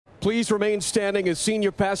Please remain standing as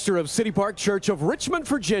Senior Pastor of City Park Church of Richmond,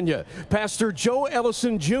 Virginia, Pastor Joe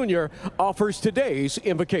Ellison Jr. offers today's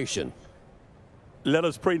invocation. Let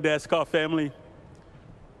us pray, NASCAR family.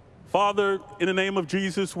 Father, in the name of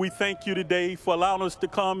Jesus, we thank you today for allowing us to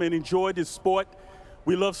come and enjoy this sport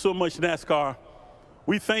we love so much, NASCAR.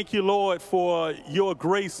 We thank you, Lord, for your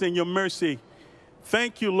grace and your mercy.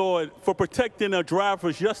 Thank you, Lord, for protecting our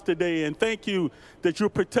drivers yesterday, and thank you that you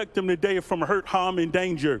protect them today from hurt, harm, and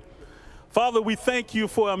danger. Father, we thank you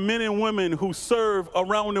for our men and women who serve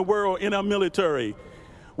around the world in our military.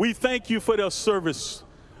 We thank you for their service.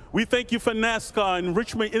 We thank you for NASCAR and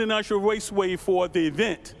Richmond International Raceway for the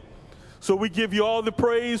event. So we give you all the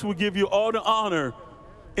praise, we give you all the honor.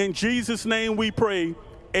 In Jesus' name we pray,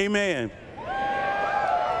 amen.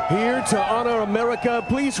 Here to honor America,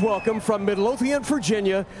 please welcome from Midlothian,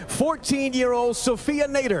 Virginia, 14-year-old Sophia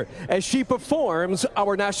Nader as she performs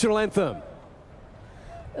our national anthem.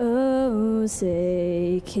 Oh,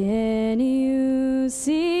 say, can you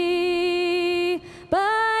see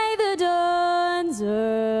by the dawn's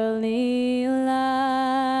early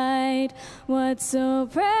light what so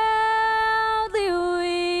proudly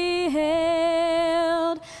we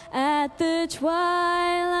hailed at the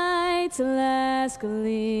twilight's last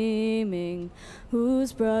gleaming,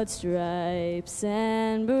 whose broad stripes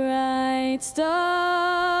and bright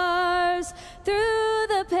stars through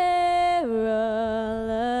the perilous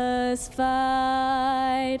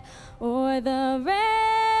fight o'er the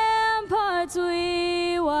ramparts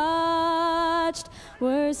we watched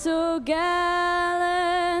were so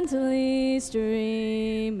gallantly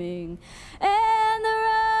streaming, and the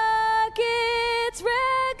rockets'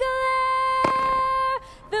 red glare,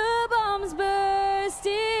 the bombs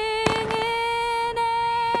bursting in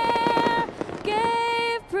air,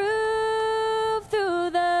 gave proof through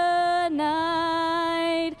the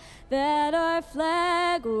night that our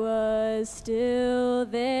flag was still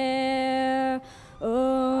there.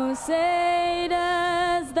 Oh, say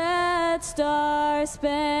does that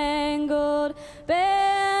star-spangled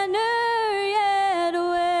banner yet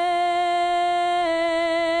wave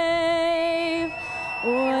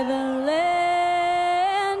o'er the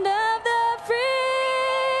land of the free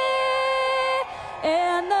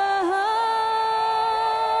and the home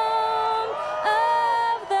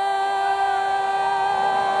of the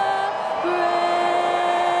brave?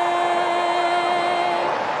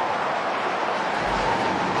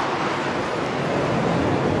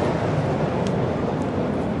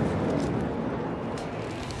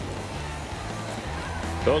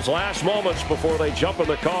 Those last moments before they jump in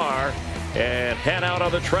the car and head out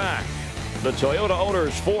on the track. The Toyota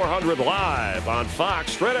Owners 400 live on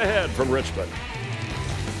Fox, straight ahead from Richmond.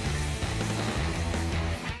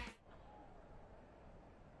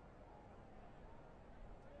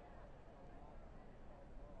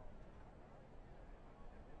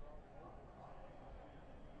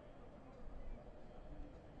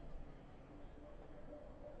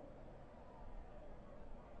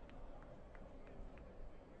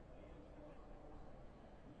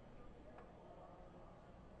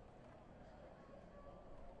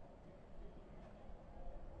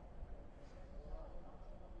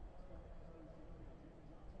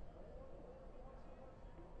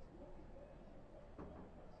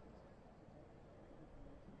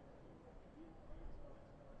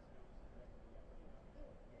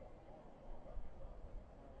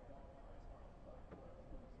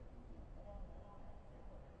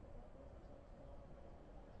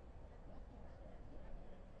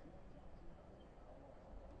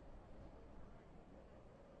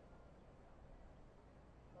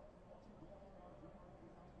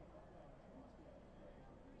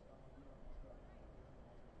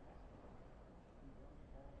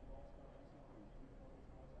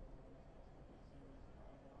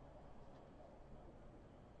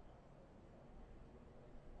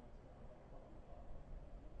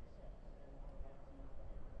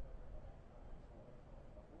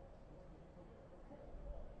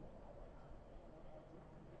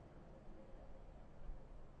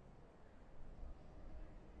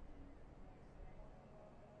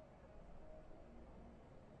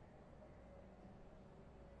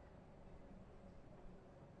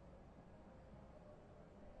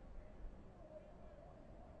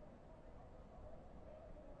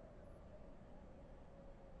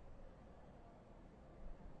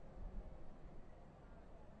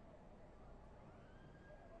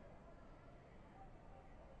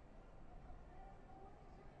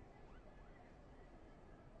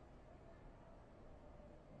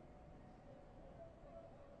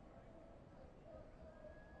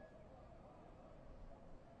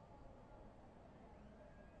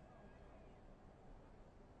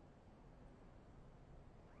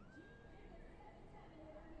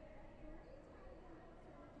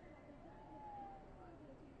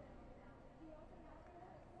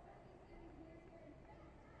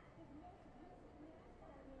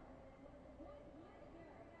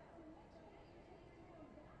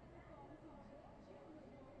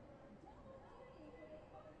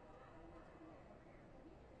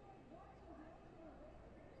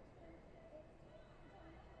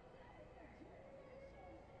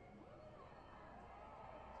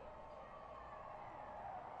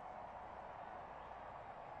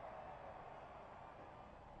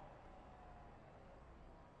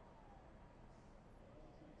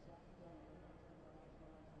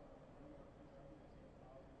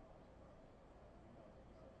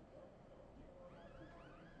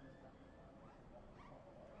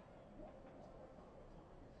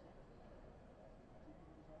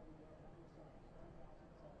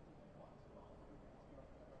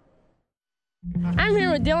 I'm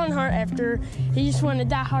here with Dylan Hart after he just won the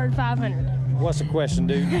Die Hard 500. What's the question,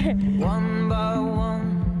 dude? One by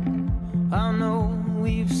one, I know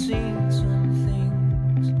we've seen some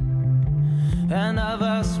things, and I've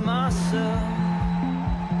asked myself,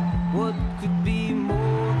 what could be more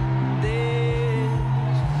than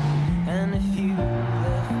this? And if you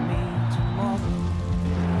left me tomorrow,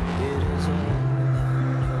 it is all in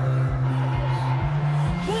your hands.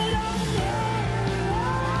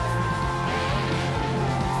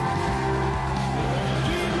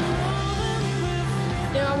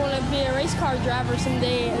 But I want to be a race car driver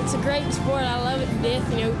someday. It's a great sport. I love it to death.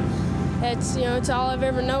 It's all I've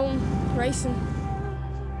ever known, racing.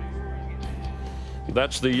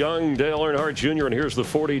 That's the young Dale Earnhardt Jr. and here's the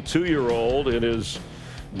 42-year-old in his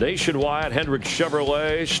Nationwide Hendrick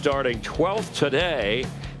Chevrolet, starting 12th today.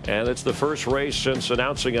 And it's the first race since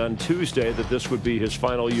announcing on Tuesday that this would be his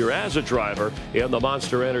final year as a driver in the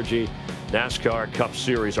Monster Energy NASCAR Cup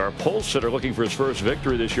Series. Our pole sitter looking for his first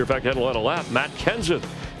victory this year. In fact, hadn't led a lap. Matt Kenseth.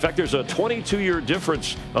 In fact, there's a 22-year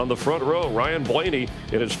difference on the front row. Ryan Blaney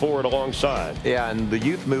in his Ford alongside. Yeah, and the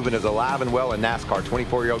youth movement is alive and well in NASCAR.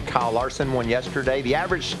 24-year-old Kyle Larson won yesterday. The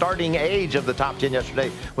average starting age of the top 10 yesterday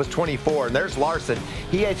was 24. And there's Larson.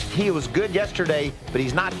 He was good yesterday, but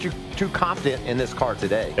he's not too confident in this car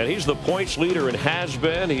today. And he's the points leader and has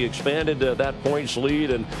been. He expanded that points lead,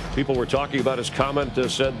 and people were talking about his comment,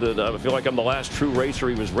 said that I feel like I'm the last true racer.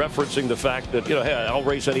 He was referencing the fact that, hey, I'll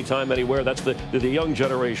race anytime, anywhere. That's the young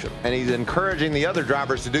generation. And he's encouraging the other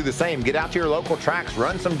drivers to do the same. Get out to your local tracks,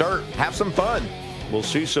 run some dirt, have some fun. We'll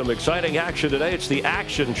see some exciting action today. It's the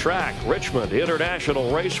action track, Richmond International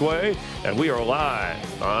Raceway, and we are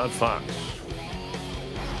live on Fox.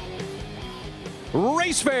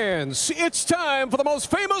 Race fans, it's time for the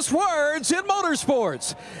most famous words in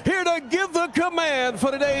motorsports. Here to give the command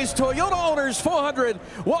for today's Toyota Owners 400.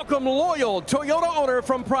 Welcome loyal Toyota owner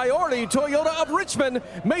from Priority Toyota of Richmond,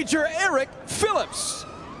 Major Eric Phillips.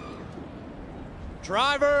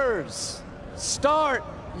 Drivers, start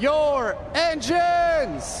your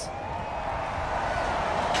engines.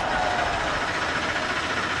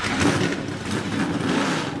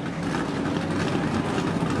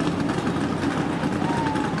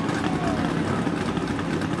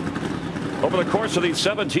 Over the course of these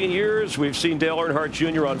 17 years, we've seen Dale Earnhardt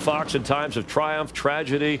Jr. on Fox in times of triumph,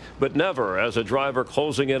 tragedy, but never as a driver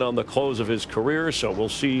closing in on the close of his career. So we'll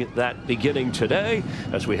see that beginning today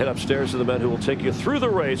as we head upstairs to the men who will take you through the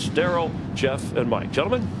race. Darrell, Jeff, and Mike.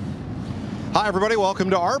 Gentlemen. Hi, everybody. Welcome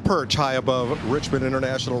to our perch high above Richmond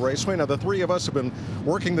International Raceway. Now, the three of us have been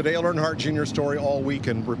working the Dale Earnhardt Jr. story all week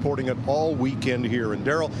and reporting it all weekend here. And,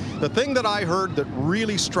 Darrell, the thing that I heard that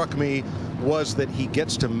really struck me was that he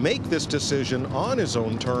gets to make this decision on his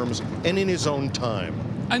own terms and in his own time.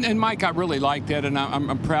 And Mike, I really like that, and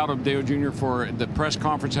I'm proud of Dale Jr. for the press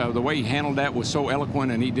conference. The way he handled that was so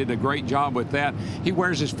eloquent, and he did a great job with that. He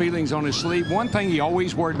wears his feelings on his sleeve. One thing he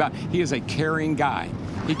always worried about, he is a caring guy.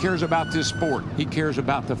 He cares about this sport. He cares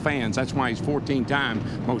about the fans. That's why he's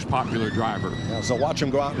 14-time most popular driver. Yeah, so watch him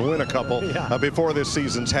go out and win a couple before this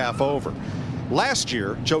season's half over. Last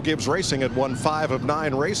year, Joe Gibbs Racing had won 5 of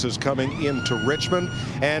 9 races coming into Richmond.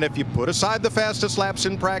 And if you put aside the fastest laps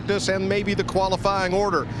in practice and maybe the qualifying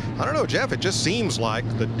order, I don't know, Jeff, it just seems like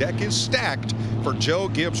the deck is stacked for Joe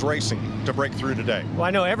Gibbs Racing to break through today. Well,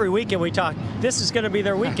 I know every weekend we talk, this is going to be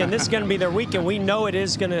their weekend, this is going to be their weekend. We know it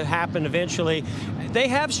is going to happen eventually. They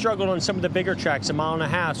have struggled on some of the bigger tracks, a mile and a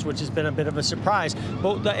half, which has been a bit of a surprise.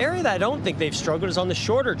 But the area that I don't think they've struggled is on the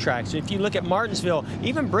shorter tracks. If you look at Martinsville,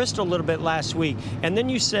 even Bristol a little bit last week, and then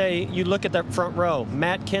you look at that front row,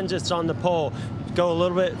 Matt Kenseth's on the pole. Go a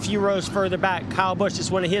little bit, few rows further back, Kyle Busch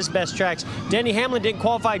is one of his best tracks. Denny Hamlin didn't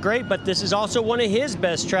qualify great, but this is also one of his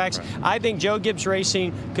best tracks. Right. I think Joe Gibbs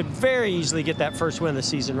Racing could very easily get that first win of the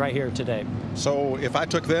season right here today. So if I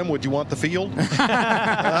took them, would you want the field?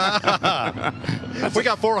 We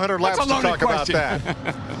got 400 laps to talk about that.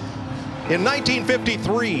 In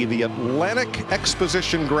 1953, the Atlantic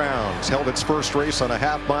Exposition Grounds held its first race on a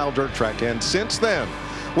half-mile dirt track, and since then,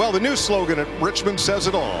 well, the new slogan at Richmond says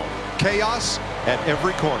it all: chaos at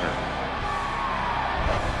every corner.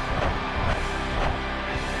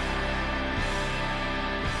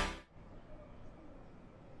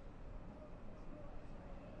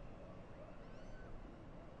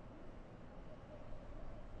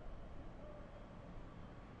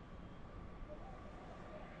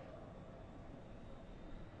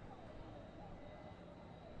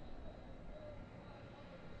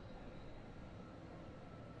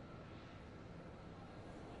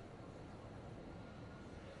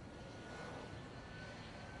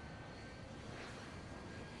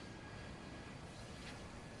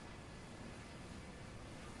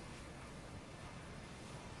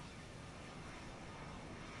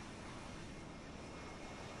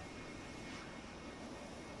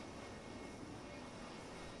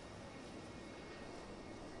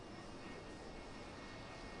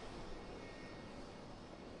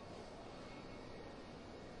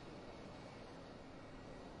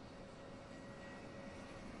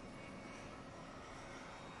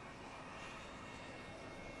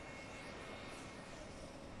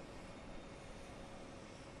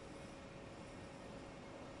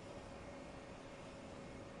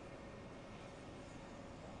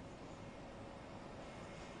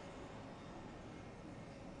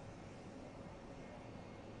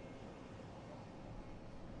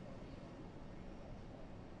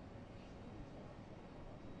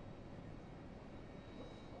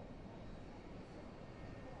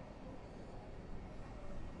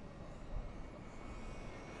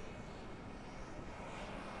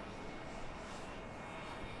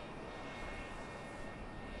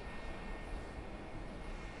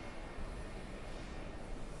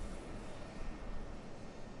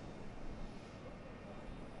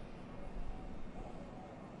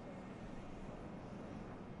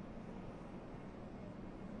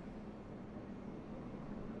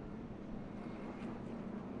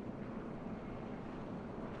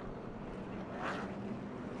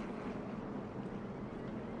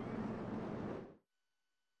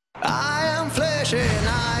 flesh and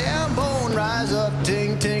I am bone. Rise up,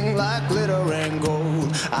 ting ting, like glitter and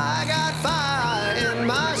gold. I got fire in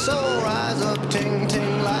my soul. Rise up, ting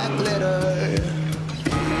ting, like glitter.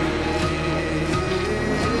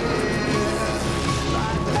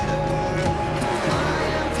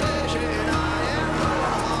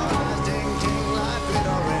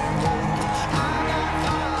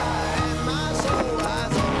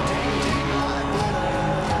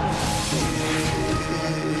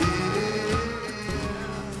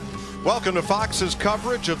 Welcome to Fox's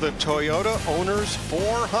coverage of the Toyota Owners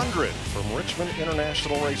 400 from Richmond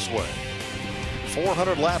International Raceway.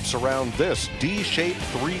 400 laps around this D-shaped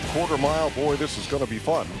 3/4 mile. Boy, this is going to be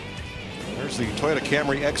fun. There's the Toyota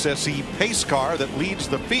Camry XSE pace car that leads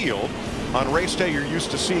the field. On race day, you're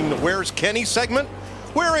used to seeing the Where's Kenny segment.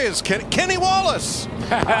 Where is Kenny? Kenny Wallace!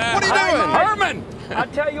 What are you doing? Herman! I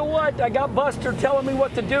tell you what, I got Buster telling me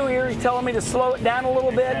what to do here. He's telling me to slow it down a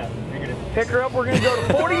little bit. Pick her up. We're going to go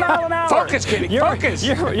to 40 miles an hour. Focus, Kenny. Focus.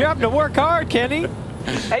 You're having to work hard, Kenny.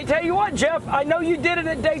 Hey, tell you what, Jeff, I know you did it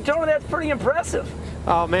at Daytona. That's pretty impressive.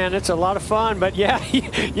 Oh, man, it's a lot of fun. But, yeah,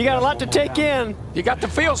 you got a lot to take in. You got the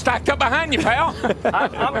field stacked up behind you, pal.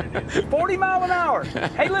 I'm 40 miles an hour.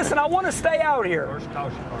 Hey, listen, I want to stay out here.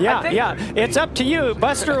 Yeah, it's up to you.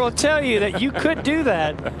 Buster will tell you that you could do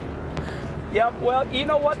that. Yeah, well, you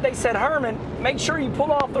know what? They said, Herman, make sure you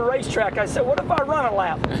pull off the racetrack. I said, what if I run a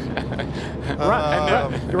lap?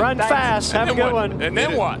 Run fast. Have a good one. And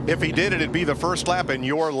then what? If he did it, it'd be the first lap and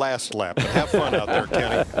your last lap. Have fun out there,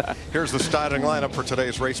 Kenny. Here's the starting lineup for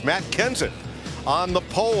today's race. Matt Kenseth on the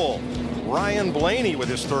pole. Ryan Blaney with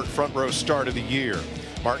his third front row start of the year.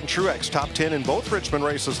 Martin Truex, top 10 in both Richmond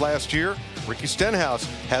races last year. Ricky Stenhouse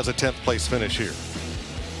has a 10th place finish here.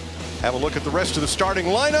 Have a look at the rest of the starting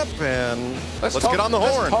lineup, and let's get on the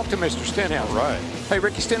horn. Let's talk to Mr. Stenhouse. All right. Hey,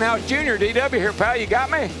 Ricky Stenhouse Jr., DW here, pal. You got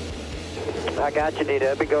me? I got you,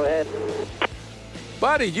 DW. Go ahead.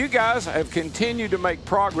 Buddy, you guys have continued to make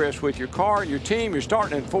progress with your car and your team. You're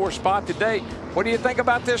starting in 4th spot today. What do you think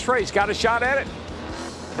about this race? Got a shot at it?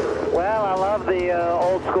 Well, I love the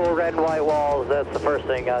old school red and white walls. That's the first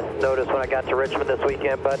thing I noticed when I got to Richmond this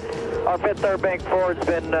weekend. But our Fifth Third Bank Ford's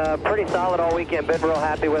been pretty solid all weekend. Been real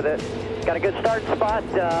happy with it. Got a good starting spot.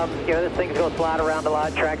 You know, this thing's going to slide around a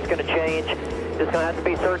lot. Track's going to change. Just going to have to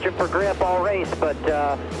be searching for grip all race. But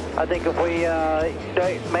I think if we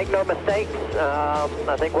make no mistakes,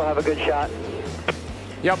 I think we'll have a good shot.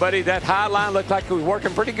 Yeah, buddy, that high line looked like it was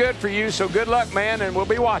working pretty good for you. So good luck, man, and we'll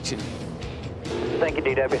be watching. Thank you,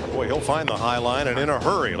 DW. Boy, he'll find the high line and in a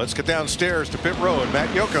hurry. Let's get downstairs to pit road. Matt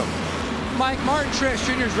Yoakum. Mike, Martin Truex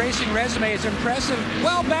Jr.'s racing resume is impressive.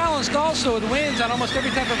 Well balanced also with wins on almost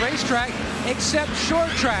every type of racetrack except short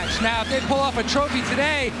tracks. Now, if they pull off a trophy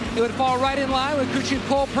today, it would fall right in line with crew chief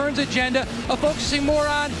Cole Pern's agenda of focusing more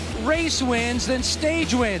on race wins than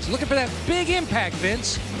stage wins. Looking for that big impact,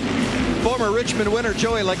 Vince. Former Richmond winner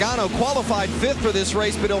Joey Logano qualified 5th for this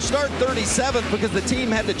race, but he'll start 37th because the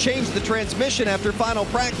team had to change the transmission after final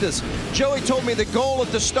practice. Joey told me the goal at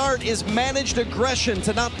the start is managed aggression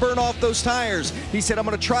to not burn off those tires. He said, I'm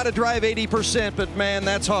going to try to drive 80%, but man,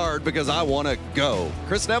 that's hard because I want to go.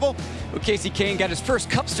 Chris Neville? Well, Casey Kane got his first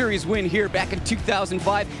Cup Series win here back in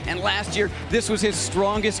 2005, and last year, this was his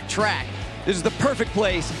strongest track. This is the perfect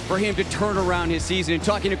place for him to turn around his season. And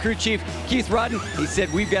talking to crew chief Keith Rudden, he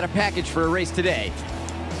said, we've got a package for a race today.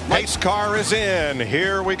 Pace car is in.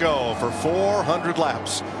 Here we go for 400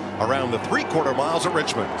 laps around the 3/4 miles at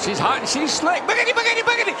Richmond. She's hot and she's slick. Boogity, boogity,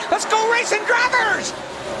 boogity. Let's go racing drivers.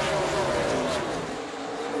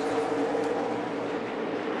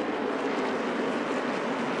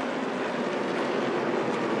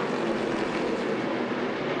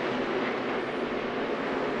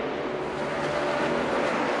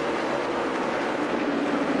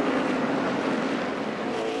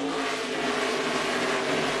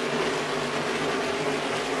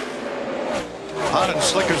 Hot and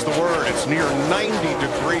slick is the word. It's near 90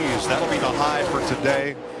 degrees. That'll be the high for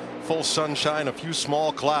today. Full sunshine, a few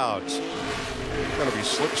small clouds. Going to be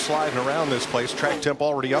slip sliding around this place. Track temp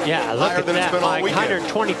already up. Yeah, look higher at than that, it's been Mike. all weekend.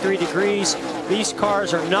 123 degrees. These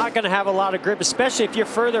cars are not going to have a lot of grip, especially if you're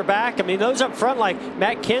further back. I mean, those up front, like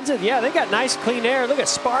Matt Kenseth, yeah, they got nice clean air. Look at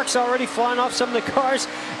sparks already flying off some of the cars.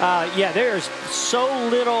 Yeah, there's so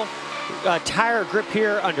little tire grip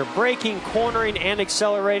here under braking, cornering, and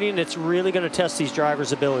accelerating. It's really going to test these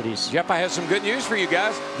drivers' abilities. Yep, I have some good news for you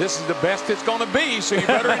guys. This is the best it's going to be, so you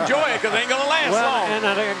better enjoy it because it ain't going to last long. And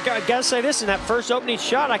I got to say this, in that first opening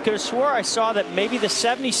shot, I could have swore I saw that maybe the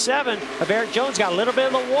 77 of Eric Jones got a little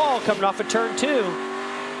bit of the wall coming off of turn 2.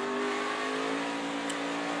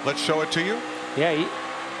 Let's show it to you. Yeah,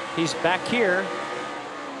 he's back here.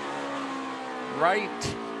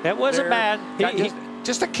 right. That wasn't there. bad.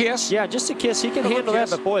 Just a kiss. Yeah, just a kiss. He can handle that,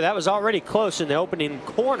 but boy, that was already close in the opening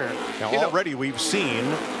corner. Now, already we've seen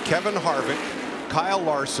Kevin Harvick, Kyle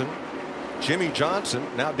Larson, Jimmy Johnson,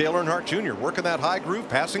 now Dale Earnhardt Jr. working that high groove,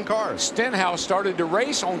 passing cars. Stenhouse started to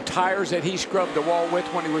race on tires that he scrubbed the wall with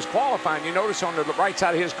when he was qualifying. You notice on the right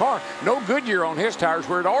side of his car, no Goodyear on his tires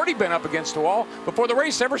where it had already been up against the wall before the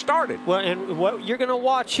race ever started. Well, and what you're going to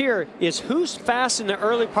watch here is who's fast in the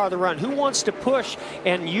early part of the run, who wants to push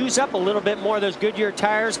and use up a little bit more of those Goodyear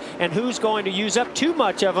tires, and who's going to use up too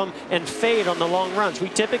much of them and fade on the long runs. We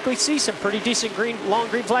typically see some pretty decent long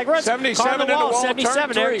green flag runs. 77 in the wall,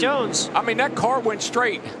 77, turn Eric 3. Jones. I mean, that car went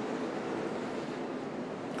straight.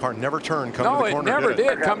 Car never turned coming to the corner. No, it never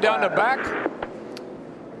did. Come down the back.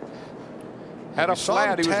 Had a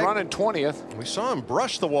flat. He was running 20th. We saw him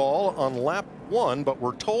brush the wall on lap 1, but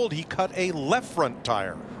we're told he cut a left front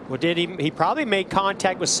tire. Well, did he probably made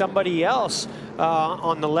contact with somebody else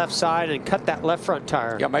on the left side and cut that left front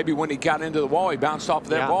tire. Yeah, maybe when he got into the wall, he bounced off of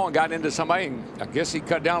that wall and got into somebody, and I guess he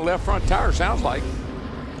cut down left front tire, sounds like.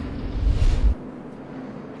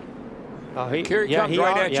 Here he comes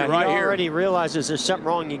right at you right here. He already realizes there's something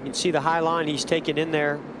wrong. You can see the high line he's taking in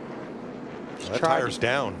there. That tire's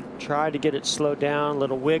down. Tried to get it slowed down, a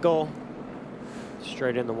little wiggle,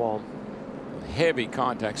 straight in the wall. Heavy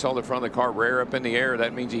contact. Saw the front of the car rear up in the air.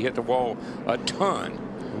 That means he hit the wall a ton.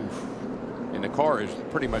 Oof. And the car is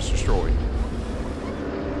pretty much destroyed.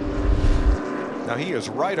 Now he is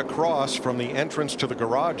right across from the entrance to the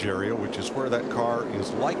garage area, which is where that car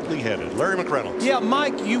is likely headed. Larry McReynolds. Yeah,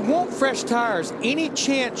 Mike, you want fresh tires any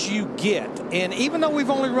chance you get. And even though we've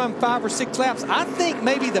only run 5 or 6 laps, I think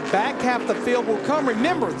maybe the back half of the field will come.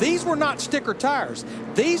 Remember, these were not sticker tires.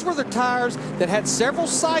 These were the tires that had several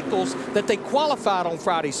cycles that they qualified on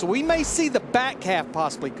Friday. So we may see the back half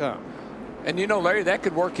possibly come. And you know, Larry, that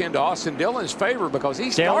could work into Austin Dillon's favor because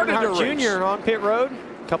he started Dale the race. Jr. on pit road.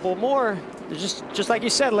 A couple more. Just like you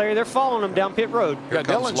said, Larry, they're following him down pit road. Yeah,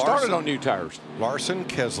 Dillon started on new tires. Larson,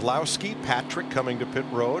 Keselowski, Patrick coming to pit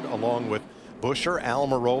road, along with Buescher,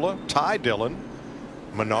 Almirola, Ty Dillon,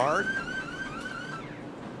 Menard,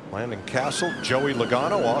 Landon Castle, Joey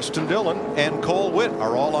Logano, Austin Dillon, and Cole Witt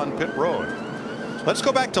are all on pit road. Let's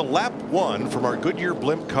go back to lap 1 from our Goodyear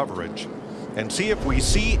blimp coverage and see if we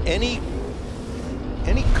see any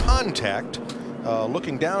contact.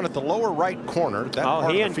 Looking down at the lower right corner.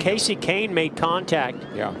 He and Casey Kane made contact.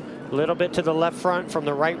 Yeah. A little bit to the left front from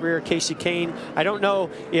the right rear, Casey Kane. I don't know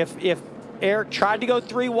if Eric tried to go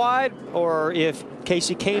 3 wide or if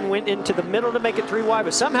Casey Kane went into the middle to make it 3 wide,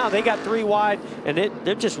 but somehow they got 3 wide, and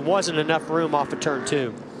there just wasn't enough room off of turn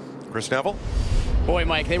 2. Chris Neville. Boy,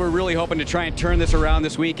 Mike, they were really hoping to try and turn this around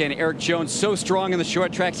this weekend. Eric Jones so strong in the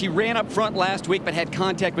short tracks. He ran up front last week, but had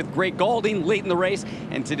contact with Greg Gaulding late in the race.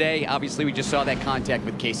 And today, obviously, we just saw that contact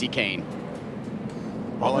with Casey Kane.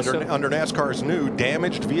 Well, under NASCAR's new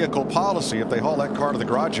damaged vehicle policy, if they haul that car to the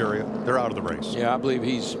garage area, they're out of the race. Yeah, I believe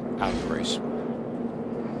he's out of the race.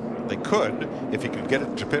 They could, if he could get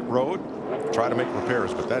it to pit road, try to make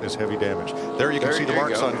repairs, but that is heavy damage. There you can see the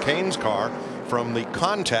marks on Kane's car from the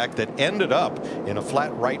contact that ended up in a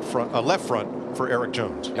flat left front for Eric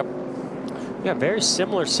Jones. Yep. Yeah, very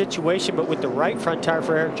similar situation, but with the right front tire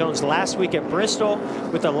for Eric Jones last week at Bristol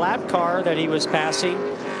with the lap car that he was passing.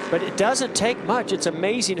 But it doesn't take much. It's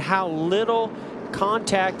amazing how little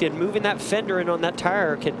contact and moving that fender in on that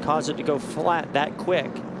tire can cause it to go flat that quick.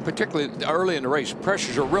 Particularly early in the race,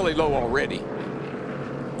 pressures are really low already.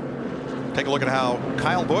 Take a look at how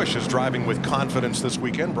Kyle Busch is driving with confidence this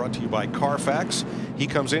weekend, brought to you by Carfax. He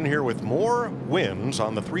comes in here with more wins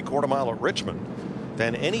on the 3/4 mile at Richmond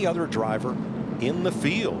than any other driver in the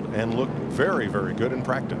field, and looked very, very good in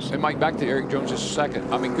practice. And Mike, back to Eric Jones just a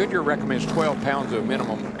second. I mean, Goodyear recommends 12 pounds of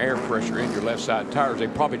minimum air pressure in your left side tires. They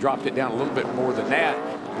probably dropped it down a little bit more than that.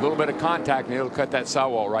 A little bit of contact, and it'll cut that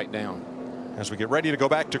sidewall right down. As we get ready to go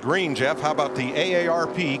back to green, Jeff, how about the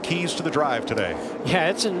AARP keys to the drive today? Yeah,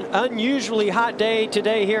 it's an unusually hot day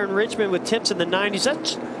today here in Richmond with temps in the 90s.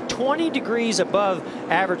 That's 20 degrees above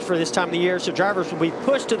average for this time of the year, so drivers will be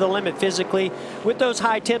pushed to the limit physically. With those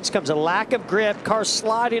high temps comes a lack of grip, cars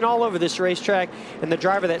sliding all over this racetrack, and the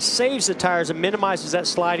driver that saves the tires and minimizes that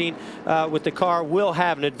sliding with the car will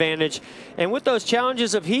have an advantage. And with those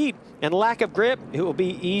challenges of heat and lack of grip, it will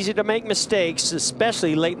be easy to make mistakes,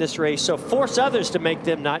 especially late in this race, so force others to make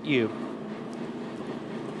them, not you.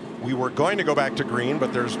 We were going to go back to green,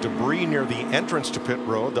 but there's debris near the entrance to pit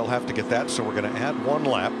road. They'll have to get that, so we're going to add 1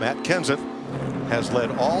 lap. Matt Kenseth has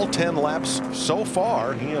led all 10 laps so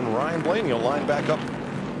far. He and Ryan Blaney will line back up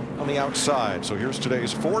on the outside. So here's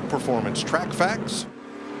today's Ford Performance Track Facts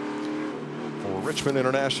for Richmond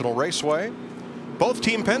International Raceway. Both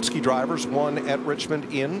Team Penske drivers won at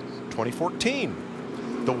Richmond in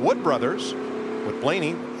 2014. The Wood brothers, with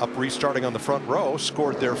Blaney up restarting on the front row,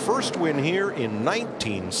 scored their first win here in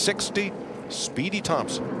 1960. Speedy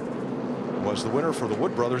Thompson was the winner for the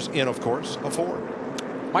Wood brothers in, of course, a Ford.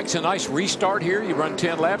 Mike's a nice restart here. You run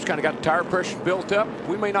 10 laps, kind of got the tire pressure built up.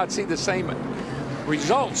 We may not see the same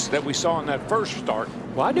results that we saw in that first start.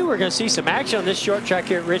 Well, I knew we were going to see some action on this short track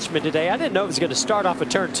here at Richmond today. I didn't know it was going to start off a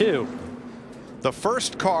turn 2. The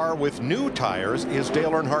first car with new tires is Dale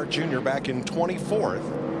Earnhardt Jr. back in 24th.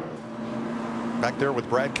 Back there with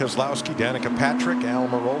Brad Keselowski, Danica Patrick, Al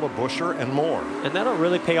Mirola, Buescher, and more. And that'll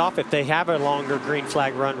really pay off if they have a longer green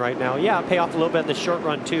flag run right now. Yeah, it'll pay off a little bit in the short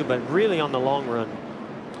run too, but really on the long run.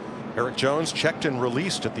 Eric Jones checked and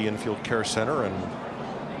released at the Infield Care Center, and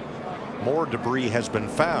more debris has been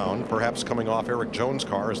found, perhaps coming off Eric Jones'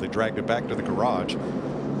 car as they dragged it back to the garage.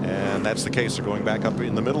 And that's the case. They're going back up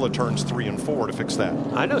in the middle of turns 3 and 4 to fix that.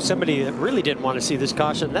 I know somebody that really didn't want to see this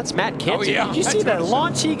caution. That's Matt Kenseth. Oh, yeah. Did you see that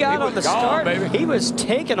launch he got on the start? Baby. He was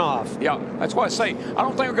taken off. Yeah, that's why I say I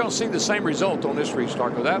don't think we're going to see the same result on this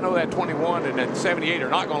restart, because I know that 21 and that 78 are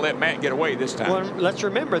not going to let Matt get away this time. Well, let's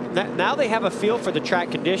remember that now they have a feel for the track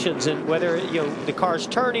conditions and whether the car's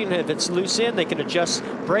turning. If it's loose in, they can adjust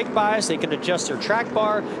brake bias. They can adjust their track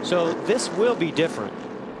bar. So this will be different.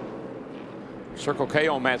 Circle K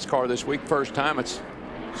on Matt's car this week. First time it's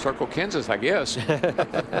Circle Kenseth, I guess.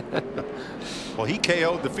 Well, he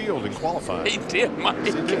KO'd the field in qualifying. He did, Mike.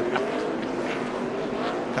 Yes, he did.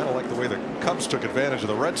 Kind of like the way the Cubs took advantage of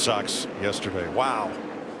the Red Sox yesterday. Wow.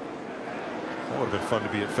 That would have been fun to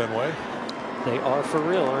be at Fenway. They are for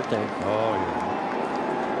real, aren't they? Oh,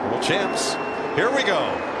 yeah. World champs. Here we go.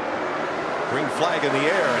 Green flag in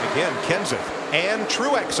the air. And again, Kenseth and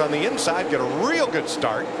Truex on the inside get a real good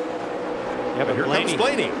start. Yeah, but here comes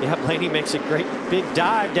Blaney. Yeah, Blaney makes a great big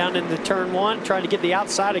dive down into turn 1, trying to get the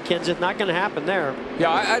outside of Kenseth. Not going to happen there.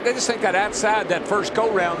 Yeah, I just think that outside, that first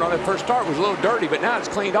go-round on that first start was a little dirty, but now it's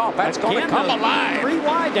cleaned off. That's going to come alive. 3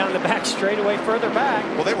 wide down the back straightaway, further back.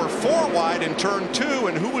 Well, they were 4 wide in turn 2,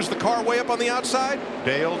 and who was the car way up on the outside?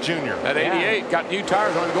 Dale Jr. That 88 got new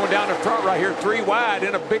tires on it, going down the front right here, 3 wide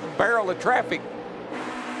in a big barrel of traffic.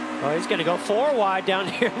 Oh, he's going to go 4 wide down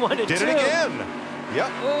here, 1 and 2. Did it again. Yep.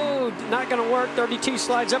 Oh, not going to work. 32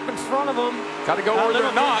 slides up in front of him. Got to go where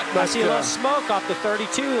they're not. I see a little smoke off the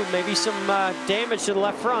 32. Maybe some damage to the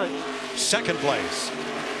left front. Second place.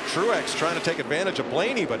 Truex trying to take advantage of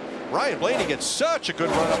Blaney, but Ryan Blaney gets such a good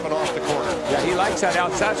run up and off the corner. Yeah, he likes that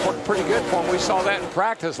outside. It's working pretty good for him. We saw that in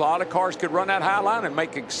practice. A lot of cars could run that high line and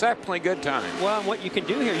make exceptionally good time. Well, and what you can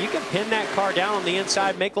do here, you can pin that car down on the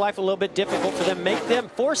inside, make life a little bit difficult for them,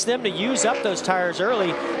 force them to use up those tires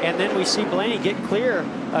early, and then we see Blaney get clear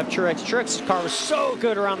of Truex. Truex's car was so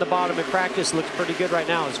good around the bottom in practice, looks pretty good right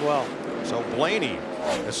now as well. So Blaney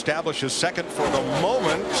establishes second for the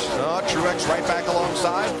moment. Truex right back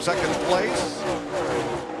alongside, second place.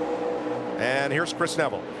 And here's Chris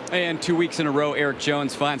Neville. And 2 weeks in a row, Eric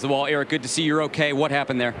Jones finds the wall. Eric, good to see you're okay. What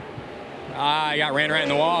happened there? I got ran right in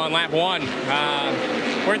the wall on lap 1.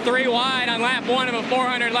 We're 3 wide on lap 1 of a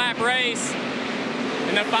 400-lap race.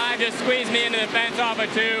 And the 5 just squeezed me into the fence off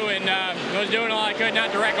of 2, and I was doing all I could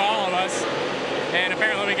not to wreck all of us. And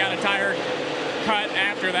apparently we got a tire cut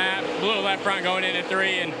after that, blew the left front going into 3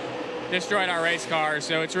 and destroyed our race car.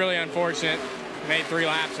 So it's really unfortunate. Made 3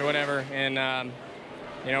 laps or whatever, and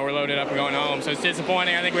you know, we're loaded up and going home. So it's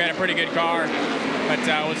disappointing. I think we had a pretty good car, but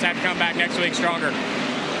we'll just have to come back next week stronger.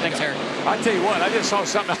 Thanks, Eric. I tell you what, I just saw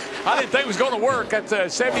something I didn't think was going to work.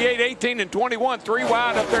 That's 78, 18, and 21, 3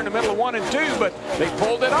 wide up there in the middle of 1 and 2, but they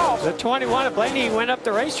pulled it off. The 21 of Blaney went up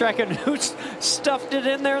the racetrack, and who stuffed it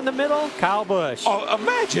in there in the middle? Kyle Busch. Oh,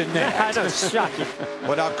 imagine that. I know, shocking.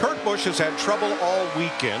 Well, now Kurt Busch has had trouble all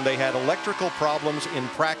weekend. They had electrical problems in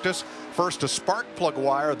practice. First a spark plug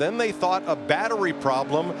wire, then they thought a battery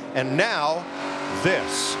problem, and now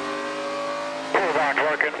this. Toolbox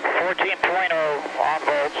working, 14.0 on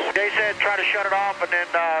volts. They said try to shut it off and then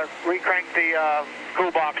recrank the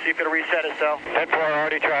cool box, see if it'll reset itself. 10-4,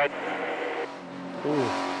 already tried. Ooh,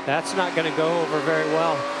 that's not going to go over very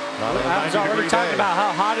well. I was already talking about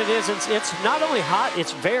how hot it is. It's not only hot,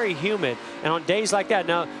 it's very humid. And on days like that,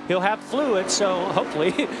 now he'll have fluid, so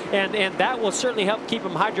hopefully, and that will certainly help keep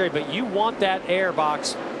him hydrated. But you want that air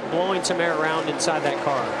box blowing some air around inside that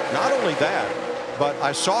car. Not only that, but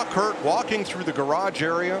I saw Kurt walking through the garage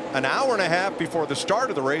area an hour and a half before the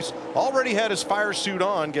start of the race, already had his fire suit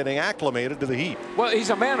on, getting acclimated to the heat. Well,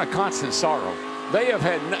 he's a man of constant sorrow. They have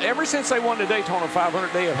had, ever since they won the Daytona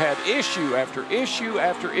 500, they have had issue after issue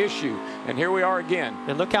after issue. And here we are again.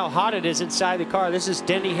 And look how hot it is inside the car. This is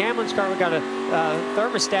Denny Hamlin's car. We got a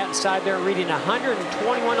thermostat inside there reading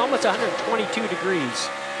 121, almost 122 degrees.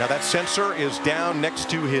 Now that sensor is down next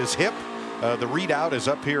to his hip. The readout is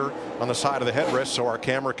up here on the side of the headrest so our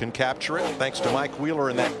camera can capture it. Thanks to Mike Wheeler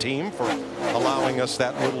and that team for allowing us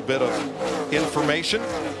that little bit of information.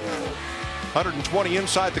 120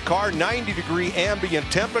 inside the car, 90-degree ambient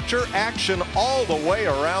temperature, action all the way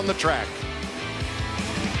around the track.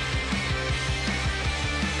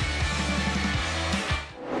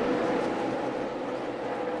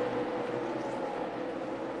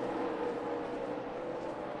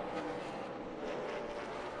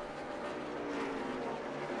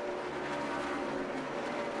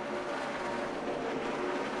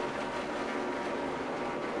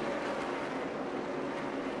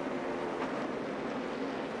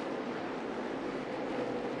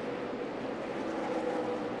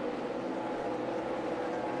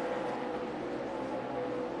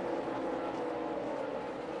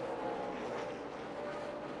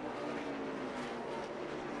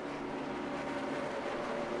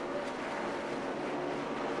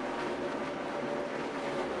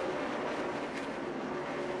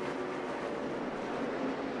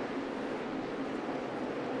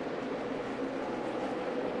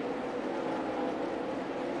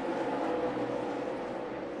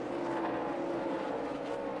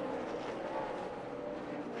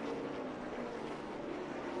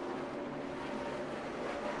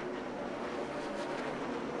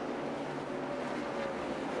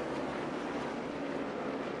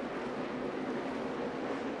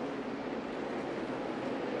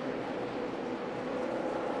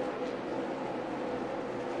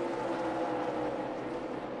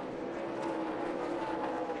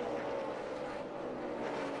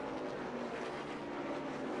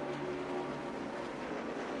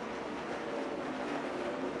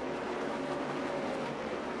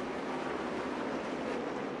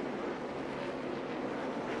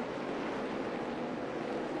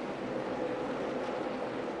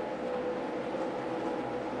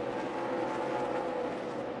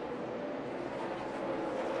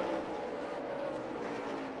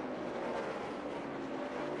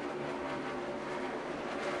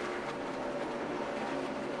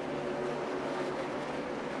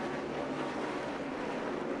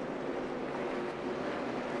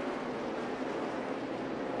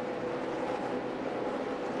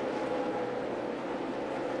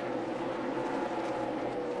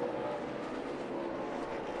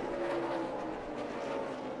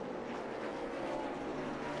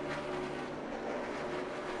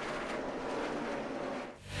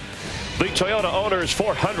 The Toyota Owners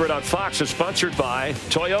 400 on Fox is sponsored by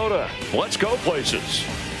Toyota. Let's go places.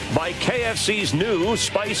 By KFC's new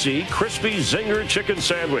spicy, crispy Zinger chicken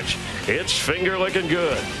sandwich. It's finger-licking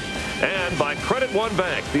good. And by Credit One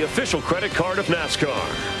Bank, the official credit card of NASCAR.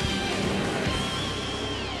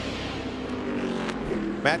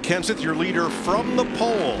 Matt Kenseth, your leader from the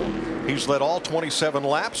pole. He's led all 27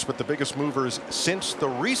 laps, but the biggest movers since the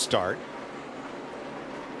restart.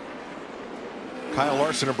 Kyle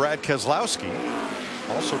Larson and Brad Keselowski.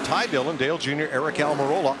 Also Ty Dillon, Dale Jr., Eric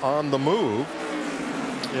Almirola on the move.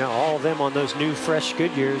 Yeah, all of them on those new, fresh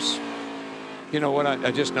Goodyears. You know what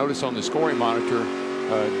I just noticed on the scoring monitor,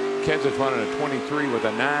 Kenseth running a 23 with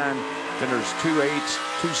a 9. Then there's 2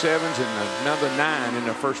 8s, 2 7s, and another 9 in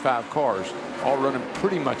the first 5 cars, all running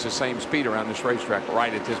pretty much the same speed around this racetrack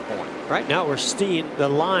right at this point. Right now we're seeing the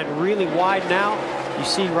line really widen out. You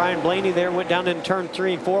see Ryan Blaney there, went down in turn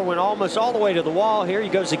 3 and 4, went almost all the way to the wall. Here he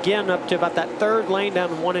goes again up to about that 3rd lane down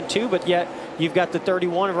to 1 and 2, but yet you've got the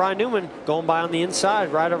 31 of Ryan Newman going by on the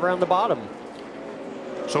inside right around the bottom.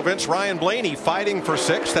 So Vince, Ryan Blaney fighting for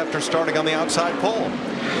 6th after starting on the outside pole.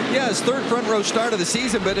 Yeah, his 3rd front row start of the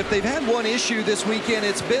season, but if they've had one issue this weekend,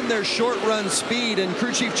 it's been their short run speed. And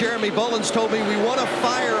crew chief Jeremy Bullins told me we want to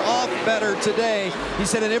fire off better today. He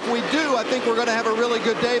said, and if we do, I think we're going to have a really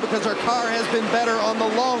good day because our car has been better on the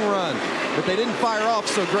long run. But they didn't fire off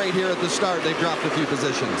so great here at the start. They've dropped a few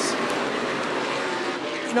positions.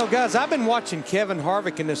 You know, guys, I've been watching Kevin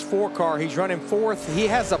Harvick in this 4 car. He's running 4th. He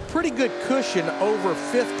has a pretty good cushion over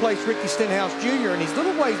 5th place Ricky Stenhouse Jr. and he's a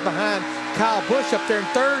little ways behind Kyle Busch up there in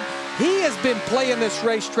 3rd. He has been playing this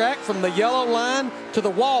racetrack from the yellow line to the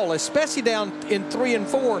wall, especially down in 3 and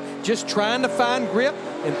 4, just trying to find grip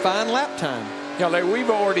and find lap time. Yeah, we've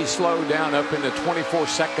already slowed down up in the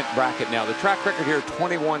 24-second bracket now. The track record here,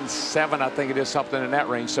 21.7, I think it is, something in that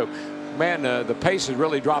range. So, man, the pace has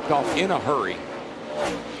really dropped off in a hurry.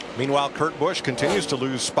 Meanwhile, Kurt Busch continues to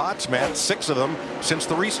lose spots, Matt, 6 of them since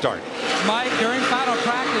the restart. Mike, during final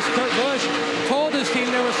practice, Kurt Busch told his team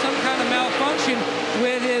there was some kind of malfunction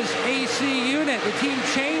with his AC unit. The team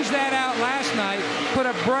changed that out last night, put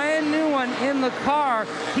a brand new one in the car.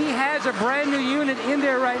 He has a brand new unit in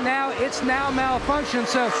there right now. It's now malfunctioned,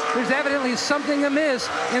 so there's evidently something amiss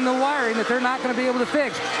in the wiring that they're not going to be able to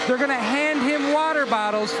fix. They're going to hand him water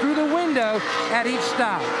bottles through the window at each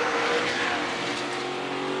stop.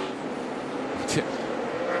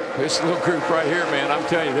 This little group right here, man, I'm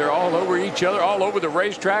telling you, they're all over each other, all over the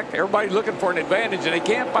racetrack. Everybody's looking for an advantage, and they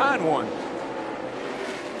can't find one.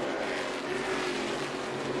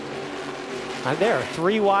 And there,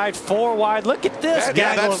 3 wide, 4 wide. Look at this.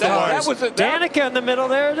 That was Danica in the middle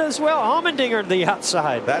there as well. Allmendinger to the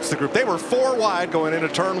outside. That's the group. They were 4 wide going into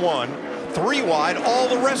turn 1, 3 wide all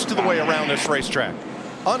the rest of the way around this racetrack.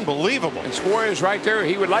 Unbelievable. And Suarez right there,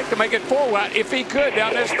 he would like to make it 4 wide if he could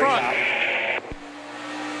down this front.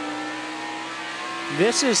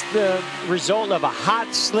 This is the result of a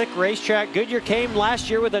hot, slick racetrack. Goodyear came last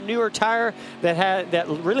year with a newer tire that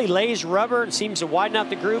really lays rubber and seems to widen out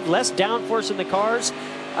the groove, less downforce in the cars.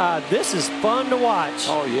 This is fun to watch.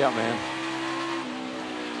 Oh, yeah, man.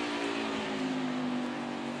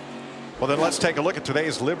 Well, then let's take a look at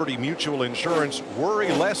today's Liberty Mutual Insurance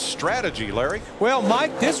Worry Less strategy, Larry. Well,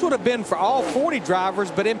 Mike, this would have been for all 40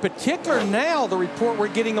 drivers, but in particular now the report we're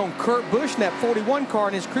getting on Kurt Busch in that 41 car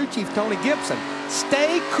and his crew chief, Tony Gibson.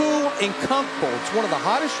 Stay cool and comfortable. It's one of the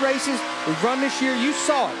hottest races we've run this year. You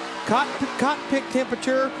saw it. Cockpit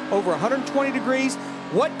temperature over 120 degrees.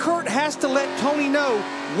 What Kurt has to let Tony know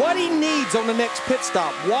what he needs on the next pit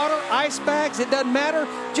stop. Water, ice bags, it doesn't matter.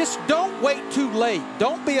 Just don't wait too late.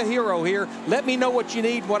 Don't be a hero here. Let me know what you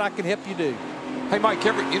need, what I can help you do. Hey, Mike,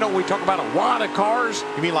 you know, we talk about a lot of cars.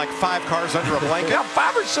 You mean like 5 cars under a blanket? Yeah,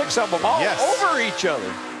 5 or 6 of them all over each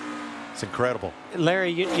other. It's incredible. Larry,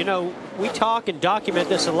 you know, we talk and document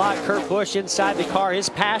this a lot. Kurt Busch inside the car, his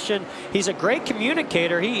passion. He's a great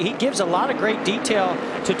communicator. He gives a lot of great detail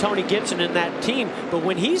to Tony Gibson and that team. But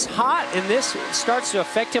when he's hot and this starts to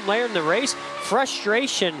affect him later in the race,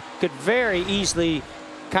 frustration could very easily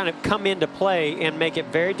kind of come into play and make it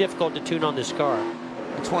very difficult to tune on this car.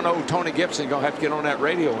 It's one old Tony Gibson going to have to get on that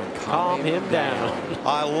radio and calm him down.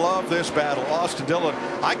 I love this battle. Austin Dillon,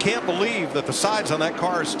 I can't believe that the sides on that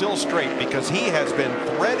car are still straight because he has been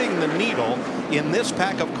threading the needle in this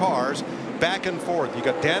pack of cars back and forth. You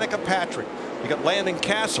got Danica Patrick, you got Landon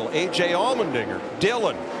Castle, A.J. Allmendinger,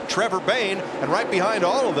 Dillon, Trevor Bayne, and right behind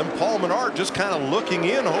all of them, Paul Menard just kind of looking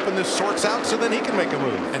in, hoping this sorts out so then he can make a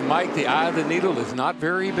move. And Mike, the eye of the needle is not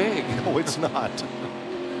very big. No, it's not.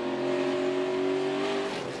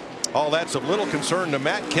 All that's of little concern to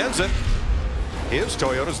Matt Kenseth. His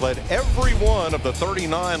Toyota's led every one of the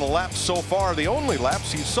 39 laps so far, the only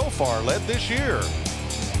laps he's so far led this year.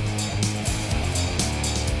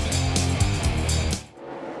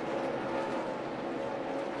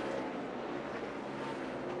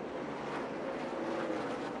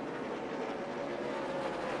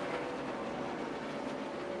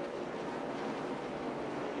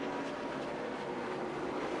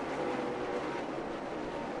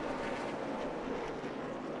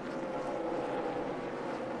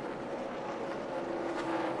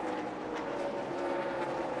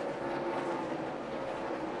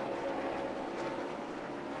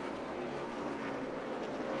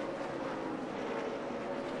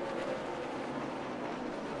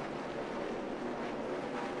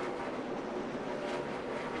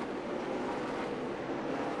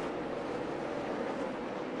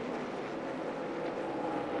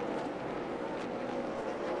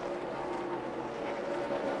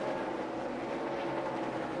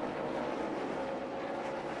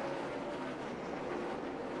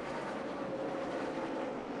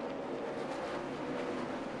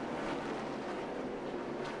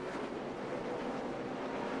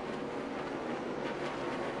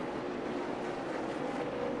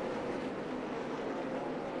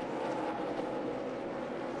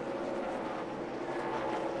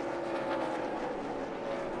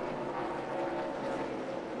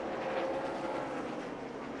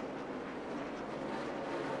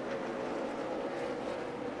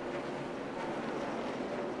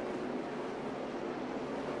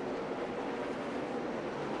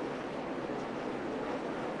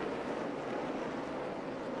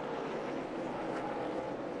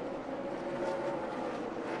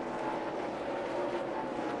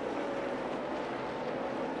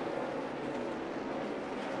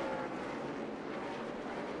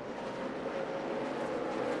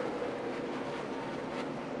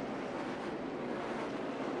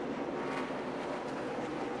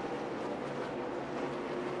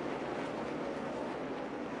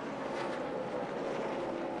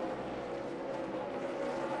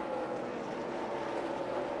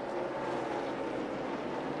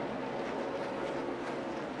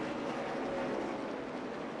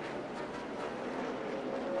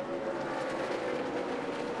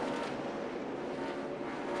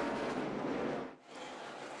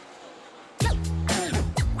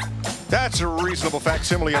 That's a reasonable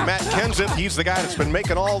facsimile of Matt Kenseth. He's the guy that's been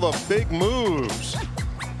making all the big moves,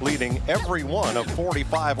 leading every one of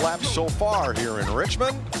 45 laps so far here in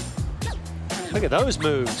Richmond. Look at those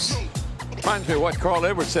moves. Reminds me of what Carl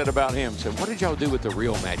Edwards said about him. Said, what did y'all do with the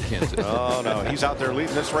real Matt Kenseth? Oh, no. He's out there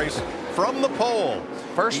leading this race from the pole.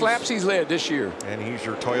 First laps he's led this year. And he's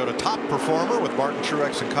your Toyota top performer with Martin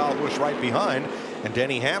Truex and Kyle Busch right behind. And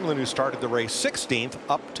Denny Hamlin, who started the race 16th,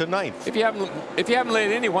 up to 9th. If you haven't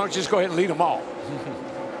led any, why don't you just go ahead and lead them all?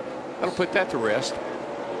 That'll put that to rest.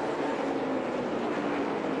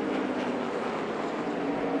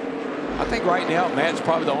 I think right now Matt's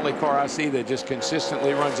probably the only car I see that just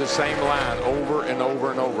consistently runs the same line over and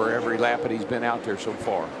over and over every lap that he's been out there so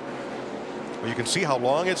far. Well, you can see how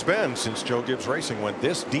long it's been since Joe Gibbs Racing went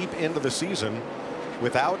this deep into the season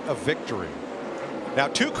without a victory. Now,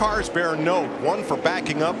 2 cars bear note, one for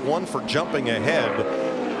backing up, one for jumping ahead.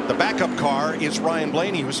 The backup car is Ryan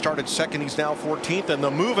Blaney, who started second. He's now 14th. And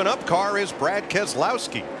the moving up car is Brad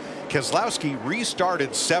Keselowski. Keselowski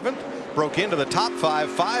restarted 7th, broke into the top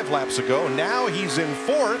 5 laps ago. Now he's in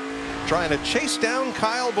 4th, trying to chase down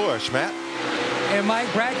Kyle Busch. Matt? And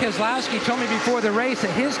Mike, Brad Keselowski told me before the race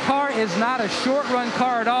that his car is not a short run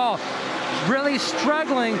car at all. Really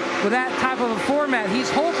struggling with that type of a format. He's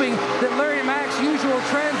hoping that Larry Mack's usual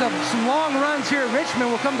trends of some long runs here at Richmond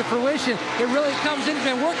will come to fruition. It really comes in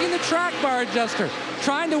and working the track bar adjuster,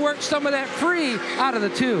 trying to work some of that free out of the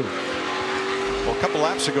 2. Well, a couple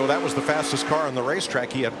laps ago, that was the fastest car on the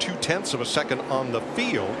racetrack. He had 0.2 of a second on the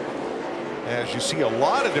field. As you see a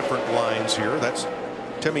lot of different lines here. That's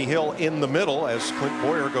Timmy Hill in the middle as Clint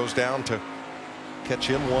Boyer goes down to catch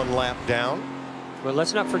him 1 lap down. But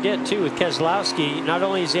let's not forget, too, with Keselowski, not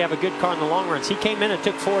only does he have a good car in the long runs, he came in and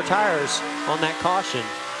took 4 tires on that caution.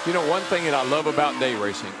 You know, one thing that I love about day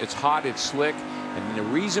racing, it's hot, it's slick, and the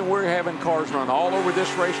reason we're having cars run all over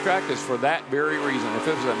this racetrack is for that very reason. If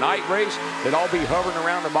it was a night race, they'd all be hovering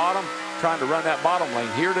around the bottom, trying to run that bottom lane.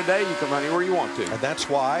 Here today, you can run anywhere you want to. And that's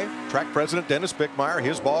why track president Dennis Bickmeyer,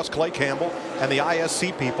 his boss Clay Campbell, and the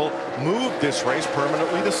ISC people moved this race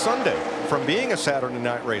permanently to Sunday from being a Saturday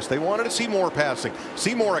night race. They wanted to see more passing,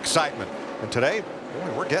 see more excitement. And today,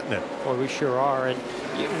 boy, we're getting it. Boy, we sure are. And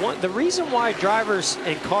the reason why drivers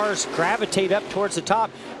and cars gravitate up towards the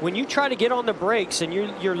top, when you try to get on the brakes and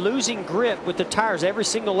you're losing grip with the tires every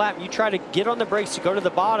single lap, you try to get on the brakes to go to the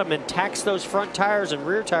bottom and tax those front tires and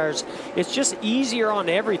rear tires, it's just easier on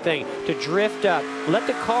everything to drift up. Let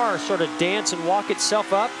the car sort of dance and walk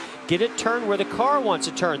itself up. Get it turned where the car wants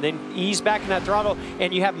to turn, then ease back in that throttle,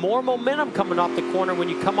 and you have more momentum coming off the corner when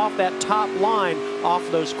you come off that top line off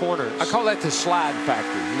those corners. I call that the slide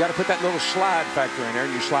factor. You got to put that little slide factor in there,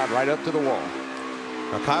 and you slide right up to the wall.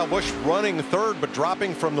 Now Kyle Busch running 3rd, but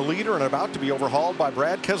dropping from the leader and about to be overhauled by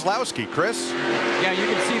Brad Keselowski. Chris? Yeah, you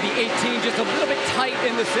can see the 18 just a little bit tight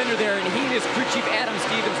in the center there, and he and his crew chief Adam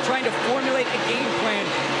Stevens trying to formulate a game plan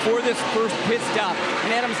for this first pit stop.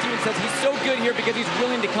 And Adam Stevens says he's so good here because he's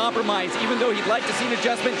willing to compromise. Even though he'd like to see an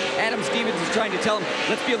adjustment, Adam Stevens is trying to tell him,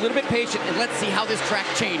 let's be a little bit patient and let's see how this track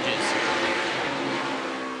changes.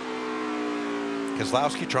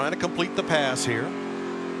 Keselowski trying to complete the pass here.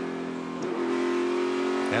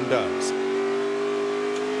 And does.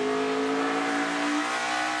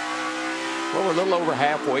 Well, we're a little over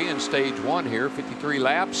halfway in stage 1 here, 53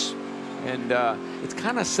 laps. And it's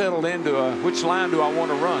kind of settled into which line do I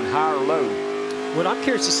want to run, high or low? What I'm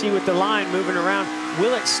curious to see with the line moving around,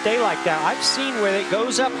 will it stay like that? I've seen where it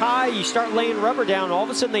goes up high, you start laying rubber down, all of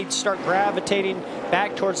a sudden they start gravitating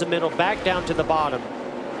back towards the middle, back down to the bottom.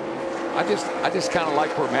 I just kind of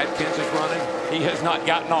like where Matt Kenseth's running. He has not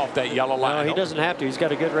gotten off that yellow line. No, he doesn't have to. He's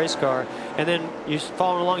got a good race car. And then you're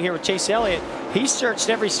following along here with Chase Elliott. He's searched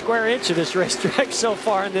every square inch of this racetrack so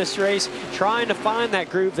far in this race, trying to find that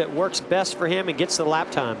groove that works best for him and gets the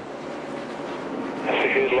lap time. That's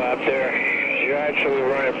a good lap there. You're actually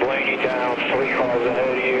running Blaney down 3 cars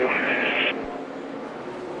ahead of you.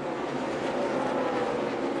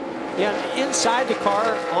 Yeah, inside the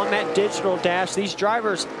car on that digital dash, these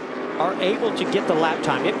drivers are able to get the lap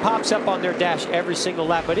time. It pops up on their dash every single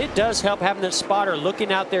lap, but it does help having that spotter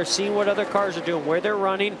looking out there, seeing what other cars are doing, where they're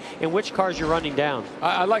running, and which cars you're running down.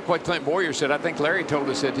 I like what Clint Boyer said. I think Larry told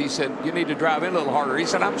us that. He said, you need to drive in a little harder. He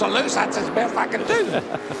said, I'm so loose, that's the best I can do.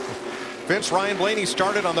 Vince, Ryan Blaney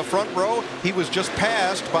started on the front row. He was just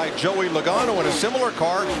passed by Joey Logano in a similar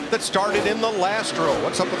car that started in the last row.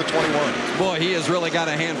 What's up with the 21? Boy, he has really got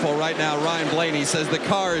a handful right now. Ryan Blaney says the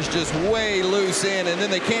car is just way loose in, and then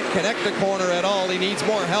they can't connect the corner at all. He needs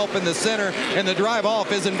more help in the center, and the drive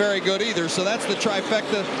off isn't very good either. So that's the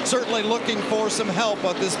trifecta. Certainly looking for some help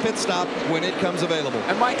at this pit stop when it comes available.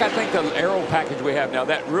 And Mike, I think the aero package we have now,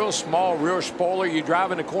 that real small rear spoiler, you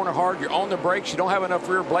drive in the corner hard, you're on the brakes, you don't have enough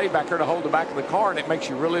rear blade back there to hold the back of the car, and it makes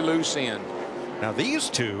you really loose in. Now these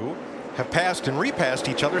two have passed and repassed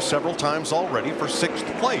each other several times already for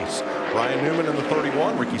 6th place. Ryan Newman in the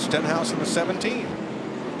 31, Ricky Stenhouse in the 17.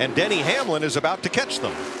 And Denny Hamlin is about to catch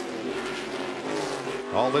them.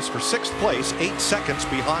 All this for 6th place, 8 seconds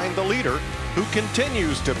behind the leader, who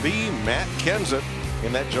continues to be Matt Kenseth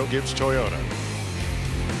in that Joe Gibbs Toyota.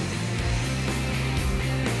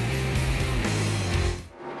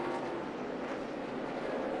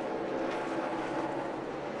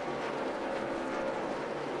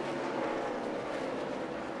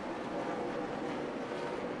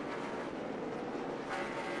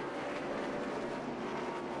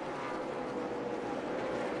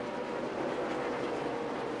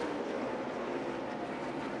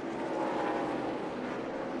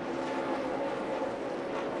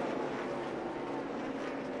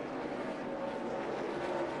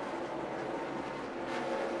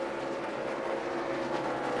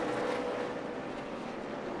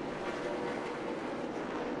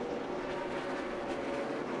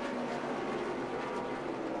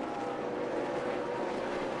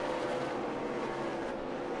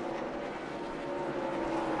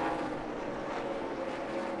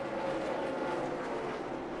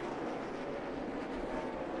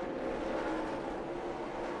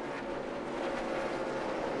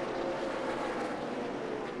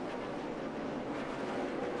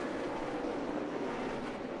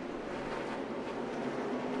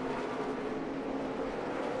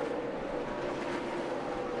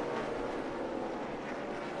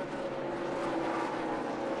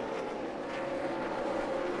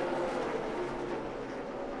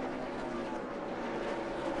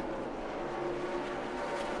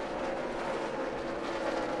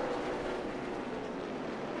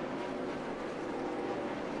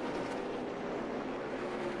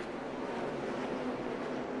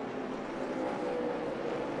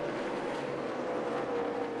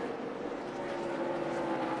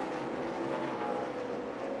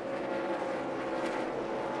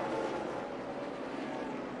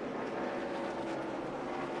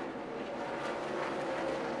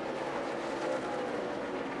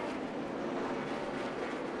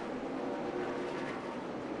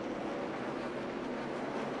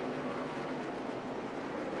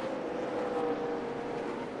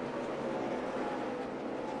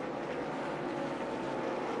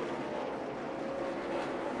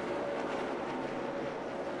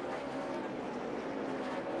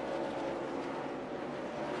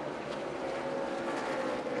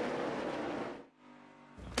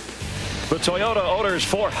 The Toyota Owners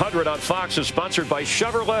 400 on Fox is sponsored by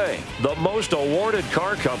Chevrolet, the most awarded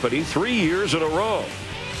car company 3 years in a row.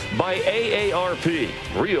 By AARP,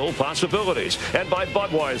 real possibilities. And by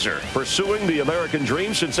Budweiser, pursuing the American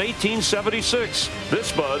dream since 1876.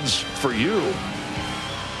 This Bud's for you.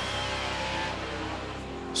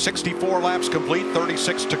 64 laps complete,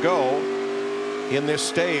 36 to go in this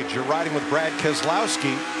stage. You're riding with Brad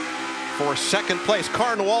Keselowski for 2nd place.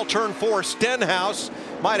 Carnwall turn 4. Stenhouse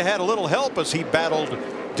might have had a little help as he battled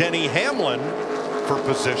Denny Hamlin for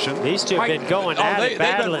position. These two have been going at it,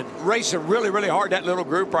 battling. They've been racing really, really hard, that little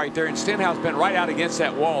group right there. And Stenhouse been right out against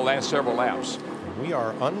that wall last several laps. We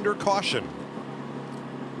are under caution.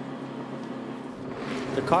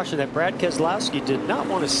 The caution that Brad Keselowski did not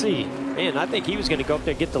want to see. Man, I think he was going to go up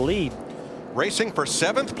there and get the lead. Racing for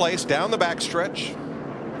 7th place down the backstretch.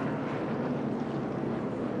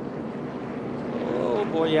 Oh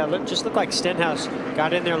boy, yeah, just looked like Stenhouse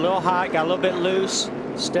got in there a little high, got a little bit loose,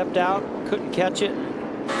 stepped out, couldn't catch it.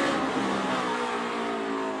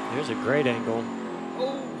 There's a great angle.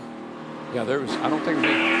 Oh. Yeah, there was, I don't think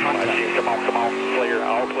there's any contact. Come on, clear,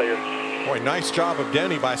 all clear. Boy, nice job of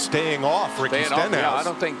Denny by staying off Ricky Stenhouse. Yeah, I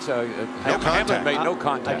don't think so. No contact. Made no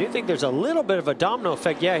contact. I do think there's a little bit of a domino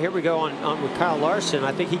effect. Yeah, here we go on with Kyle Larson.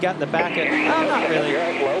 I think he got in the back of, oh, not really.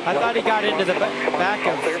 I thought he got into the back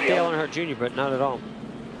of Dale Earnhardt Jr., but not at all.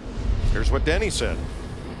 Here's what Denny said.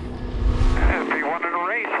 If you wanted to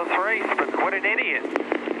race, let's race, but what an idiot.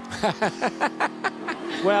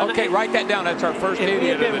 Well, okay, write that down. That's our first idiot of the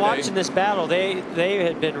day. If we had been watching this battle, they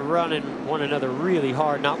had been running one another really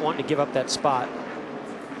hard, not wanting to give up that spot.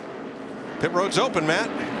 Pit road's open, Matt.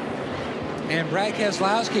 And Brad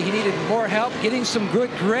Keselowski, he needed more help getting some good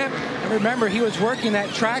grip. And remember, he was working that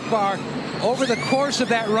track bar over the course of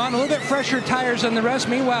that run, a little bit fresher tires than the rest.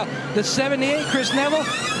 Meanwhile, the 78, Chris Neville,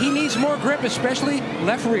 he needs more grip, especially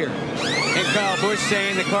left rear. And Kyle Busch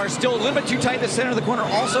saying the car's still a little bit too tight in the center of the corner.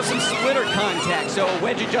 Also some splitter contact, so a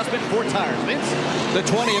wedge adjustment for tires. Vince? The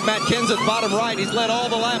 20 of Matt Kenseth, bottom right. He's led all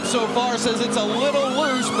the laps so far. Says it's a little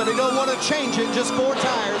loose, but he don't want to change it. Just 4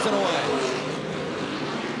 tires and away.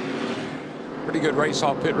 Pretty good race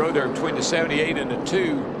off pit road there between the 78 and the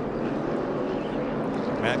 2.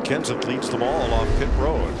 Matt Kenseth leads them all off pit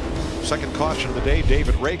road. Second caution of the day,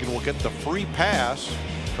 David Reagan will get the free pass.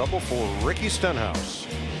 Trouble for Ricky Stenhouse.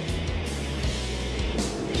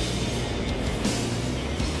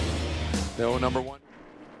 No, number 1.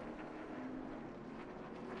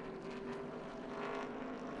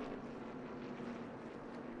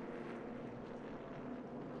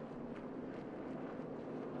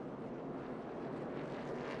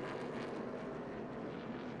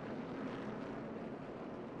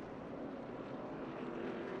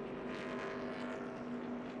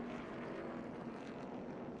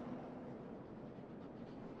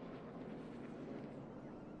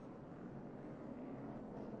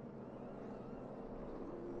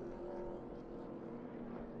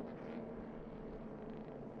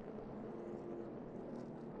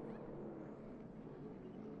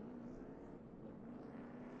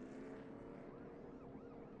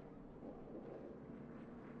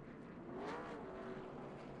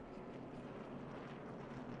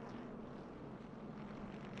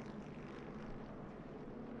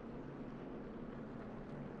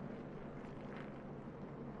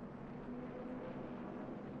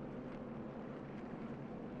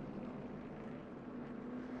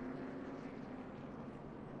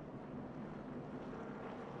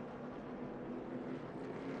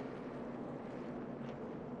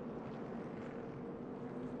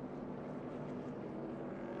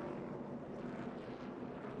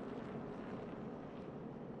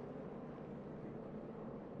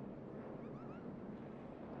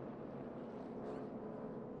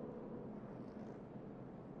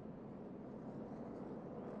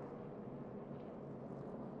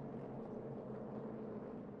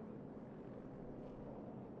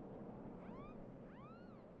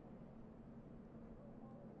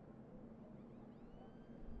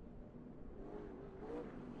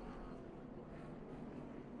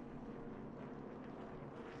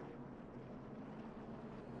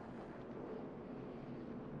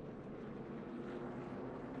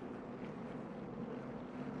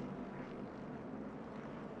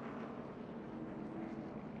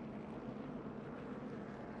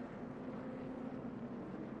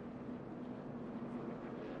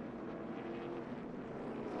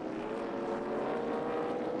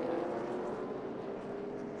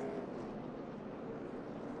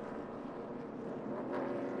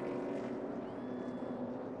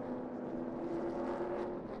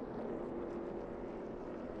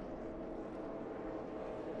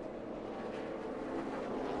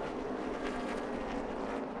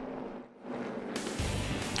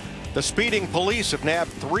 The speeding police have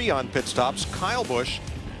nabbed 3 on pit stops. Kyle Busch,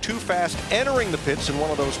 too fast entering the pits in one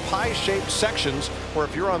of those pie-shaped sections where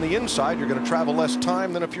if you're on the inside, you're going to travel less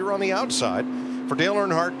time than if you're on the outside. For Dale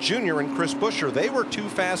Earnhardt Jr. and Chris Buescher, they were too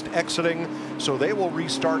fast exiting, so they will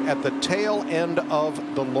restart at the tail end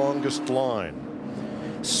of the longest line.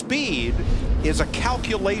 Speed is a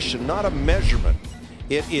calculation, not a measurement.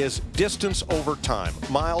 It is distance over time,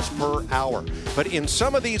 miles per hour. But in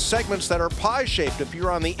some of these segments that are pie-shaped, if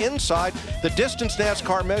you're on the inside, the distance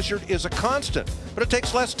NASCAR measured is a constant. But it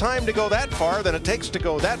takes less time to go that far than it takes to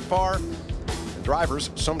go that far. And drivers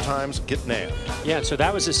sometimes get nabbed. Yeah, so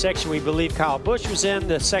that was the section we believe Kyle Busch was in.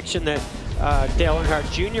 The section that Dale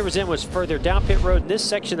Earnhardt Jr. was in was further down pit road. In this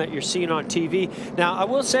section that you're seeing on TV. Now, I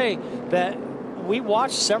will say that we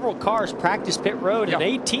watched several cars practice pit road, and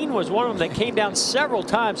 18 was one of them that came down several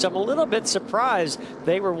times. So I'm a little bit surprised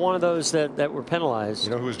they were one of those that were penalized. You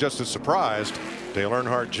know who was just as surprised? Dale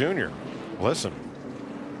Earnhardt Jr. Listen.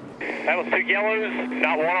 That was 2 yellows,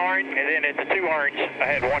 not 1 orange, and then it's a 2 orange. I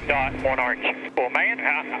had 1 dot, 1 orange. Well, man,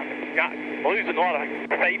 I'm losing a lot of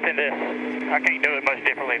faith in this. I can't do it much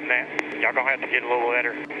differently than that. Y'all gonna have to get a little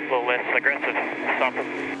better, a little less aggressive, something.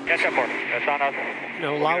 Catch up for me. That's on us. You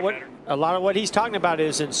know, a lot of what he's talking about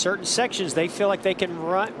is in certain sections they feel like they can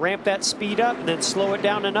ramp that speed up and then slow it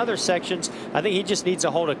down in other sections. I think he just needs to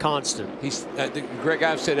hold a constant. Greg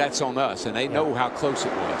Ives said that's on us, and they know how close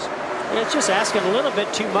it was. It's just asking a little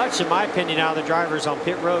bit too much, in my opinion, out of the drivers on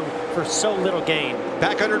pit road for so little gain.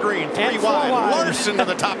 Back under green, 3 wide. Larson to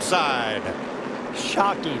the top side.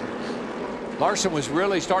 Shocking. Larson was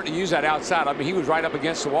really starting to use that outside. I mean, he was right up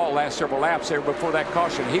against the wall last several laps there before that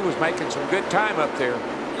caution. He was making some good time up there.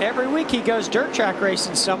 Every week he goes dirt track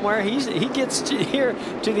racing somewhere. He gets here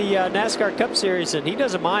to the NASCAR Cup Series, and he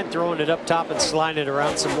doesn't mind throwing it up top and sliding it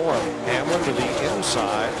around some more. Hamlin to the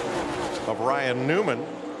inside of Ryan Newman,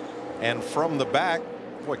 and from the back,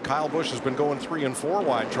 boy, Kyle Busch has been going 3 and 4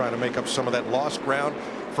 wide, trying to make up some of that lost ground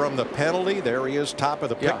from the penalty. There he is, top of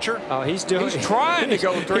the picture. Oh, he's trying to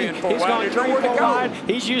go 3 and 4 he's wide. going 3 and 4 wide.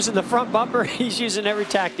 He's using the front bumper. He's using every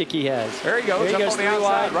tactic he has. There he goes, up on the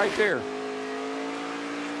outside, right there.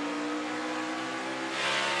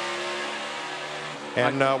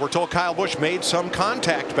 And we're told Kyle Busch made some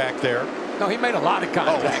contact back there. No, he made a lot of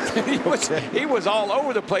contact. Oh. he was all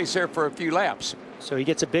over the place there for a few laps. So he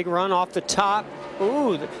gets a big run off the top.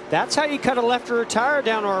 Ooh, that's how you cut a left rear tire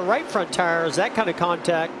down or a right front tire, is that kind of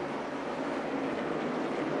contact.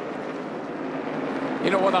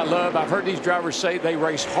 You know what I love? I've heard these drivers say they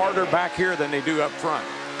race harder back here than they do up front.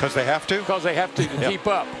 Because they have to? Because they have to keep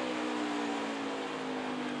up.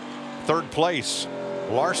 Third place,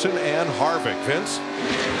 Larson and Harvick. Vince?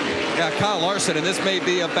 Yeah, Kyle Larson, and this may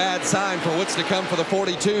be a bad sign for what's to come for the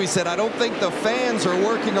 42. He said, I don't think the fans are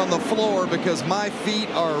working on the floor because my feet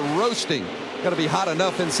are roasting. Got to be hot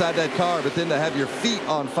enough inside that car, but then to have your feet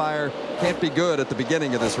on fire can't be good at the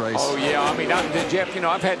beginning of this race. Oh yeah, I mean, Jeff, you know,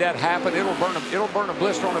 I've had that happen. It'll burn a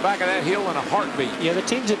blister on the back of that hill in a heartbeat. Yeah, the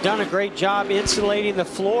teams have done a great job insulating the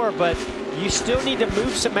floor, but you still need to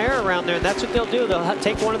move some air around there, and that's what they'll do. They'll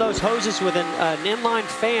take one of those hoses with an inline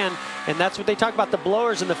fan, and that's what they talk about, the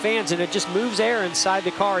blowers and the fans, and it just moves air inside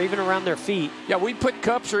the car, even around their feet. Yeah, we put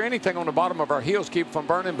cups or anything on the bottom of our heels, keep from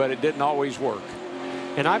burning, but it didn't always work.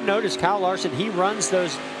 And I've noticed Kyle Larson, he runs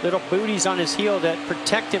those little booties on his heel that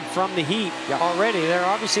protect him from the heat already. They're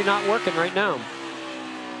obviously not working right now.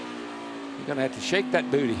 You're going to have to shake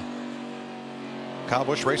that booty. Kyle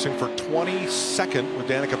Busch racing for 22nd with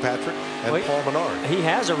Danica Patrick and Paul Menard. He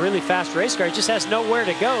has a really fast race car. He just has nowhere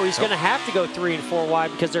to go. He's going to have to go 3 and 4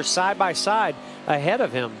 wide because they're side by side ahead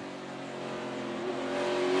of him.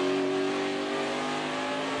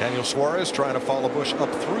 Daniel Suarez trying to follow Busch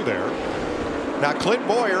up through there. Now Clint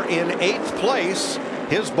Boyer in 8th place.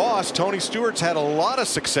 His boss, Tony Stewart's had a lot of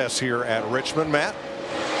success here at Richmond, Matt.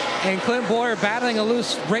 And Clint Boyer battling a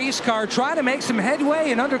loose race car, trying to make some headway,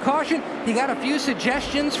 and under caution, he got a few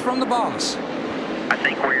suggestions from the boss. I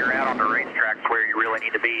think where you're at on the racetrack's where you really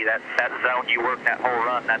need to be. That zone you work that whole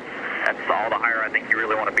run, that's all the higher I think you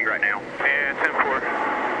really want to be right now. Yeah, 10-4.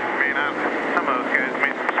 I mean, some of those guys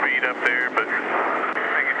made some speed up there, but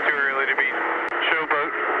I think it's too early to be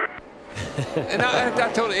showboat. And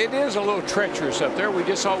I told you, it is a little treacherous up there. We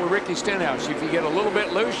just saw with Ricky Stenhouse. If you get a little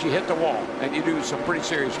bit loose, you hit the wall, and you do some pretty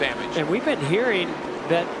serious damage. And we've been hearing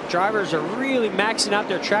that drivers are really maxing out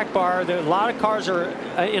their track bar. A lot of cars are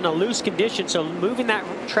in a loose condition, so moving that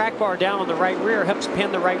track bar down on the right rear helps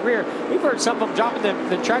pin the right rear. We've heard some of them dropping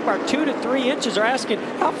the track bar 2 to 3 inches, are asking,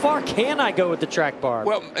 how far can I go with the track bar?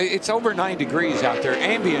 Well, it's over 9 degrees out there,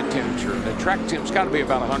 ambient temperature. The track temp's got to be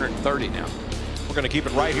about 130 now. We're going to keep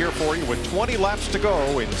it right here for you with 20 laps to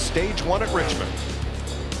go in stage 1 at Richmond.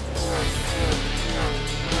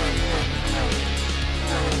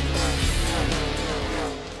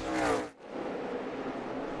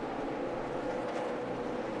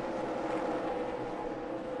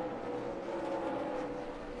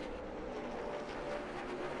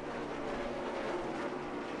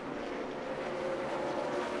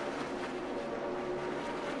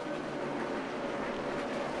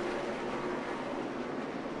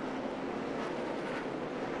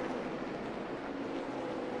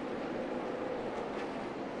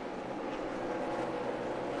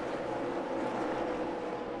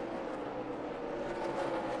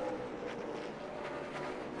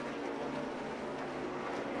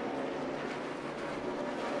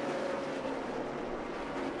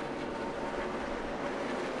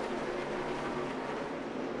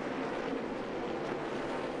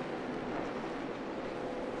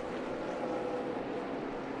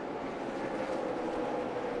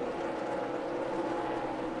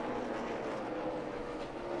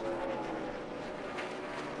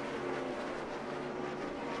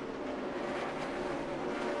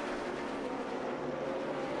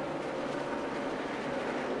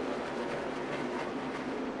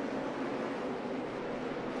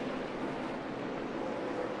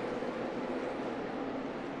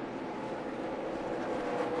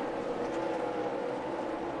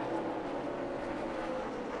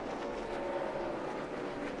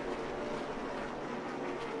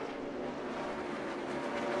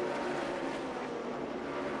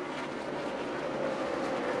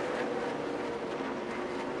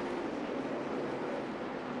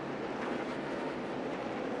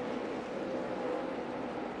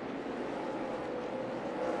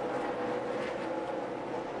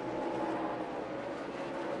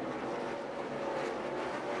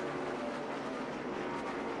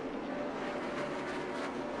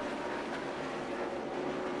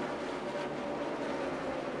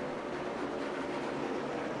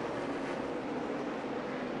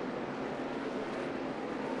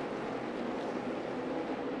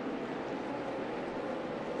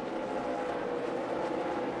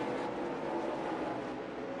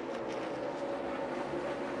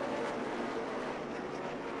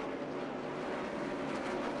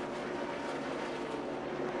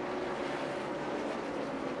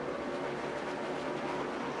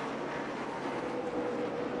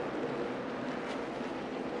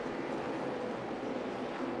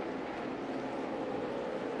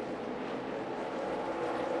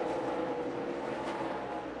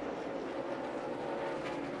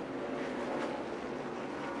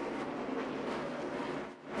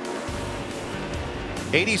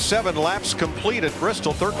 87 laps complete at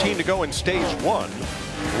Bristol, 13 to go in stage 1.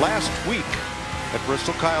 Last week at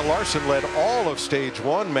Bristol, Kyle Larson led all of stage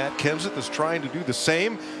 1. Matt Kenseth is trying to do the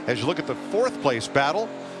same. As you look at the 4th place battle,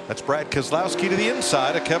 that's Brad Keselowski to the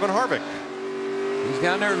inside of Kevin Harvick. He's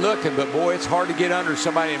down there looking, but boy, it's hard to get under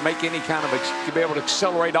somebody and make any kind of to be able to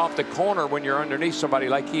accelerate off the corner when you're underneath somebody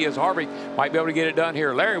like he is. Harvick might be able to get it done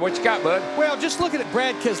here. Larry, what you got, bud? Well, just looking at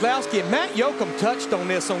Brad Keselowski, and Matt Yoakum touched on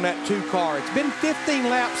this on that 2 car. It's been 15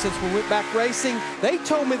 laps since we went back racing. They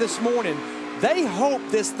told me this morning they hope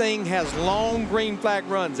this thing has long green flag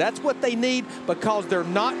runs. That's what they need because they're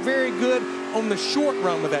not very good on the short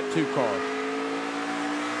run with that 2 car.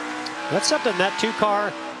 That's something that 2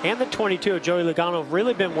 car and the 22 of Joey Logano have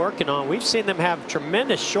really been working on. We've seen them have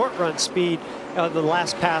tremendous short run speed the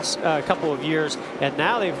last couple of years, and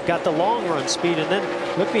now they've got the long run speed. And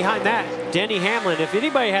then look behind that, Denny Hamlin. If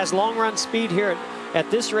anybody has long run speed here at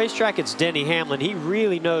this racetrack, it's Denny Hamlin. He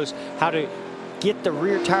really knows how to get the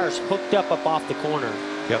rear tires hooked up off the corner.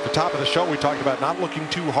 Yeah, at the top of the show, we talked about not looking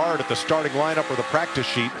too hard at the starting lineup or the practice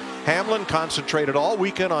sheet. Hamlin concentrated all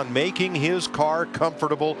weekend on making his car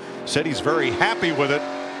comfortable, said he's very happy with it.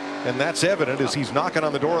 And that's evident as he's knocking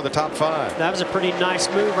on the door of the top 5. That was a pretty nice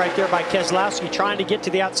move right there by Keselowski, trying to get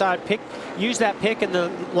to the outside, use that pick in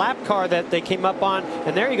the lap car that they came up on.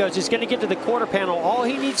 And there he goes. He's going to get to the quarter panel. All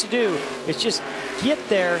he needs to do is just get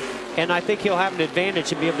there, and I think he'll have an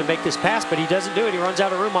advantage and be able to make this pass, but he doesn't do it. He runs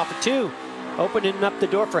out of room off of 2, opening up the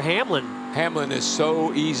door for Hamlin. Hamlin is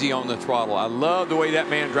so easy on the throttle. I love the way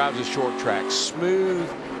that man drives a short track. Smooth,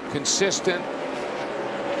 consistent.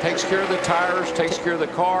 Takes care of the tires, takes care of the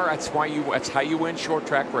car. That's how you win short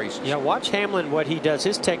track races. Yeah, watch Hamlin, what he does.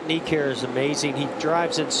 His technique here is amazing. He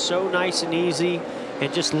drives it so nice and easy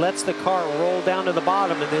and just lets the car roll down to the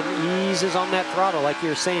bottom and then eases on that throttle like you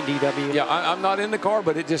were saying, DW. Yeah, I'm not in the car,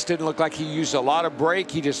 but it just didn't look like he used a lot of brake.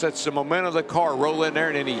 He just lets the momentum of the car roll in there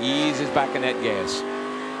and then he eases back in that gas.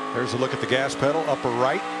 There's a look at the gas pedal, upper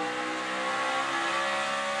right.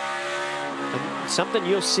 Something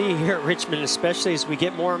you'll see here at Richmond, especially as we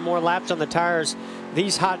get more and more laps on the tires,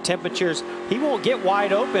 these hot temperatures, he won't get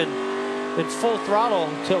wide open in full throttle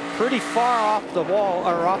until pretty far off the wall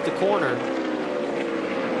or off the corner.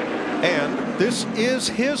 And this is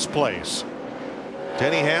his place.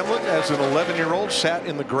 Denny Hamlin, as an 11-year-old, sat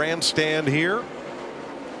in the grandstand here.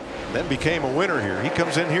 Then became a winner here. He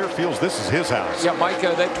comes in here, feels this is his house. Yeah, Mike,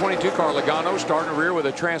 that 22 car, Logano, starting rear with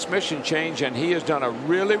a transmission change, and he has done a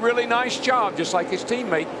really, really nice job, just like his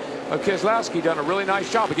teammate Keselowski done a really nice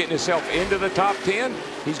job of getting himself into the top 10.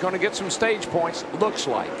 He's going to get some stage points, looks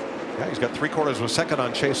like. Yeah, he's got 3/4 of a second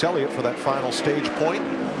on Chase Elliott for that final stage point,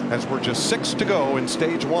 as we're just 6 to go in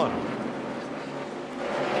stage 1.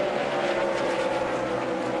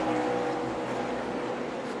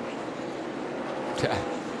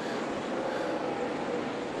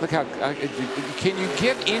 Look how, can you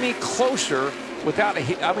get any closer without a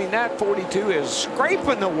hit? I mean, that 42 is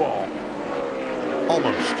scraping the wall.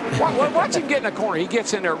 Almost. Watch him get in the corner. He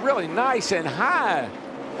gets in there really nice and high.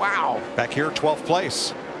 Wow. Back here, 12th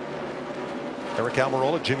place. Eric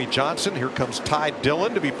Almirola, Jimmy Johnson. Here comes Ty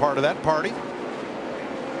Dillon to be part of that party.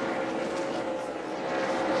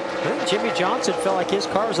 Jimmy Johnson felt like his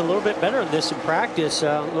car was a little bit better in this in practice.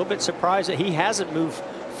 A little bit surprised that he hasn't moved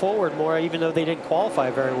forward more, even though they didn't qualify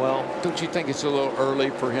very well. Don't you think it's a little early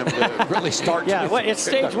for him to really start? Yeah, well, it's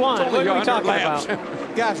stage 1. What are we talking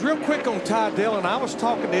about? Guys, real quick on Ty Dillon. I was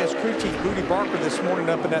talking to his crew chief, Booty Barker, this morning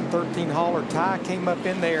up in that 13 hauler. Ty came up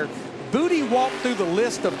in there. Booty walked through the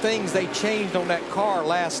list of things they changed on that car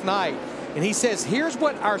last night. And he says, here's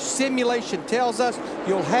what our simulation tells us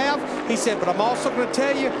you'll have. He said, but I'm also going to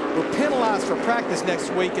tell you, we're penalized for practice next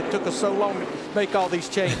week. It took us so long to make all these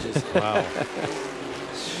changes. Wow.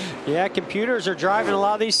 Yeah, computers are driving a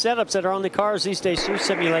lot of these setups that are on the cars these days through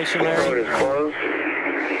simulation, Larry.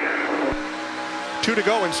 2 to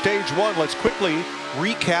go in stage 1. Let's quickly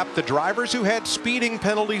recap the drivers who had speeding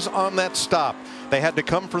penalties on that stop. They had to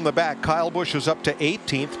come from the back. Kyle Busch is up to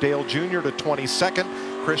 18th, Dale Jr. to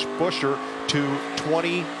 22nd, Chris Buescher to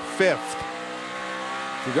 25th.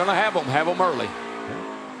 If you're going to have them early.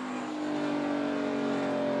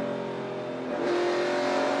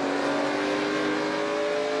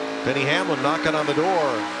 Denny Hamlin knocking on the door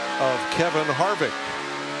of Kevin Harvick.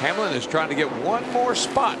 Hamlin is trying to get one more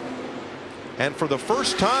spot. And for the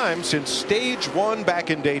first time since stage 1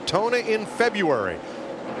 back in Daytona in February,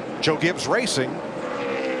 Joe Gibbs Racing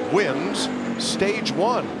wins stage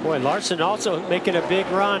 1. Boy, Larson also making a big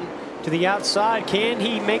run to the outside. Can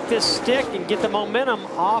he make this stick and get the momentum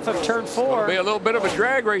off of turn 4? It'll be a little bit of a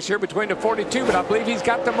drag race here between the 42, but I believe he's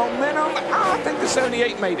got the momentum. I think the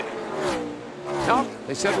 78 made it. No,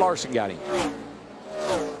 they said Larson got him.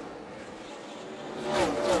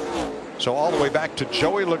 So all the way back to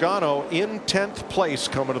Joey Logano in 10th place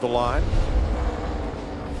coming to the line.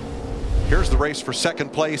 Here's the race for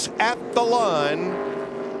second place at the line.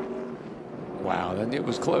 Wow, then it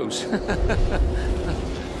was close.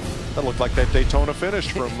 That looked like that Daytona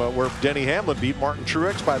finish from where Denny Hamlin beat Martin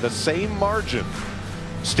Truex by the same margin.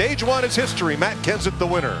 Stage 1 is history. Matt Kenseth the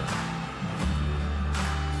winner.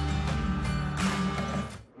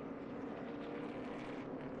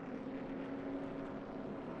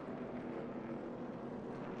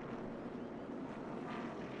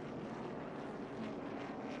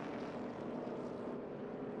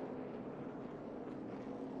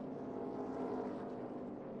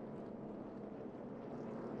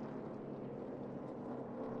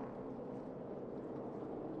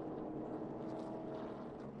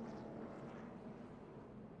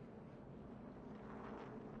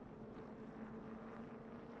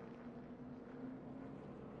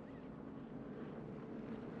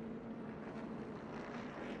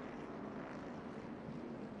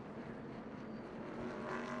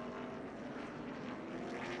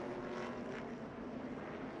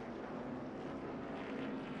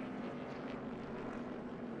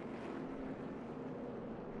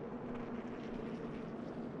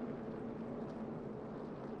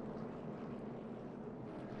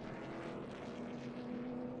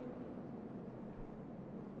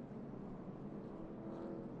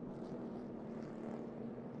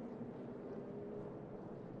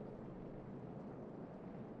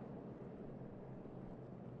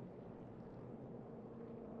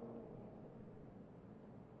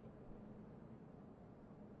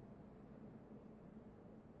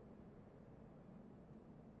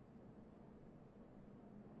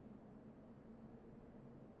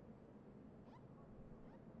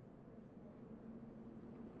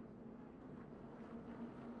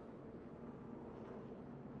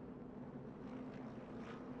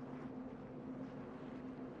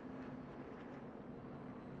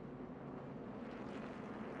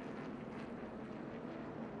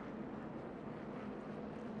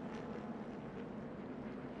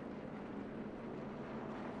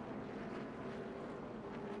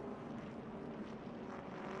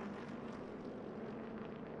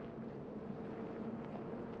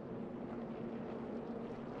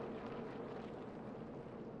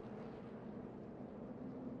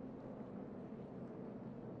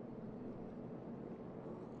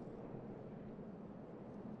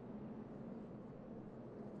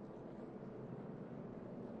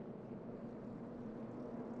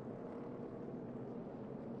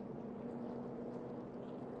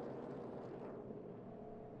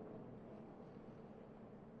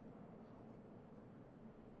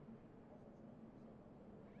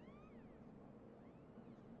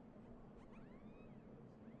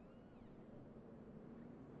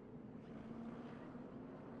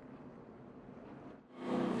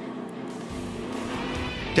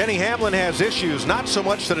 Denny Hamlin has issues, not so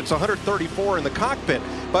much that it's 134 in the cockpit,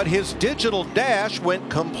 but his digital dash went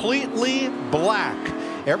completely black.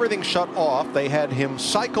 Everything shut off. They had him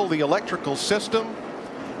cycle the electrical system,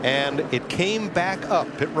 and it came back up.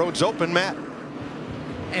 Pit road's open, Matt.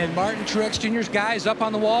 And Martin Truex Jr.'s guys up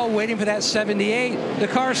on the wall waiting for that 78. The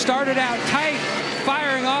car started out tight,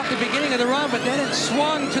 firing off the beginning of the run, but then it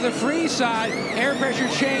swung to the free side. Air pressure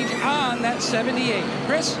change on that 78.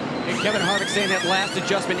 Chris? And Kevin Harvick saying that last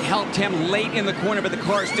adjustment helped him late in the corner, but the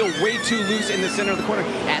car is still way too loose in the center of the corner,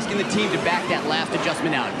 asking the team to back that last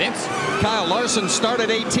adjustment out. Vince? Kyle Larson started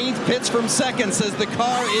 18th, pits from second, says the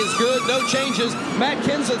car is good, no changes. Matt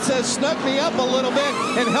Kenseth says snuck me up a little bit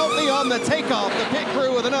and helped me on the takeoff. The pit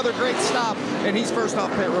crew with another great stop, and he's first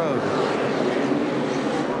off pit road.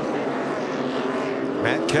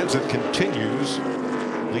 Matt Kenseth continues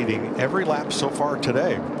leading every lap so far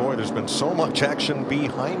today. Boy, there's been so much action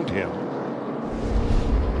behind him.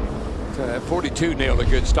 42 nailed a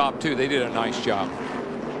good stop too. They did a nice job.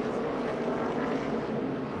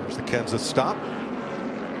 There's the Kenseth stop.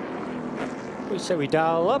 We say we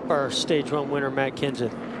dial up our stage 1 winner, Matt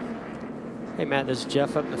Kenseth. Hey Matt, this is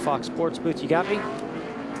Jeff up in the Fox Sports booth. You got me?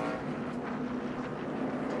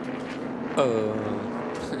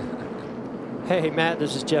 Hey Matt,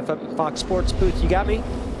 this is Jeff up in Fox Sports booth. You got me?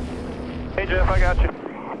 Hey Jeff, I got you.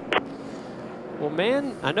 Well,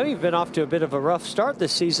 man, I know you've been off to a bit of a rough start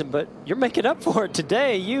this season, but you're making up for it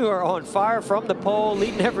today. You are on fire from the pole,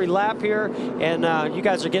 leading every lap here, and you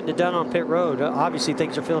guys are getting it done on pit road. Obviously,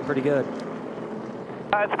 things are feeling pretty good.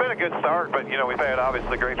 It's been a good start, but, you know, we've had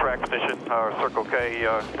obviously great track condition. Our Circle K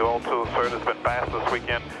dual tool third has been fast this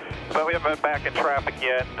weekend, but we haven't been back in traffic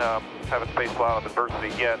yet. Haven't faced a lot of adversity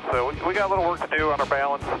yet, so we got a little work to do on our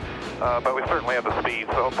balance, but we certainly have the speed,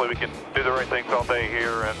 so hopefully we can do the right things all day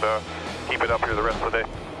here and keep it up here the rest of the day.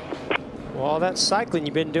 Well, all that cycling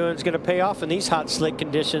you've been doing is going to pay off in these hot, slick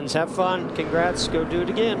conditions. Have fun. Congrats. Go do it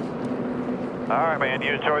again. All right, man.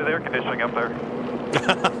 You enjoy the air conditioning up there.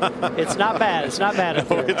 It's not bad. It's not bad up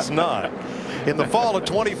No, there. it's not. In the fall of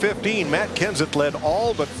 2015, Matt Kenseth led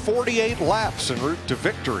all but 48 laps en route to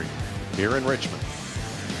victory here in Richmond.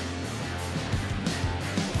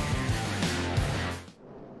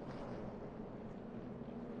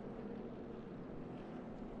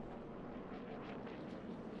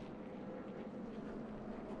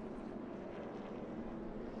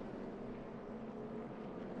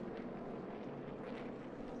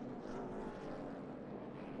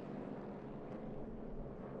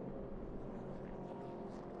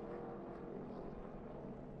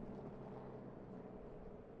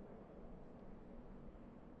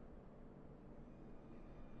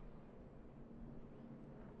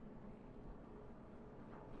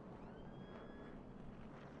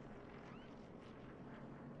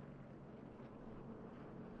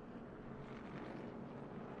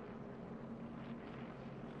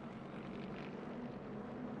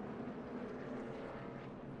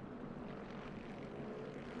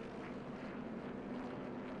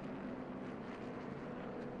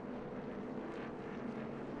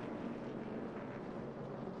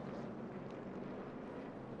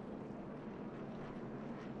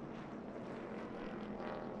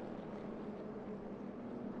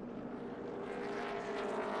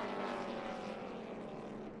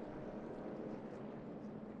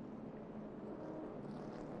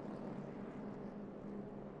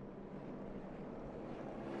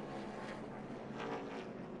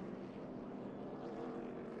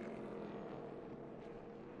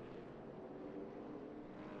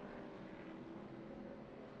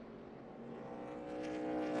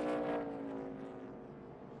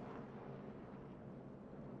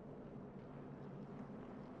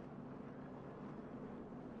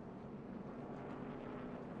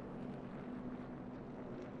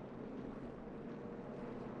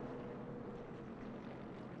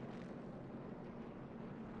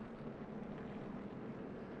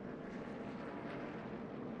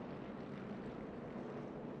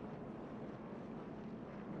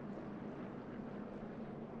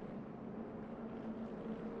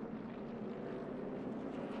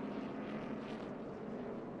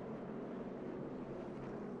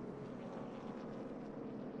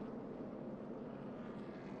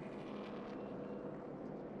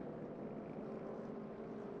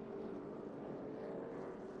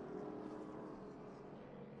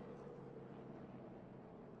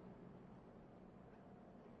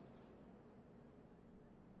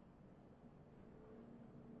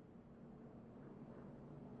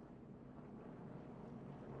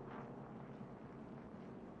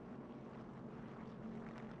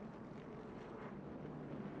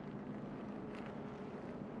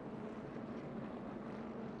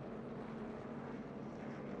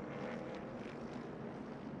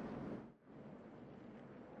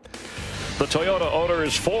 The Toyota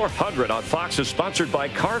Owners 400 on Fox is sponsored by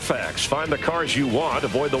Carfax. Find the cars you want,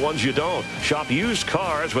 avoid the ones you don't. Shop used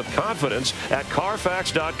cars with confidence at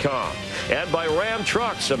Carfax.com. And by Ram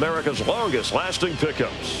Trucks, America's longest lasting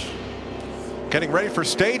pickups. Getting ready for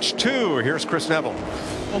stage 2. Here's Chris Neville.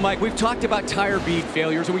 Well, Mike, we've talked about tire bead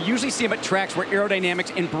failures, and we usually see them at tracks where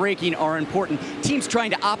aerodynamics and braking are important. Teams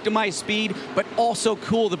trying to optimize speed, but also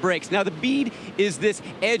cool the brakes. Now, the bead is this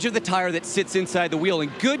edge of the tire that sits inside the wheel,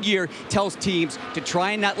 and Goodyear tells teams to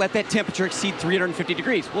try and not let that temperature exceed 350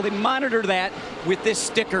 degrees. Well, they monitor that with this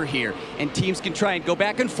sticker here, and teams can try and go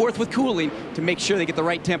back and forth with cooling to make sure they get the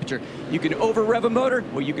right temperature. You can over-rev a motor,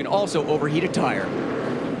 or you can also overheat a tire.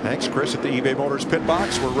 Thanks, Chris. At the eBay Motors pit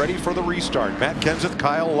box, we're ready for the restart. Matt Kenseth,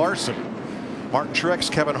 Kyle Larson, Martin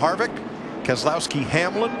Truex, Kevin Harvick, Keselowski,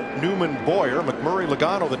 Hamlin, Newman, Boyer, McMurray,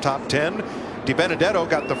 Logano, the top 10. DiBenedetto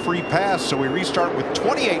got the free pass, so we restart with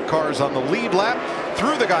 28 cars on the lead lap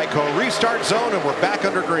through the Geico restart zone, and we're back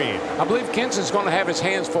under green. I believe Kenseth's going to have his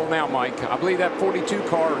hands full now, Mike. I believe that 42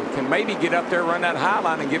 car can maybe get up there, run that high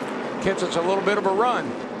line, and give Kenseth a little bit of a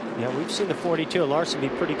run. Yeah, we've seen the 42 of Larson be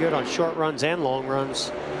pretty good on short runs and long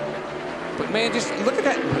runs. But man, just look at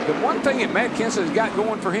that. The one thing that Matt Kenseth has got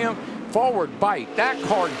going for him, forward bite. That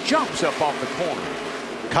car jumps up off the corner.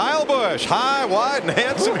 Kyle Busch, high, wide, and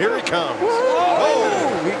handsome. Here he comes.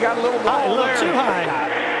 Oh, he got a little ball a little there. too high.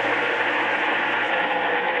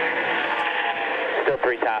 Still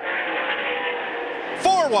 3 top.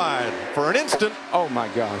 4 wide for an instant. Oh my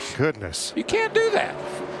gosh. Goodness. You can't do that.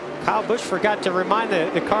 Kyle Busch forgot to remind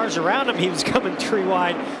the cars around him he was coming 3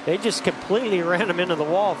 wide. They just completely ran him into the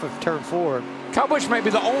wall for turn 4. Kyle Busch may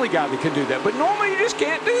be the only guy that can do that, but normally you just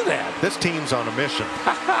can't do that. This team's on a mission.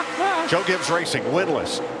 Joe Gibbs Racing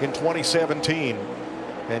winless in 2017.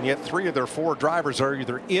 And yet 3 of their 4 drivers are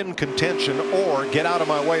either in contention or get out of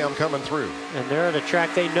my way, I'm coming through. And they're at a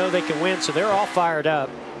track they know they can win, so they're all fired up.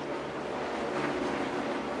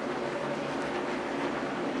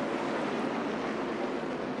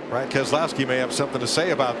 Ryan Keselowski may have something to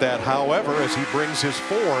say about that, however, as he brings his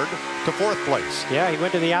Ford to 4th place. Yeah, he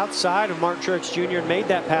went to the outside of Martin Truex Jr. and made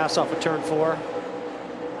that pass off of turn 4.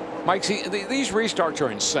 Mike, see, these restarts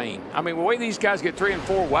are insane. I mean, the way these guys get 3 and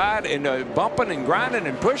 4 wide and bumping and grinding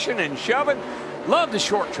and pushing and shoving. Love the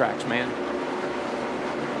short tracks, man.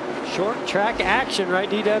 Short track action, right,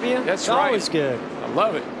 DW? That's right. Always good. I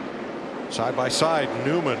love it. Side by side,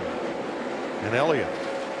 Newman and Elliott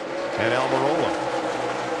and Almirola.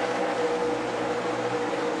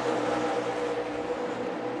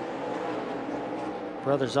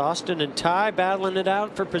 Brothers Austin and Ty battling it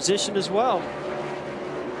out for position as well.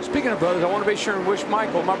 Speaking of brothers, I want to be sure and wish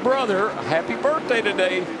Michael, my brother, a happy birthday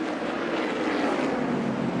today.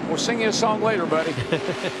 We'll sing you a song later, buddy.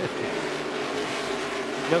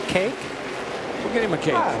 No cake? We'll get him a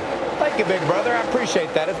cake. Thank you, big brother. I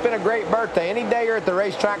appreciate that. It's been a great birthday. Any day you're at the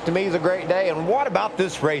racetrack to me is a great day. And what about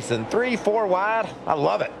this racing? 3, 4 wide? I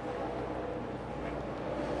love it.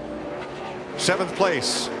 7th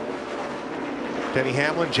place. Denny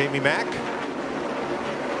Hamlin, Jamie Mack.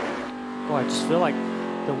 Boy, I just feel like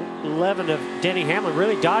the 11 of Denny Hamlin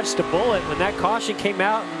really dodged a bullet when that caution came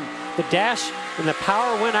out and the dash and the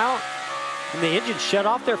power went out and the engine shut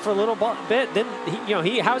off there for a little bit. Then,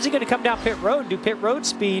 how's he going to come down pit road, do pit road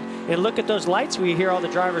speed, and look at those lights we hear all the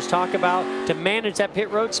drivers talk about to manage that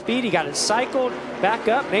pit road speed? He got it cycled back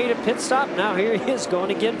up, made a pit stop. Now here he is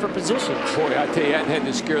going again for position. Boy, I tell you, that had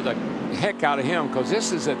to scare the heck out of him because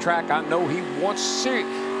this is a track I know he wants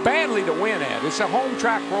badly to win at. It's a home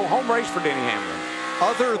track, home race for Denny Hamlin.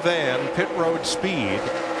 Other than pit road speed,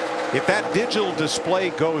 if that digital display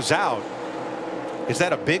goes out, is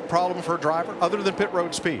that a big problem for a driver other than pit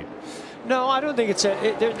road speed? No, I don't think it's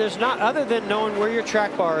there's not, other than knowing where your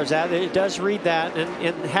track bar is at. It does read that,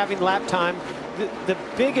 and having lap time. The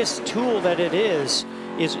biggest tool that it is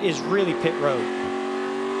really pit road.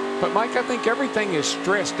 But Mike, I think everything is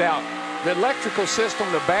stressed out. The electrical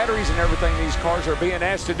system, the batteries and everything, these cars are being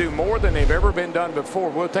asked to do more than they've ever been done before.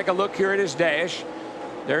 We'll take a look here at his dash.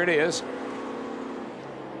 There it is.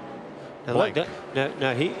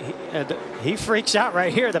 No, he freaks out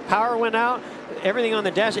right here. The power went out. Everything on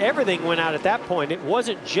the dash, everything went out at that point. It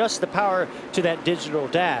wasn't just the power to that digital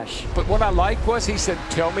dash. But what I liked was he said,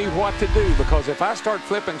 tell me what to do, because if I start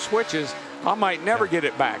flipping switches, I might never get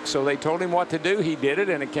it back. So they told him what to do. He did it,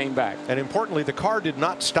 and it came back. And importantly, the car did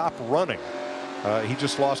not stop running. He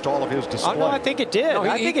just lost all of his display. Oh, no, I think it did. No,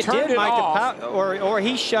 I think it did, Mike. Or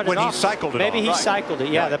he shut it off. When he cycled it Maybe off. he Right. cycled it.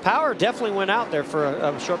 Yeah, Right. the power definitely went out there for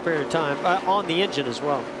a short period of time on the engine as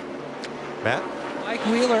well. Matt? Mike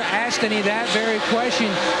Wheeler asked Denny that very question.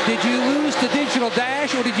 Did you lose the digital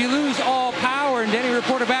dash or did you lose all power? And Denny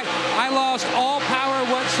reported back, I lost all power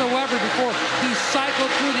whatsoever before he cycled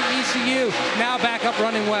through the ECU. Now back up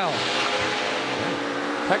running well.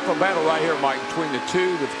 Heck of a battle right here, Mike, between the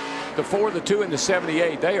two, the 4, the 2, and the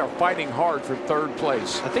 78. They are fighting hard for 3rd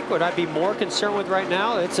place. I think what I'd be more concerned with right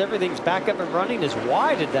now, everything's back up and running, is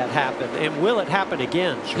why did that happen? And will it happen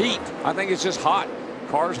again? Heat. I think it's just hot.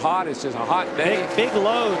 Car's hot. It's just a hot day. Big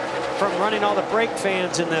load from running all the brake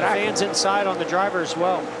fans and the fans inside on the driver as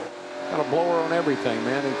well. Got a blower on everything,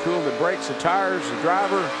 man. And cool the brakes, the tires, the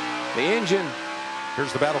driver, the engine.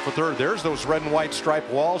 Here's the battle for 3rd. There's those red and white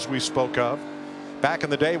striped walls we spoke of. Back in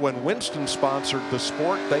the day when Winston sponsored the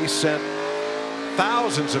sport, they sent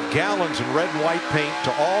thousands of gallons of red and white paint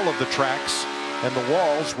to all of the tracks, and the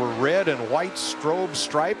walls were red and white strobe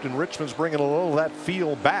striped, and Richmond's bringing a little of that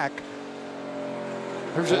feel back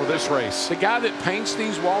for this race. The guy that paints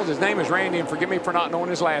these walls, his name is Randy, and forgive me for not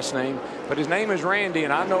knowing his last name, but his name is Randy,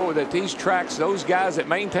 and I know that these tracks, those guys that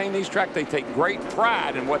maintain these tracks, they take great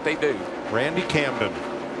pride in what they do. Randy Camden.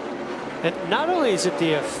 And not only is it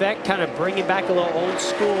the effect kind of bringing back a little old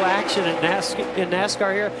school action in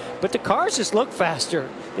NASCAR here, but the cars just look faster.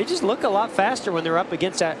 They just look a lot faster when they're up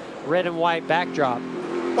against that red and white backdrop.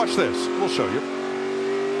 Watch this. We'll show you.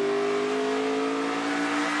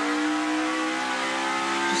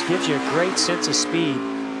 Just gives you a great sense of speed.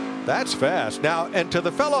 That's fast. Now, and to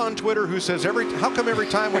the fella on Twitter who says, how come every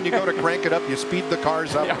time when you go to crank it up, you speed the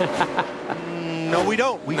cars up? No, we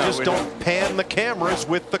don't. We just don't pan the cameras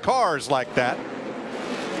with the cars like that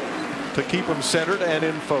to keep them centered and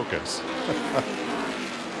in focus.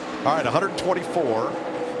 All right, 124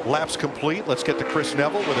 laps complete. Let's get to Chris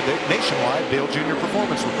Neville with a nationwide Dale Jr.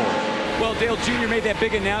 performance report. Well, Dale Jr. made that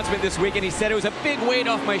big announcement this week, and he said it was a big weight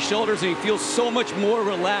off my shoulders, and he feels so much more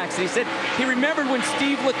relaxed. And he said he remembered when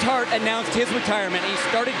Steve Letarte announced his retirement, and he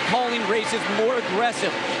started calling races more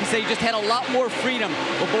aggressive. He said he just had a lot more freedom.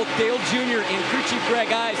 Well, both Dale Jr. and crew chief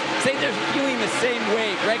Greg Ives say they're feeling the same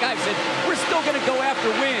way. Greg Ives said, we're still going to go after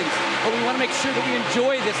wins, but we want to make sure that we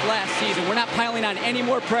enjoy this last season. We're not piling on any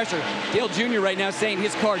more pressure. Dale Jr. right now saying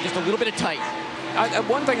his car just a little bit of tight.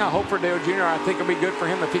 One thing I hope for Dale Jr., I think it'll be good for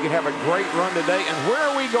him if he could have a great run today. And where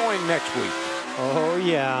are we going next week? Oh,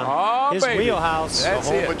 yeah. Oh, his baby. wheelhouse. That's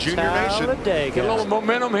the home it. of Junior Nation. Talladega. Get a little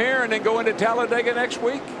momentum here and then go into Talladega next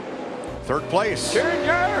week. Third place.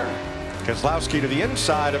 Junior. Keselowski to the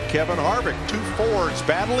inside of Kevin Harvick. Two Fords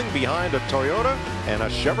battling behind a Toyota and a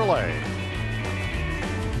Chevrolet.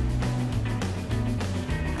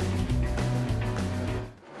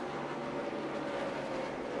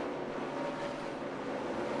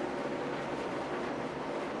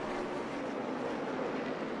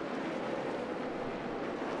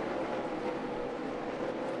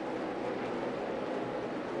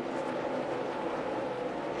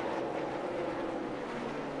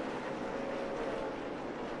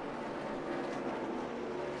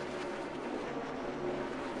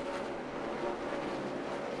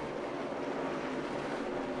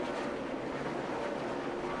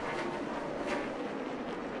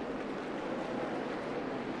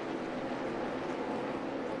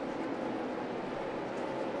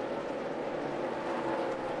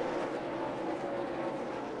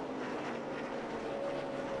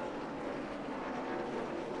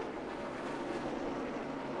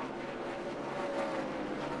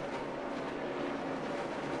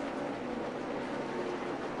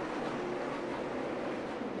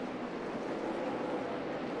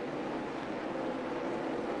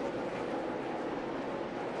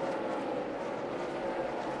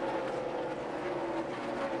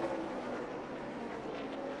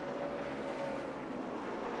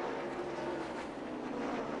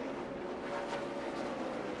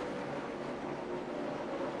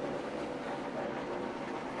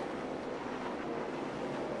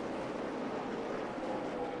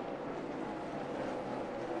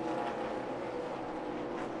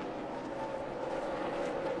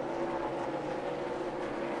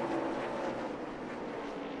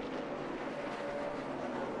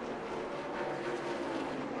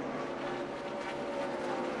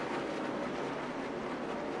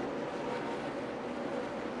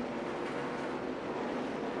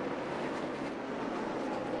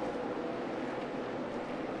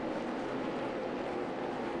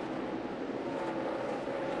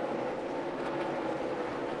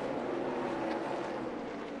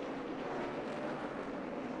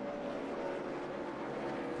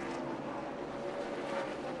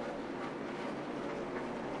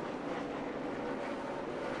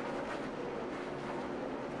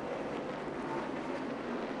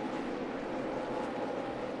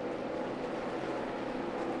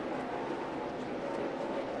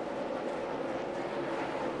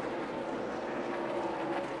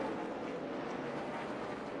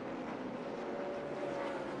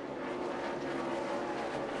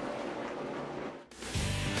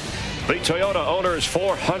 The Toyota Owners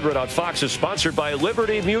 400 on Fox is sponsored by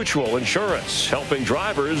Liberty Mutual Insurance, helping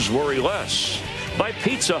drivers worry less. By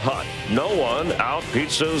Pizza Hut, no one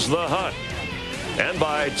out-pizzas the Hut. And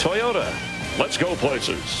by Toyota, let's go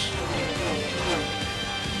places.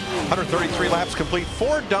 133 laps complete.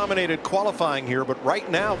 Ford dominated qualifying here, but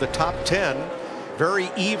right now the top 10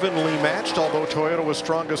 very evenly matched, although Toyota was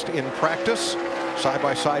strongest in practice. Side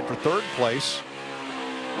by side for third place.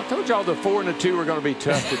 I told y'all the 4 and the 2 were going to be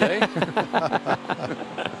tough today.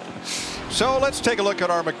 So let's take a look at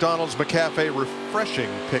our McDonald's McCafe refreshing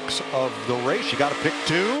picks of the race. You got to pick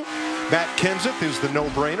two. Matt Kenseth is the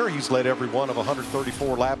no-brainer. He's led every one of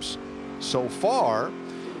 134 laps so far.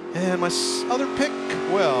 And my other pick,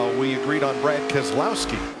 well, we agreed on Brad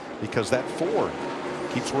Keselowski because that Ford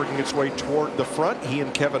keeps working its way toward the front. He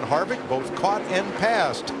and Kevin Harvick both caught and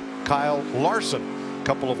passed Kyle Larson a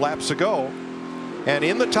couple of laps ago. And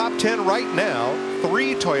in the top 10 right now,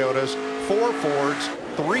 3 Toyotas, 4 Fords,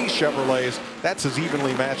 3 Chevrolets. That's as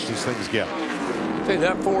evenly matched as things get. I'll tell you,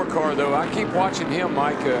 that 4 car, though, I keep watching him,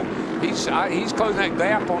 Mike. He's closing that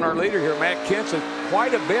gap on our leader here, Matt Kenseth,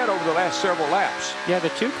 quite a bit over the last several laps. Yeah, the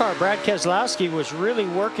 2-car, Brad Keselowski, was really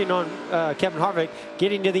working on Kevin Harvick,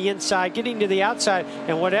 getting to the inside, getting to the outside,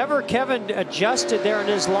 and whatever Kevin adjusted there in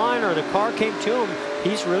his line or the car came to him,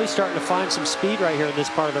 he's really starting to find some speed right here in this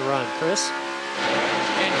part of the run. Chris?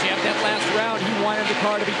 And Jeff, that last round, he wanted the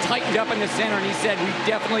car to be tightened up in the center, and he said, we've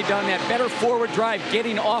definitely done that. Better forward drive,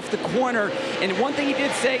 getting off the corner. And one thing he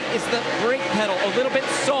did say is the brake pedal, a little bit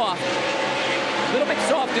soft. A little bit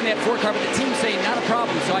soft in that 4-car, but the team's saying not a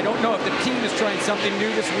problem. So I don't know if the team is trying something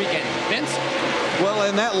new this weekend. Vince? Well,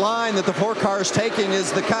 and that line that the 4-car is taking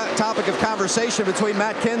is the topic of conversation between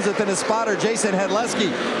Matt Kenseth and his spotter, Jason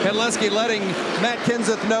Hedleski. Hedleski letting Matt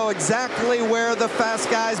Kenseth know exactly where the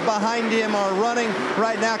fast guys behind him are running.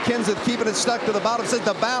 Right now, Kenseth keeping it stuck to the bottom. Says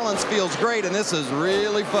the balance feels great, and this is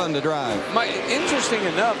really fun to drive. Interesting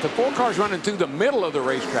enough, the 4-car's running through the middle of the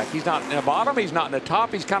racetrack. He's not in the bottom, he's not in the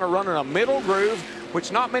top. He's kind of running a middle groove,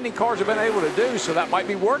 which not many cars have been able to do, so that might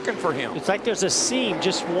be working for him. It's like there's a seam,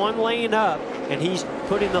 just one lane up, and he's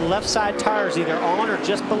putting the left side tires either on or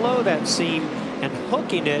just below that seam and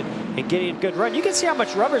hooking it and getting a good run. You can see how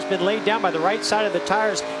much rubber's been laid down by the right side of the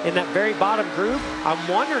tires in that very bottom groove. I'm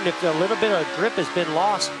wondering if a little bit of grip has been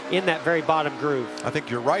lost in that very bottom groove. I think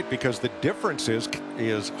you're right, because the difference is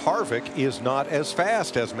Harvick is not as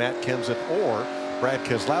fast as Matt Kenseth or Brad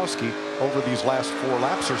Keselowski over these last 4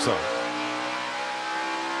 laps or so.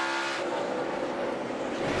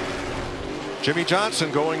 Jimmy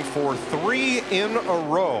Johnson going for 3 in a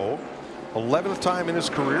row. 11th time in his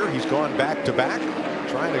career. He's gone back-to-back,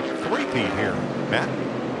 trying to three-peat here. Matt?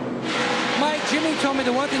 Mike, Jimmy told me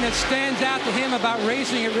the one thing that stands out to him about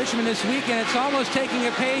racing at Richmond this weekend, it's almost taking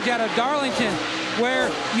a page out of Darlington, where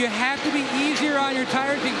you have to be easier on your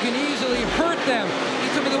tires because you can easily hurt them. He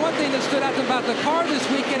told me the one thing that stood out to him about the car this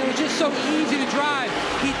weekend, it was just so easy to drive.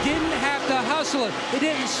 He didn't have to hustle it. It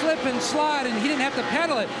didn't slip and slide, and he didn't have to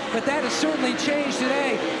pedal it. But that has certainly changed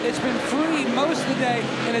today. It's been free most of the day.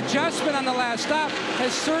 An adjustment on the last stop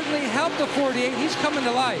has certainly helped the 48. He's coming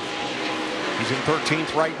to life. He's in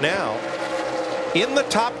 13th right now. In the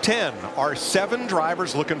top 10 are 7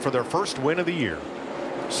 drivers looking for their first win of the year.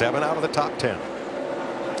 7 out of the top 10.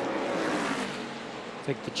 I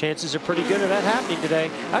think the chances are pretty good of that happening today.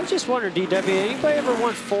 I was just wondering, DW, anybody ever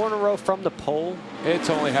won 4 in a row from the pole? It's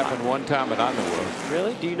only happened one time that I know of.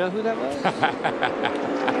 Really? Do you know who that was?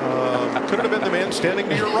 Could it have been the man standing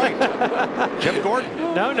to your right? Jeff Gordon?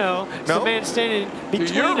 No. It's the man standing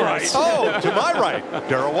between your right. us. Oh, to my right.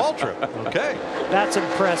 Darrell Waltrip. Okay. That's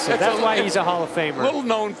impressive. That's why he's a Hall of Famer. Little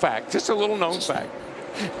known fact. Just a little known fact.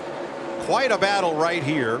 Quite a battle right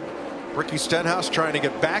here. Ricky Stenhouse trying to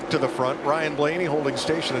get back to the front. Ryan Blaney holding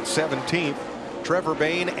station at 17th. Trevor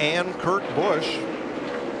Bayne and Kurt Busch.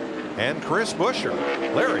 And Chris Buescher.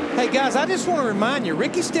 Larry. Hey, guys, I just want to remind you,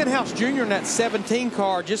 Ricky Stenhouse Jr. in that 17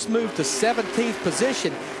 car just moved to 17th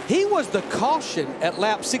position. He was the caution at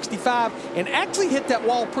lap 65 and actually hit that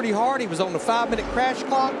wall pretty hard. He was on the 5-minute crash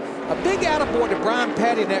clock. A big attaboy to Brian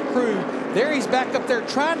Patty and that crew. There he's back up there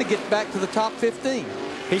trying to get back to the top 15.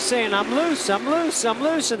 He's saying, I'm loose, I'm loose, I'm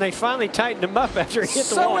loose, and they finally tightened him up after he hit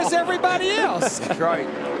the wall. So is everybody else. That's right.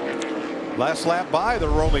 Last lap by, there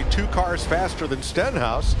were only 2 cars faster than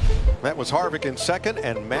Stenhouse. That was Harvick in second,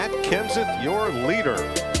 and Matt Kenseth, your leader.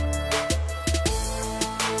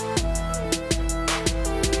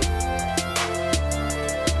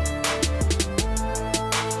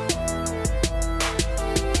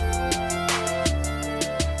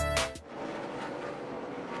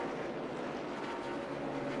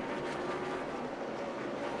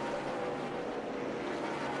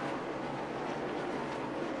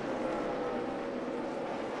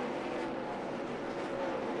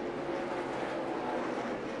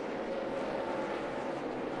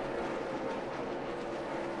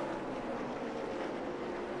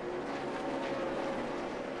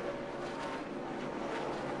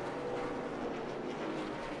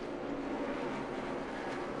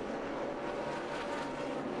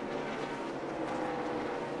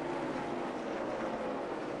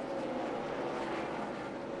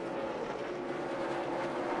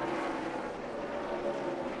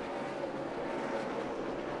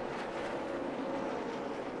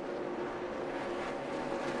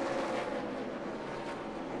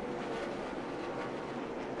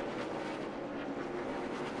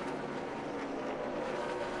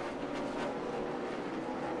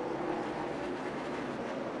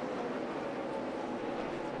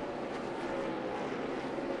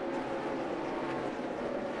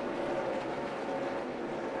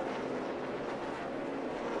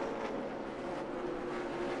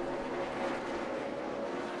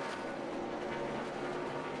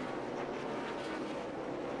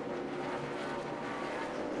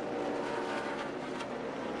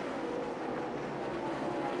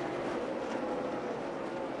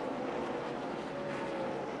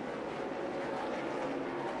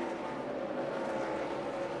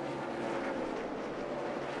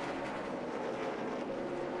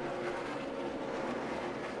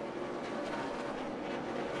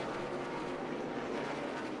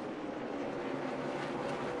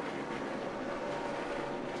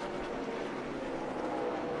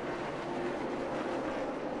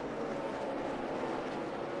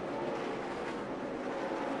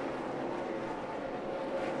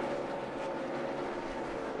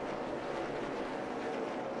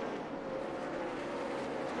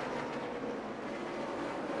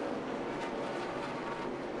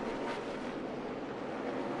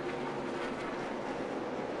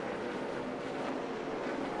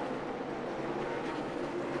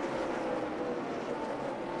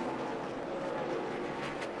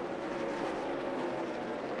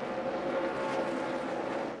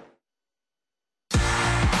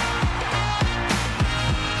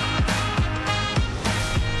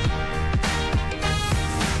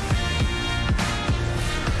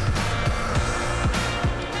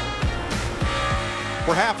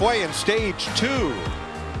 We're halfway in stage 2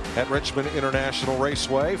 at Richmond International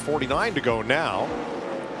Raceway. 49 to go now.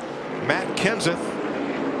 Matt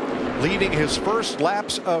Kenseth leading his first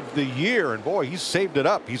laps of the year, and boy, he's saved it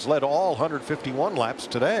up. He's led all 151 laps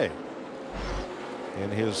today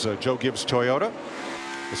in his Joe Gibbs Toyota.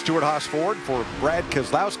 The Stewart-Haas Ford for Brad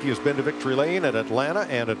Keselowski has been to victory lane at Atlanta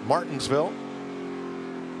and at Martinsville.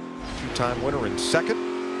 Two-time winner in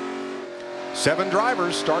second. 7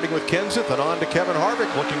 drivers, starting with Kenseth and on to Kevin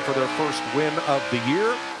Harvick, looking for their first win of the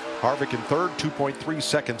year. Harvick in third, 2.3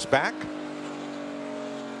 seconds back.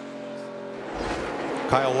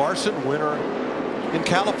 Kyle Larson, winner in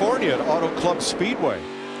California at Auto Club Speedway,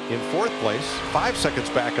 in 4th place, 5 seconds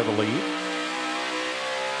back of the lead.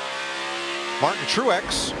 Martin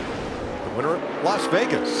Truex, the winner at Las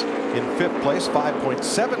Vegas, in 5th place,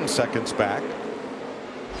 5.7 seconds back.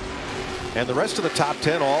 And the rest of the top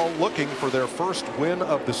 10 all looking for their first win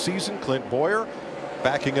of the season. Clint Boyer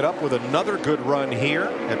backing it up with another good run here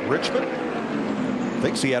at Richmond.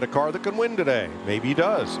 Thinks he had a car that can win today. Maybe he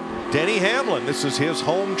does. Denny Hamlin, this is his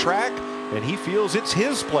home track, and he feels it's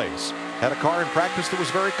his place. Had a car in practice that was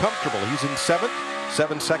very comfortable. He's in 7th,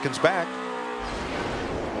 7 seconds back.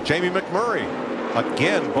 Jamie McMurray,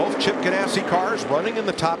 again, both Chip Ganassi cars running in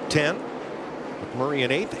the top 10. McMurray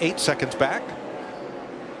in 8th, 8 seconds back.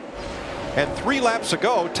 And 3 laps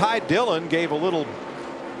ago, Ty Dillon gave a little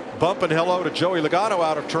bump and hello to Joey Logano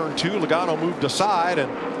out of turn 2. Logano moved aside,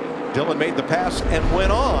 and Dillon made the pass and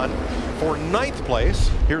went on for 9th place.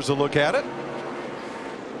 Here's a look at it.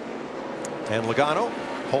 And Logano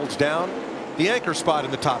holds down the anchor spot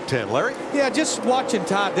in the top 10. Larry? Yeah, just watching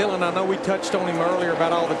Ty Dillon, I know we touched on him earlier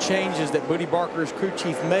about all the changes that Booty Barker's crew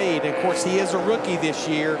chief made. And of course, he is a rookie this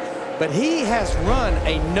year, but he has run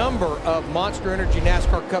a number of Monster Energy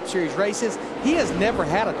NASCAR Cup Series races. He has never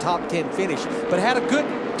had a top 10 finish, but had a good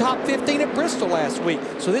top 15 at Bristol last week.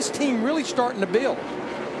 So this team really starting to build.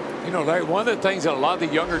 You know, Larry, one of the things that a lot of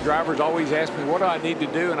the younger drivers always ask me, what do I need to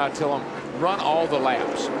do? And I tell them, run all the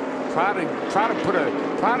laps. Try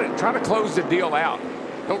to close the deal out.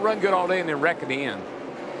 Don't run good all day and then wreck at the end.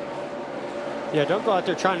 Yeah, don't go out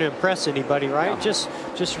there trying to impress anybody, right? Yeah.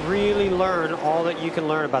 Just really learn all that you can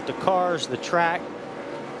learn about the cars, the track.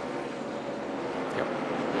 Yep.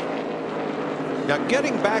 Now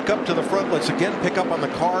getting back up to the front, let's again pick up on the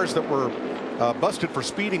cars that were busted for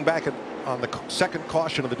speeding back on the second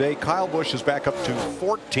caution of the day. Kyle Busch is back up to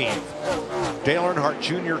 14th. Dale Earnhardt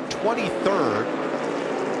Jr. 23rd.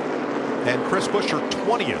 And Chris Buescher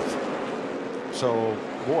 20th. So,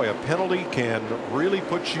 boy, a penalty can really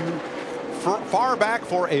put you far back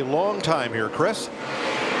for a long time here, Chris.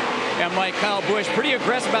 Yeah, Mike, Kyle Busch pretty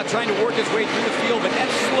aggressive about trying to work his way through the field, but that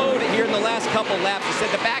slowed here in the last couple laps. He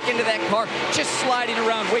said the back end of that car just sliding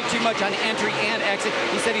around way too much on entry and exit.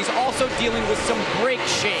 He said he's also dealing with some brake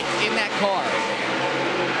shake in that car.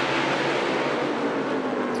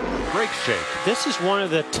 Brake shake. This is one of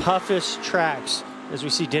the toughest tracks, as we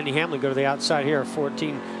see Denny Hamlin go to the outside here,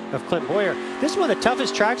 14 of Clint Boyer. This is one of the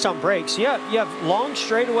toughest tracks on brakes. You have long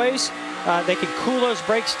straightaways. They can cool those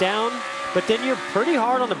brakes down, but then you're pretty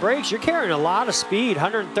hard on the brakes. You're carrying a lot of speed,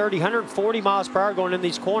 130, 140 miles per hour going in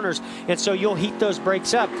these corners, and so you'll heat those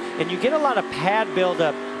brakes up, and you get a lot of pad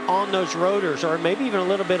buildup on those rotors, or maybe even a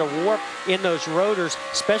little bit of warp in those rotors,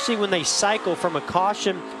 especially when they cycle from a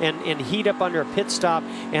caution and heat up under a pit stop.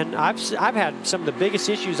 And I've had some of the biggest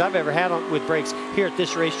issues I've ever had with brakes here at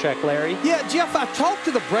this racetrack, Larry. Yeah, Jeff, I talked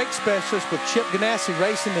to the brake specialist with Chip Ganassi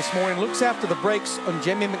Racing this morning, looks after the brakes on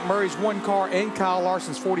Jamie McMurray's 1 car and Kyle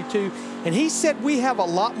Larson's 42. And he said we have a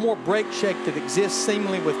lot more brake shake that exists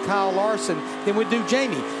seemingly with Kyle Larson than we do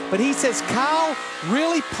Jamie. But he says Kyle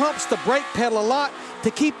really pumps the brake pedal a lot to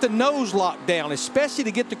keep the nose locked down, especially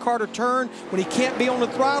to get the car to turn when he can't be on the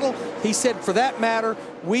throttle. He said, for that matter,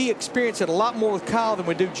 we experience it a lot more with Kyle than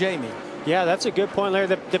we do Jamie. Yeah, that's a good point, Larry.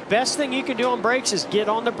 The best thing you can do on brakes is get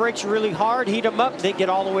on the brakes really hard, heat them up, then get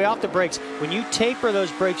all the way off the brakes. When you taper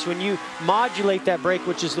those brakes, when you modulate that brake,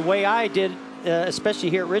 which is the way I did, especially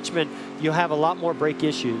here at Richmond, you'll have a lot more brake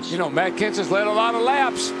issues. You know, Matt Kenseth's led a lot of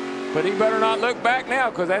laps, but he better not look back now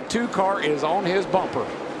because that 2 car is on his bumper.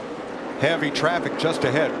 Heavy traffic just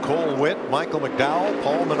ahead. Cole Witt, Michael McDowell,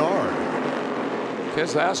 Paul Menard.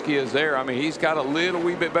 Keselowski is there. I mean, he's got a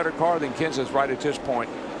wee bit better car than Kenseth's right at this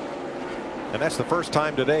point. And that's the first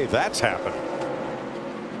time today that's happened.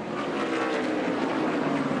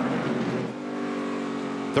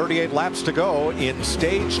 .38 laps to go in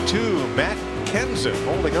stage 2. Matt Kenseth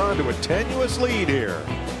holding on to a tenuous lead here.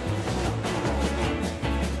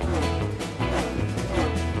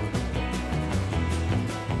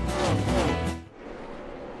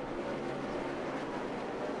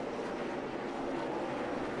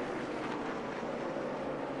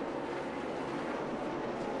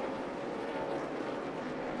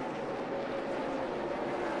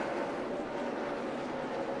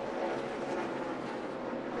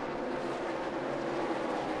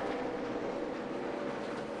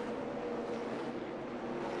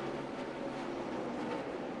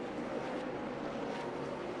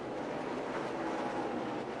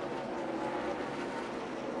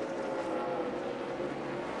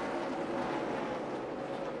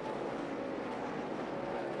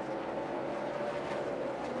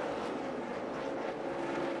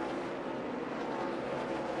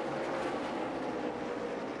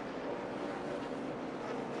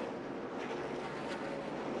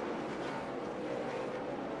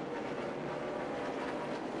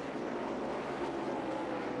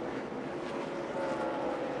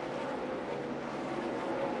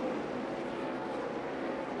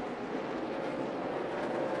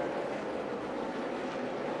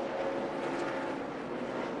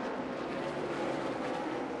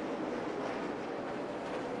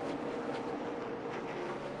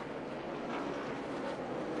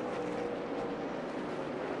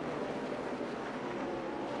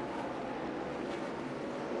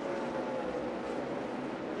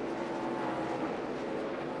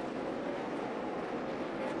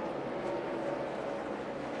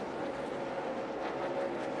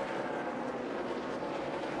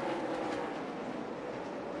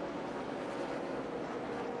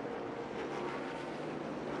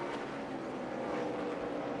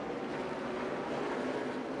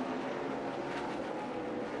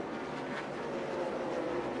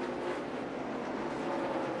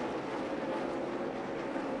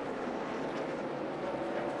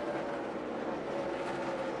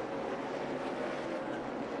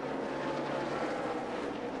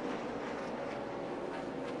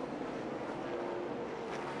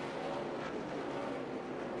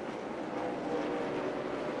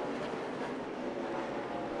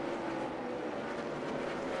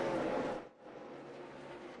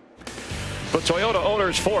 The Toyota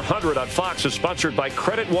Owners 400 on Fox is sponsored by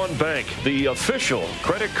Credit One Bank, the official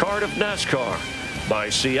credit card of NASCAR, by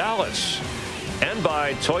Cialis, and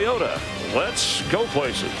by Toyota. Let's go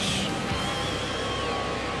places.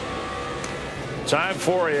 Time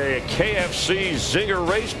for a KFC Zinger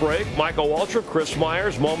race break. Michael Waltrip, Chris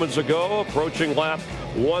Myers, moments ago, approaching lap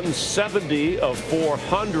 170 of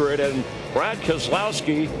 400, and Brad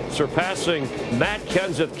Keselowski surpassing Matt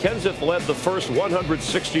Kenseth. Kenseth led the first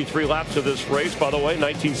 163 laps of this race. By the way,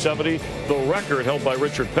 1970, the record held by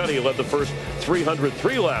Richard Petty, led the first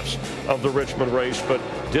 303 laps of the Richmond race, but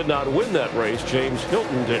did not win that race. James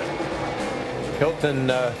Hilton did. Hilton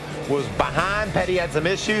was behind. Petty had some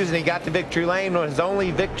issues, and he got to victory lane on his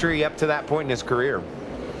only victory up to that point in his career.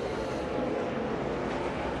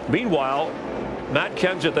 Meanwhile, Matt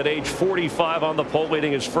Kenseth at age 45 on the pole,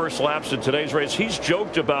 leading his first laps in today's race. He's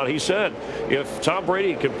joked about, he said, if Tom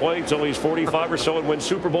Brady can play until he's 45 or so and win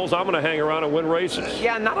Super Bowls, I'm going to hang around and win races.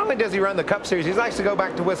 Yeah, not only does he run the Cup Series, he likes to go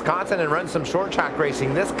back to Wisconsin and run some short track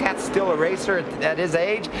racing. This cat's still a racer at his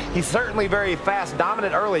age. He's certainly very fast,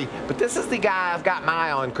 dominant early, but this is the guy I've got my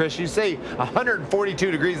eye on, Chris. You see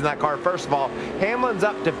 142 degrees in that car, first of all. Hamlin's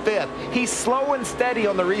up to 5th. He's slow and steady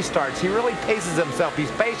on the restarts. He really paces himself.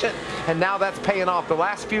 He's patient, and now that's paying off. The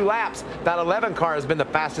last few laps, that 11 car has been the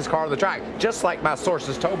fastest car on the track, just like my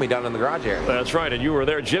sources told me down in the garage area. That's right, and you were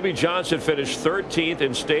there. Jimmy Johnson finished 13th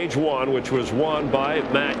in stage 1, which was won by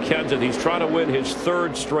Matt Kenseth. He's trying to win his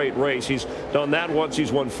 3rd straight race. He's done that once.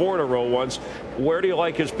 He's won 4 in a row once. Where do you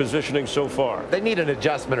like his positioning so far? They need an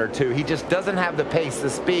adjustment or two. He just doesn't have the pace, the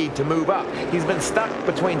speed to move up. He's been stuck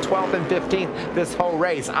between 12th and 15th this whole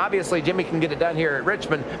race. Obviously, Jimmy can get it done here at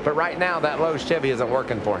Richmond, but right now that low Chevy isn't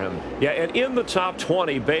working for him. Yeah, and in the top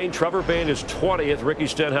 20, Trevor Bayne is 20th, Ricky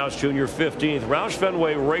Stenhouse Jr. 15th. Roush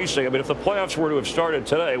Fenway Racing, I mean, if the playoffs were to have started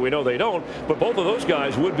today, we know they don't, but both of those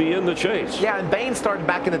guys would be in the chase. Yeah, and Bayne started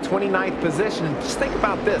back in the 29th position. And just think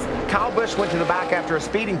about this. Kyle Busch went to the back after a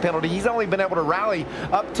speeding penalty. He's only been able to rally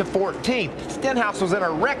up to 14th. Stenhouse was in a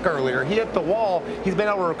wreck earlier. He hit the wall. He's been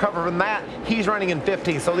able to recover from that. He's running in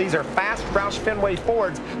 15th. So these are fast Roush Fenway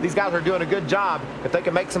Fords. These guys are doing a good job. If they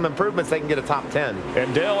can make some improvements, they can get a top 10.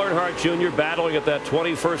 And Dale Earnhardt Jr. battling at that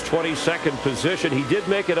 21st, 22nd position. He did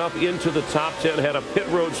make it up into the top 10, had a pit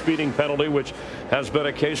road speeding penalty, which has been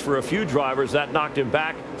a case for a few drivers. That knocked him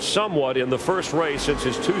back somewhat in the first race since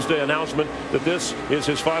his Tuesday announcement that this is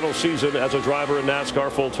his final season as a driver in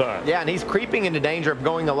NASCAR full-time. Yeah, and he's creeping into danger of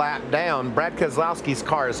going a lap down. Brad Keselowski's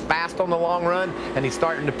car is fast on the long run, and he's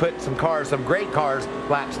starting to put some great cars,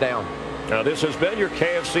 laps down. Now, this has been your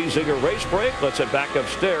KFC Zinger race break. Let's head back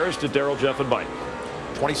upstairs to Daryl, Jeff, and Mike.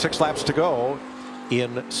 26 laps to go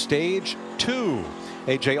in stage 2.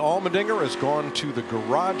 A.J. Allmendinger has gone to the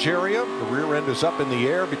garage area. The rear end is up in the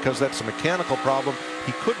air because that's a mechanical problem.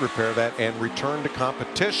 He could repair that and return to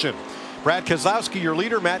competition. Brad Keselowski, your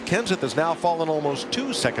leader. Matt Kenseth has now fallen almost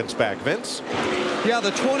 2 seconds back. Vince? Yeah,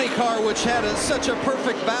 the 20 car, which had such a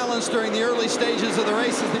perfect balance during the early stages of the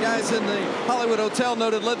races. The guys in the Hollywood Hotel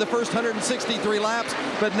noted led the first 163 laps,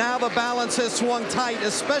 but now the balance has swung tight,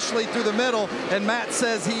 especially through the middle, and Matt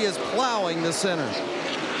says he is plowing the center.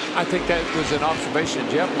 I think that was an observation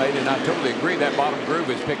Jeff made, and I totally agree. That bottom groove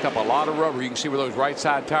has picked up a lot of rubber. You can see where those right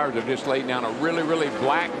side tires have just laid down a really, really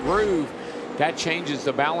black groove. That changes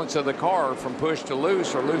the balance of the car from push to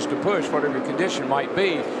loose or loose to push, whatever your condition might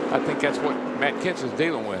be. I think that's what Matt Kenseth is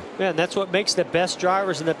dealing with. Yeah, and that's what makes the best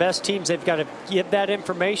drivers and the best teams. They've got to give that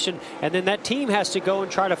information, and then that team has to go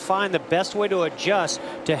and try to find the best way to adjust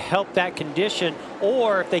to help that condition.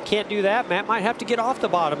 Or if they can't do that, Matt might have to get off the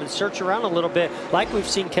bottom and search around a little bit, like we've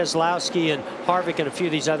seen Keselowski and Harvick and a few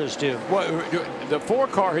of these others do. Well, the 4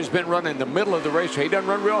 car has been running in the middle of the race. He doesn't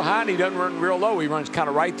run real high and he doesn't run real low. He runs kind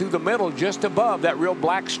of right through the middle, just above that real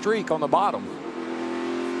black streak on the bottom.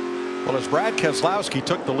 Well, as Brad Keselowski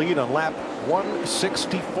took the lead on lap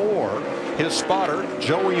 164, his spotter,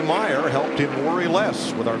 Joey Meyer, helped him worry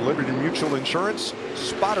less with our Liberty Mutual Insurance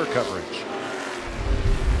spotter coverage.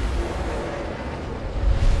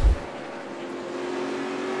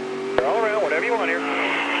 All around, whatever you want here.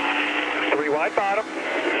 3 wide bottom,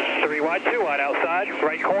 3 wide, 2 wide outside,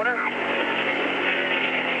 right corner.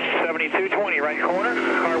 72-20, right corner.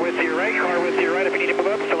 Car width to your right, car width to your right. If you need to move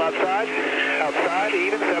up, still outside. Outside,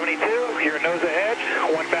 even, 72. Your nose ahead,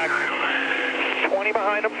 1 back, 20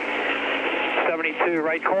 behind him. 72,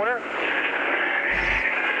 right corner.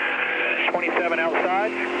 27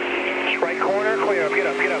 outside. Right corner, clear up, get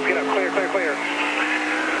up, get up, get up, clear, clear, clear.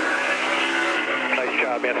 Nice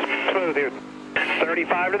job, man. Smooth here.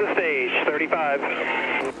 35 to the stage, 35.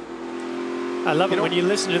 I love it when you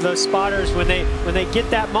listen to those spotters when they get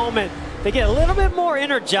that moment. they get a little bit more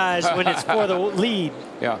energized when it's for the lead.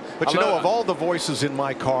 Yeah. But you know, of all the voices in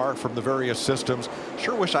my car from the various systems,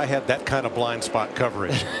 sure wish I had that kind of blind spot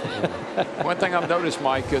coverage. One thing I've noticed,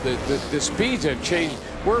 Mike, the speeds have changed.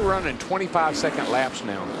 We're running 25-second laps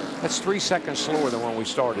now. That's 3 seconds slower than when we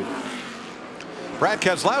started. Brad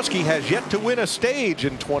Keselowski has yet to win a stage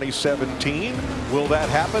in 2017. Will that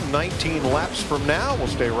happen 19 laps from now? We'll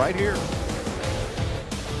stay right here.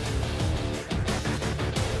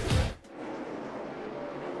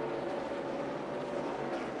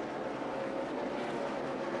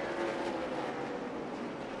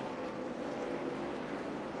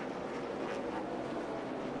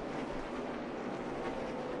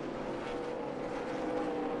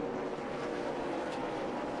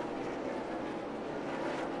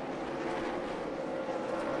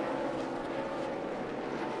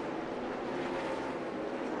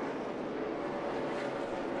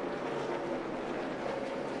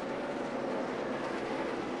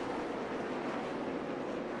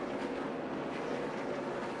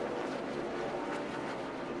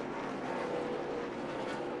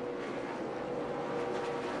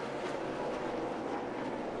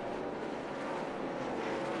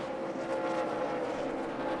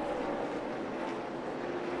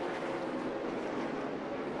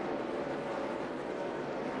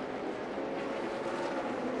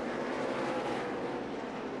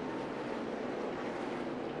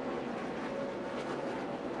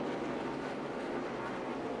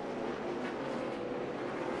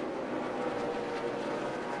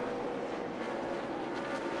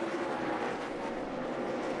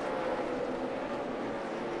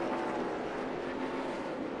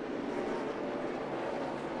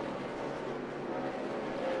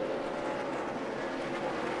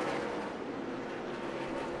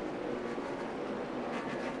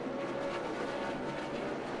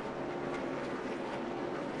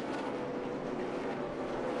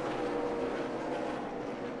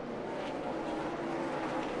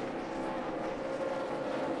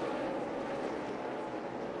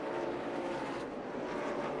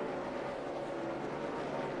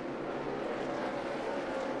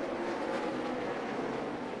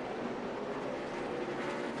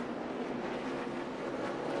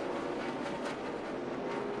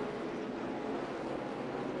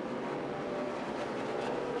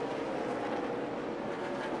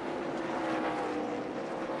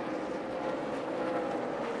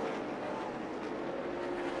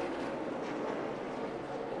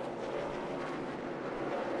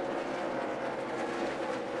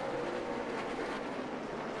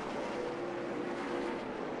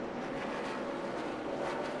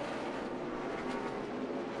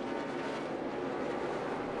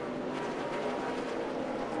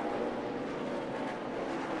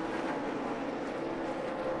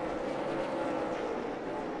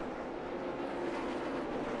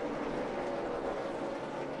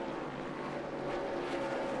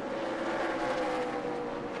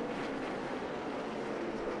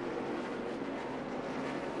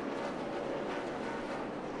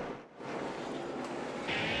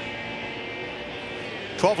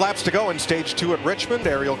 Twelve laps to go in stage 2 at Richmond.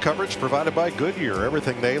 Aerial coverage provided by Goodyear.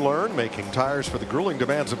 Everything they learn making tires for the grueling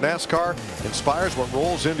demands of NASCAR inspires what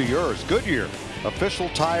rolls into yours. Goodyear, official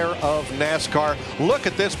tire of NASCAR. Look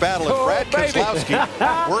at this battle. And Brad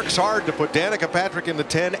Keselowski works hard to put Danica Patrick in the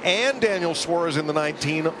 10 and Daniel Suarez in the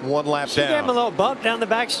 19, 1 lap She down. gave him a little bump down the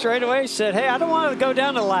back straightaway. Said, hey, I don't want to go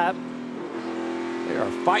down a lap. They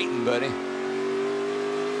are fighting, buddy.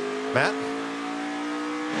 Matt?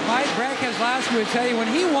 Mike, Brad Keselowski would tell you when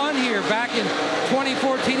he won here back in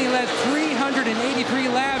 2014, he led 383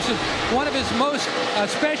 laps. It's one of his most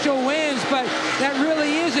special wins, but that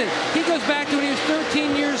really isn't. He goes back to when he was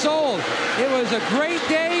 13 years old. It was a great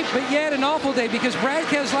day, but yet an awful day because Brad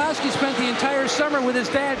Keselowski spent the entire summer with his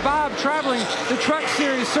dad, Bob, traveling the Truck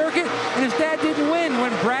Series circuit, and his dad didn't win.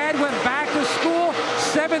 When Brad went back to school,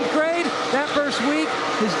 7th grade, that first week,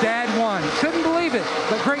 his dad won. Couldn't believe it,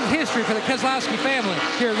 but great history for the Keselowski family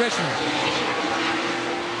here at Richmond.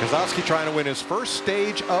 Keselowski trying to win his first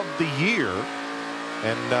stage of the year.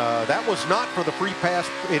 And that was not for the free pass.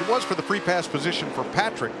 It was for the free pass position for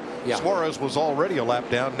Patrick. Yeah. Suarez was already a lap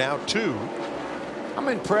down, now 2. I'm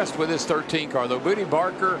impressed with this 13 car, though. Buddy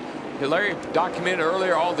Barker, Larry documented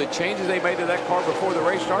earlier all the changes they made to that car before the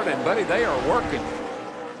race started. And, buddy, they are working.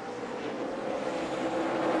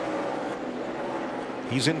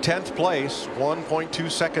 He's in 10th place,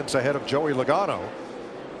 1.2 seconds ahead of Joey Logano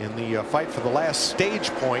in the fight for the last stage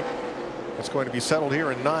point. It's going to be settled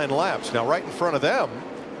here in 9 laps. Now right in front of them,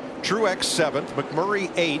 Truex 7th, McMurray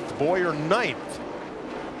 8th, Boyer 9th.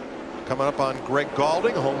 Coming up on Greg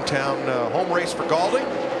Galding, hometown home race for Galding.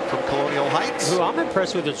 from Colonial Heights. Who I'm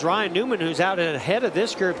impressed with is Ryan Newman, who's out ahead of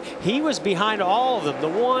this group. He was behind all of them, the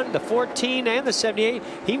 1, the 14, and the 78.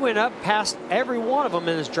 He went up past every one of them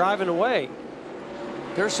and is driving away.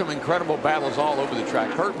 There's some incredible battles all over the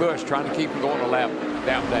track. Kurt Busch trying to keep him going a lap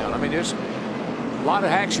down. I mean, there's a lot of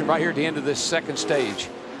action right here at the end of this second stage.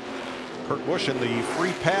 Kurt Busch in the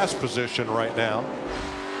free pass position right now.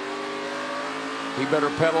 He better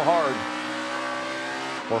pedal hard.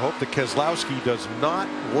 Or hope that Keselowski does not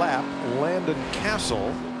lap Landon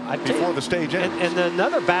Castle before the stage ends. And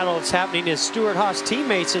another battle that's happening is Stuart Haas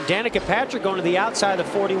teammates and Danica Patrick going to the outside of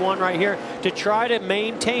the 41 right here to try to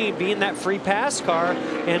maintain being that free pass car.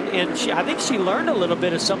 And I think she learned a little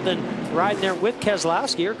bit of something riding there with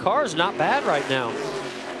Keselowski. Her car is not bad right now.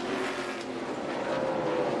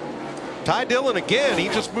 Ty Dillon again, he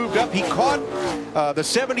just moved up. He caught the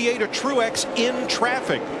 78 of Truex in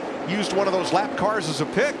traffic. Used one of those lap cars as a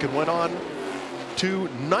pick and went on to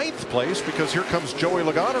 9th place because here comes Joey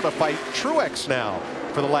Logano to fight Truex now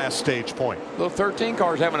for the last stage point. The 13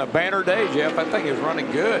 car's having a banner day, Jeff. I think it's running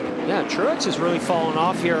good. Yeah, Truex has really fallen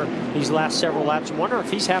off here these last several laps. Wonder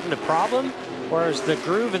if he's having a problem, or has the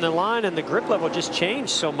groove in the line and the grip level just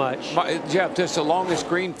changed so much? Jeff, this is the longest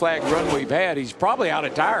green flag run we've had. He's probably out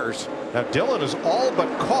of tires. Now Dillon has all but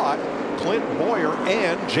caught Clint Boyer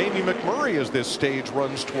and Jamie McMurray as this stage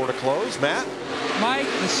runs toward a close. Matt? Mike,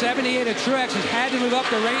 the 78 of Truex has had to move up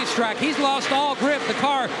the racetrack. He's lost all grip. The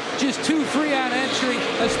car just too free on entry,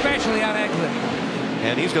 especially on exit.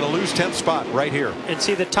 And he's going to lose 10th spot right here. And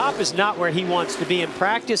see, the top is not where he wants to be. In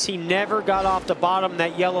practice, he never got off the bottom,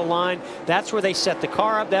 that yellow line. That's where they set the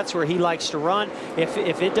car up. That's where he likes to run. If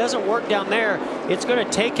it doesn't work down there, it's going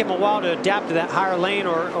to take him a while to adapt to that higher lane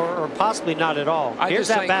or possibly not at all. Here's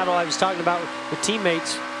that battle I was talking about with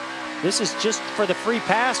teammates. This is just for the free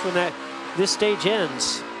pass when this stage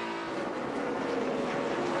ends.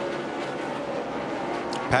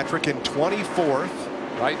 Patrick in 24th.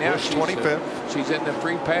 Right now, Busch 25th. She's in the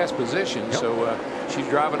free pass position, so she's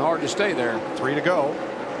driving hard to stay there. 3 to go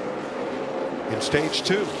in stage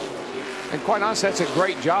 2. And quite honestly, that's a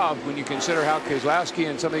great job when you consider how Keselowski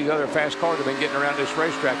and some of these other fast cars have been getting around this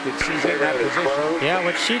racetrack, that she's in that position. Yeah,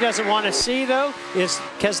 what she doesn't want to see, though, is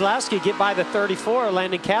Keselowski get by the 34,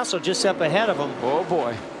 Landon Castle just up ahead of him. Oh,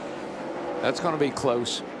 boy. That's going to be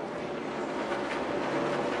close.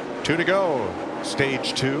 2 to go,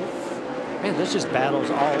 stage 2. Man, there's just battles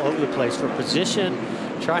all over the place for position.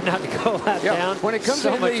 Try not to go lap down. When it comes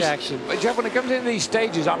so to much these, action. Jeff, when it comes into these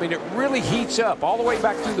stages, I mean, it really heats up all the way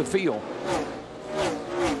back through the field.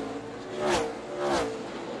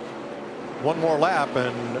 One more lap,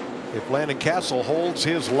 and if Landon Castle holds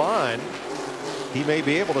his line, he may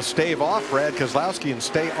be able to stave off Brad Keselowski and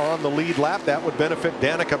stay on the lead lap. That would benefit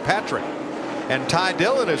Danica Patrick. And Ty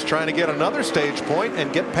Dillon is trying to get another stage point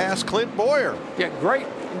and get past Clint Boyer. Yeah, great.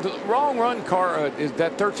 The long run car,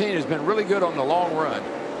 that 13 has been really good on the long run.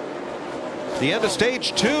 The end of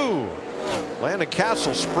stage 2. Landon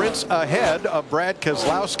Castle sprints ahead of Brad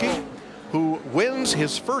Keselowski, who wins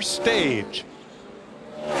his first stage.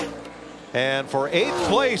 And for 8th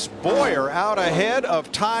place, Boyer out ahead of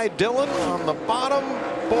Ty Dillon on the bottom.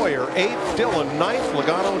 Boyer 8th, Dillon 9th,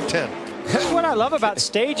 Logano 10th. That's what I love about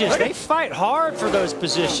stages. They fight hard for those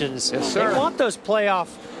positions. Yes, sir. They want those playoff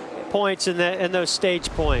points and those stage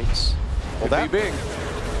points. Well, that big.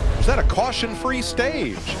 Was that a caution-free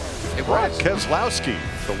stage? It Brad was. Keselowski,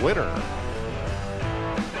 the winner.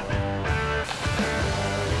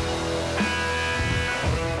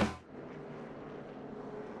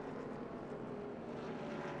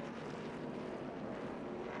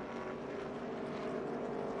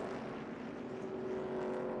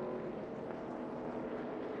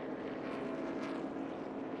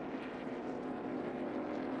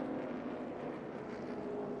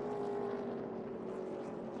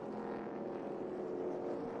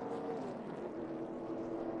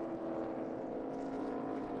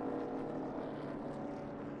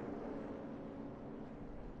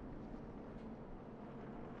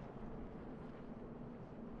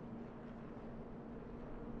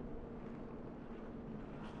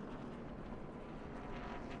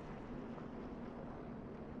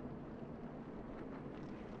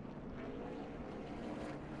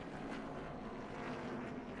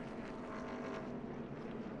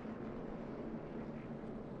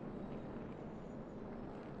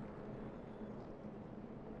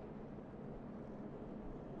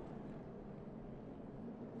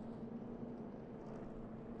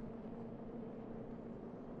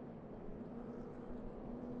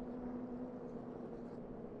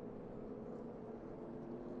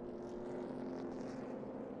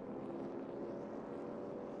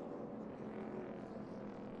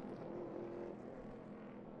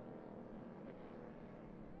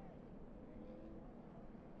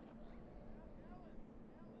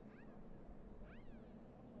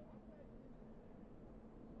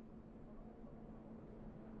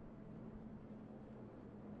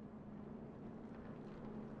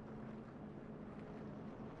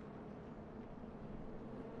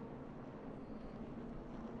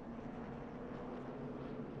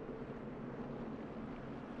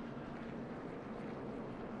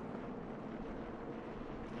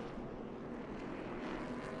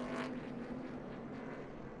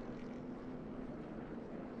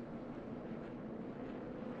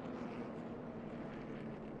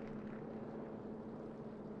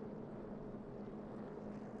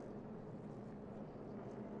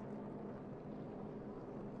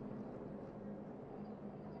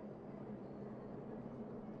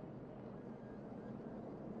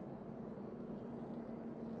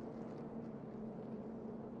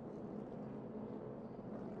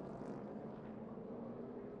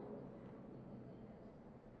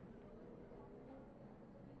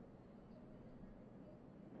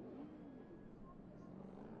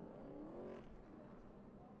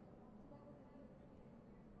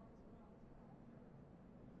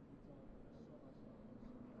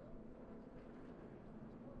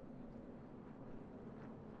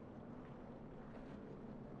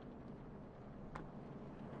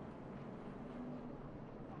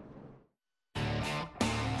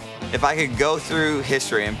 If I could go through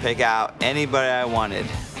history and pick out anybody I wanted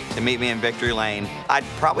to meet me in victory lane, I'd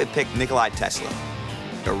probably pick Nikola Tesla.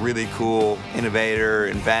 A really cool innovator,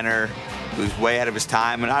 inventor, who's way ahead of his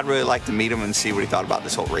time, and I'd really like to meet him and see what he thought about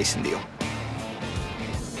this whole racing deal.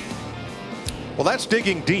 Well, that's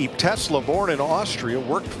digging deep. Tesla, born in Austria,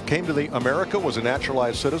 came to America, was a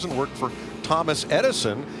naturalized citizen, worked for Thomas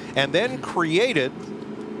Edison, and then created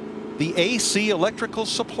the AC electrical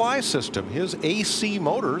supply system. His AC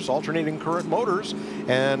motors, alternating current motors,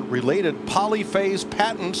 and related polyphase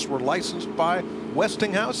patents were licensed by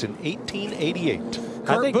Westinghouse in 1888.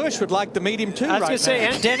 Kurt Busch would like to meet him too. I was going to say,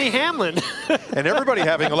 and Denny Hamlin. And everybody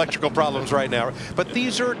having electrical problems right now. But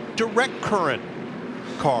these are direct current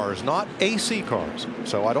cars, not AC cars.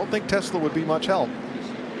 So I don't think Tesla would be much help.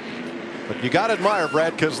 But you got to admire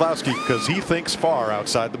Brad Keselowski because he thinks far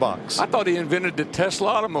outside the box. I thought he invented the Tesla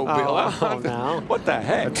automobile. No. What the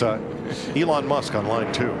heck? It's Elon Musk on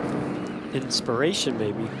line 2. Inspiration,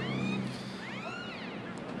 maybe.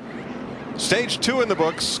 Stage 2 in the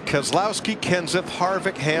books. Keselowski, Kenseth,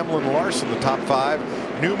 Harvick, Hamlin, Larson, the top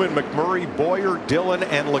 5. Newman, McMurray, Boyer, Dillon,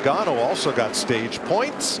 and Logano also got stage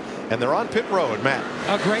points. And they're on pit road, Matt.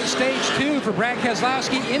 A great stage 2 for Brad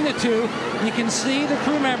Keselowski in the 2. You can see the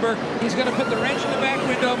crew member. He's going to put the wrench in the back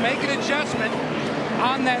window, make an adjustment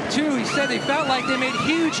on that 2. He said they felt like they made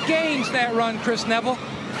huge gains that run, Chris Neville.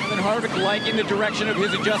 And Harvick liking the direction of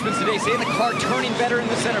his adjustments today, saying the car turning better in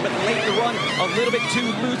the center, but late in the run, a little bit too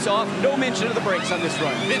loose off. No mention of the brakes on this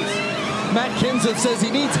run. Vince. Matt Kenseth says he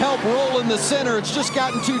needs help rolling the center. It's just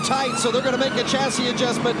gotten too tight, so they're going to make a chassis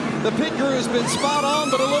adjustment. The pit crew has been spot on,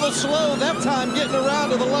 but a little slow that time getting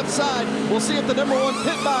around to the left side. We'll see if the #1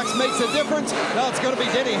 pit box makes a difference. No, it's going to be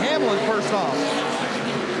Denny Hamlin first off.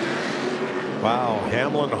 Wow,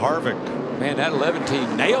 Hamlin, Harvick. Man, that 11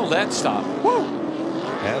 team nailed that stop. Woo!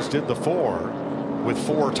 As did the 4 with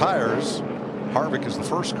 4 tires. Harvick is the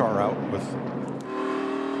first car out with.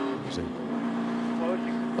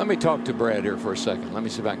 Let me talk to Brad here for a second. Let me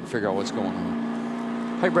see if I can figure out what's going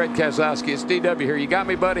on. Hey, Brad Keselowski, it's DW here. You got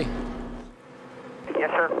me, buddy? Yes,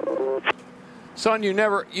 sir. Son, you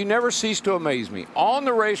never cease to amaze me. On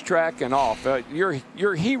the racetrack and off,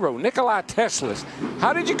 your hero, Nikola Tesla.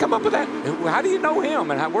 How did you come up with that? How do you know him,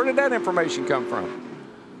 and where did that information come from?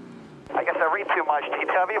 I guess I read too much,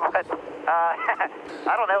 TW, but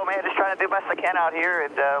I don't know, man. Just trying to do the best I can out here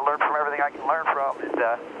and learn from everything I can learn from.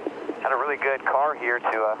 And had a really good car here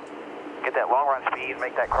to get that long run speed,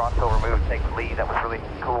 make that crossover move, take the lead. That was really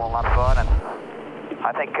cool and a lot of fun. And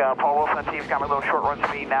I think Paul Wilson and team's got me a little short run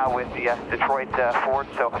speed now with the Detroit Ford,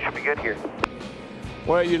 so it should be good here.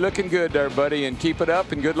 Well, you're looking good there, buddy, and keep it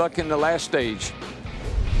up, and good luck in the last stage.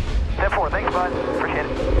 10-4, thanks, bud. Appreciate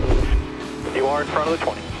it. You are in front of the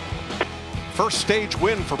 20. First stage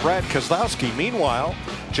win for Brad Keselowski. Meanwhile,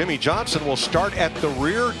 Jimmy Johnson will start at the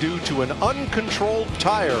rear due to an uncontrolled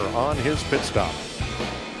tire on his pit stop.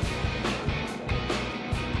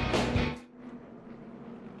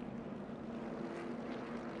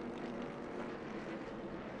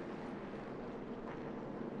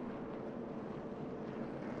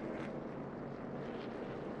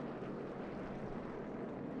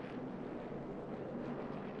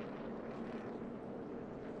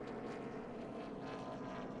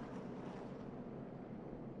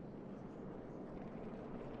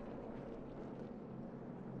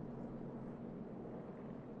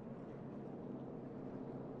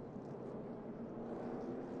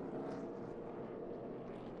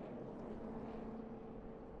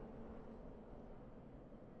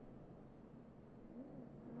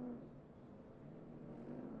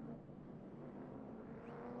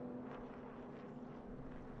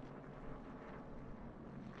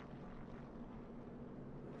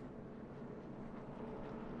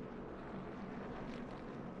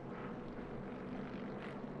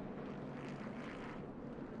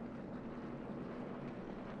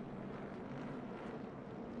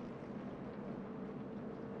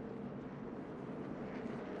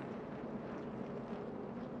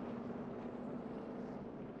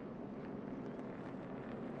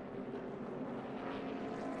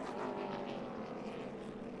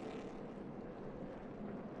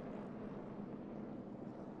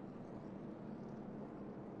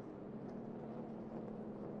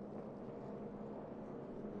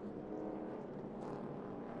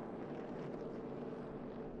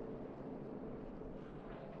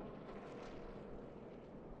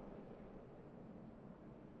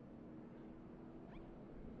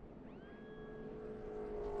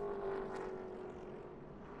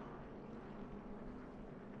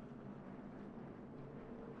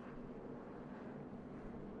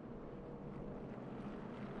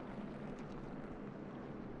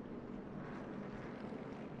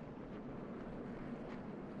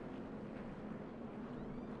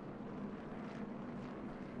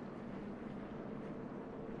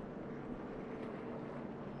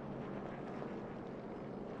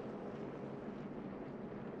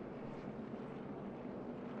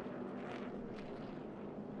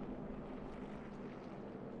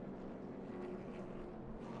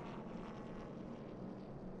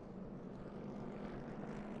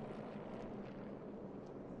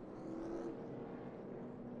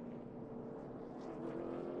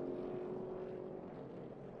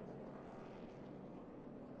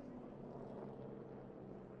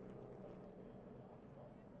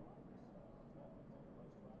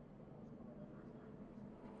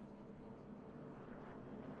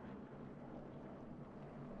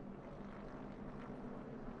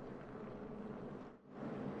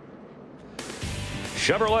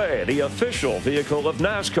 Chevrolet, the official vehicle of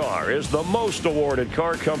NASCAR, is the most awarded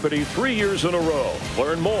car company 3 years in a row.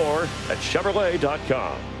 Learn more at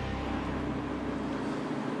Chevrolet.com.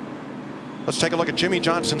 Let's take a look at Jimmy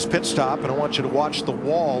Johnson's pit stop, and I want you to watch the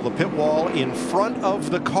wall, the pit wall in front of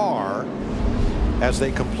the car as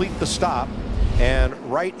they complete the stop. And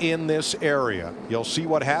right in this area, you'll see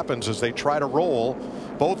what happens as they try to roll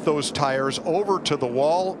both those tires over to the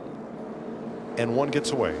wall, and one gets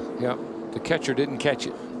away. Yep, the catcher didn't catch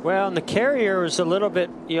it. Well, and the carrier was a little bit,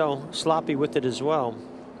 sloppy with it as well.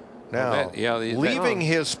 Now, leaving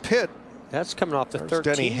his pit. That's coming off the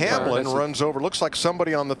 13. Denny Hamlin runs over. Looks like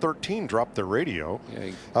somebody on the 13 dropped their radio.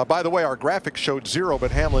 By the way, our graphics showed 0,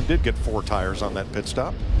 but Hamlin did get 4 tires on that pit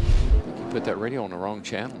stop. I think he put that radio on the wrong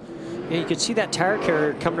channel. Yeah, you could see that tire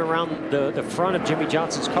carrier coming around the front of Jimmy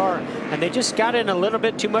Johnson's car, and they just got in a little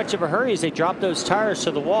bit too much of a hurry as they dropped those tires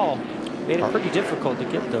to the wall. Made it pretty difficult to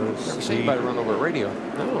get those. Never seen anybody run over a radio.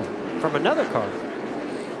 No, from another car.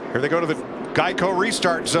 Here they go to the Geico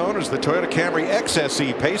restart zone as the Toyota Camry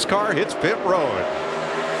XSE pace car hits pit road.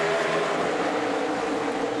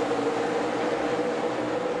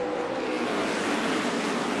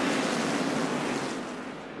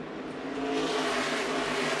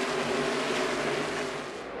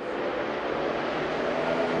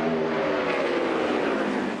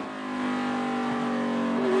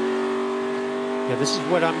 This is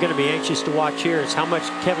what I'm going to be anxious to watch here, is how much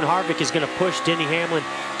Kevin Harvick is going to push Denny Hamlin.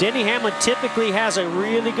 Denny Hamlin typically has a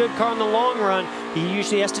really good car in the long run. He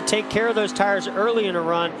usually has to take care of those tires early in a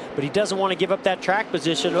run, but he doesn't want to give up that track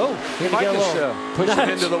position. Oh, he might just push him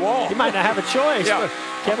into the wall. He might not have a choice. Yeah.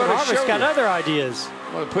 Kevin Harvick's got other ideas.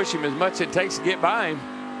 I want to push him as much as it takes to get by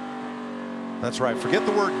him. That's right. Forget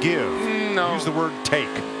the word give. No. Use the word take.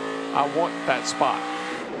 I want that spot.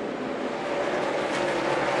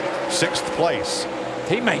 6th place.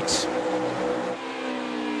 Teammates.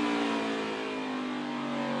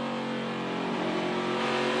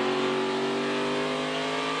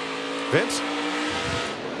 Vince?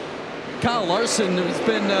 Kyle Larson has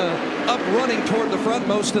been up running toward the front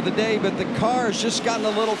most of the day, but the car has just gotten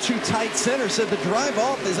a little too tight center. Said the drive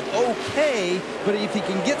off is okay, but if he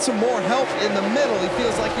can get some more help in the middle, he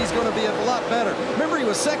feels like he's going to be a lot better. Remember, he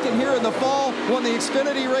was second here in the fall, won the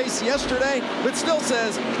Xfinity race yesterday, but still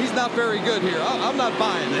says he's not very good here. I'm not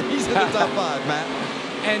buying it. He's in the top 5, Matt.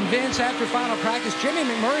 And Vince, after final practice, Jimmy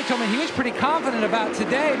McMurray told me he was pretty confident about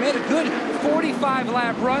today. Made a good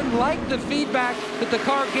 45-lap run. Liked the feedback that the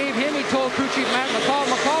car gave him. He told crew chief Matt McCall.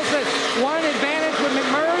 McCall said, one advantage with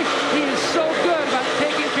McMurray, he is so good about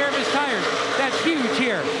taking care of his tires. That's huge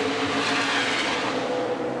here.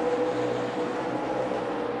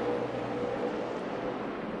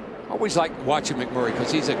 Always like watching McMurray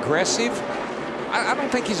because he's aggressive. I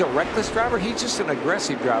don't think he's a reckless driver. He's just an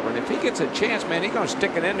aggressive driver. And if he gets a chance, man, he's going to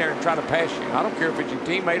stick it in there and try to pass you. I don't care if it's your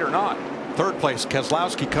teammate or not. 3rd place,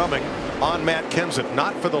 Keselowski coming on Matt Kenseth.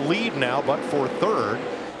 Not for the lead now, but for 3rd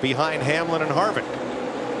behind Hamlin and Harvick.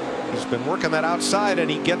 He's been working that outside,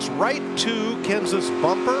 and he gets right to Kenseth's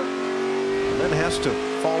bumper and then has to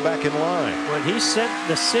fall back in line. When he sent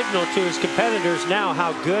the signal to his competitors now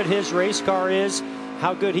how good his race car is,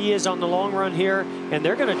 how good he is on the long run here, and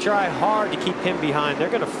they're going to try hard to keep him behind. They're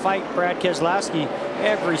going to fight Brad Keselowski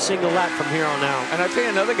every single lap from here on out. And I tell you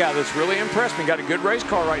another guy that's really impressed me, got a good race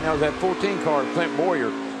car right now, that 14 car, Clint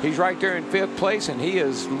Boyer. He's right there in 5th place, and he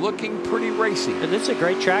is looking pretty racy. And it's a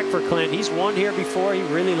great track for Clint. He's won here before. He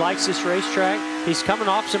really likes this racetrack. He's coming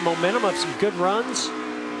off some momentum of some good runs.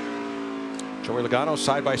 Joey Logano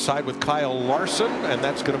side by side with Kyle Larson, and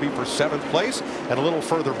that's going to be for 7th place. And a little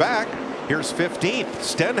further back, here's 15th,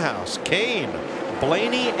 Stenhouse, Kane,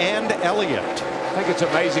 Blaney, and Elliott. I think it's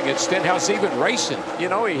amazing that Stenhouse even racing. You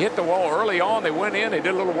know, he hit the wall early on. They went in, they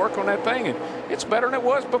did a little work on that thing, and it's better than it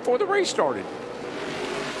was before the race started.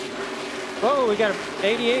 Oh, we got an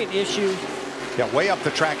 88 issue. Yeah, way up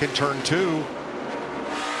the track in turn 2.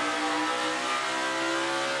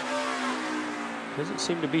 Doesn't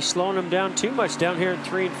seem to be slowing him down too much down here in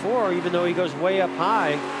 3 and 4, even though he goes way up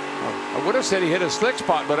high. I would have said he hit a slick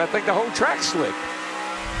spot, but I think the whole track's slick.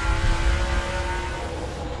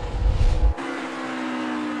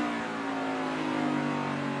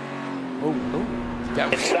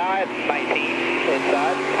 Inside, 19.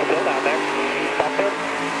 Inside, still down there. Bumper.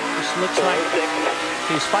 This looks like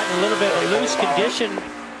he's fighting a little bit of a loose condition.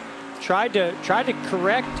 Tried to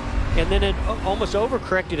correct, and then it almost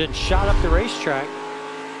overcorrected and shot up the racetrack.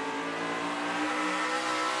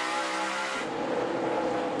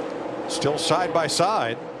 Still side by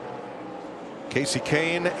side. Casey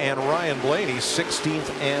Kane and Ryan Blaney,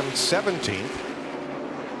 16th and 17th.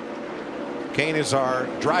 Kane is our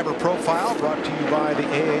driver profile, brought to you by the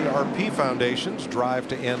AARP Foundation's Drive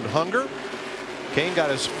to End Hunger. Kane got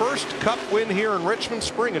his first Cup win here in Richmond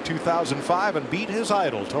spring of 2005 and beat his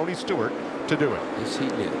idol, Tony Stewart, to do it. Yes, he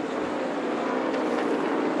did.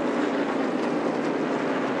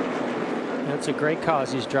 That's a great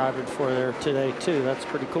cause he's driving for there today, too. That's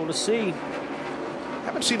pretty cool to see.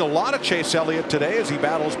 Haven't seen a lot of Chase Elliott today as he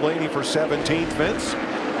battles Blaney for 17th, Vince.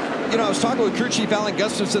 You know, I was talking with crew chief Alan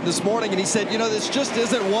Gustafson this morning, and he said, you know, this just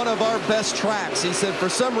isn't one of our best tracks. He said, for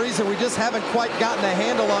some reason, we just haven't quite gotten a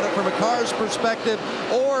handle on it from a car's perspective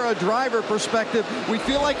or a driver perspective. We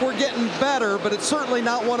feel like we're getting better, but it's certainly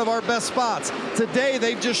not one of our best spots. Today,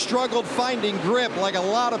 they've just struggled finding grip like a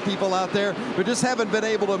lot of people out there, but just haven't been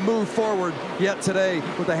able to move forward yet today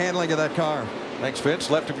with the handling of that car. Thanks, Vince.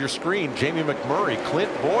 Left of your screen, Jamie McMurray, Clint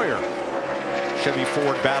Boyer. Chevy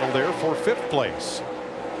Ford battle there for 5th place.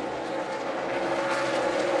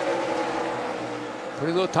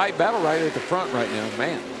 Pretty little tight battle right at the front right now,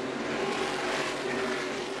 man.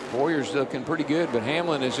 Boyer's looking pretty good, but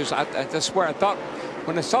Hamlin is just, that's where I thought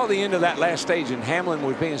when I saw the end of that last stage and Hamlin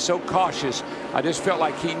was being so cautious, I just felt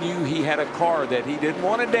like he knew he had a car that he didn't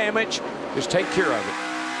want to damage. Just take care of it.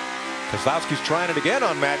 Keselowski's trying it again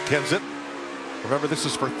on Matt Kenseth. Remember, this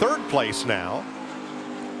is for 3rd place now.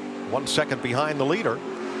 1 second behind the leader.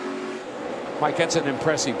 Mike, that's an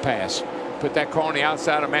impressive pass. Put that car on the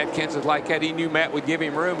outside of Matt Kenseth like that. He knew Matt would give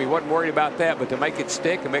him room. He wasn't worried about that, but to make it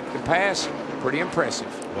stick and make the pass, pretty impressive.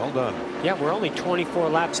 Well done. Yeah, we're only 24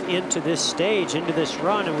 laps into this stage, into this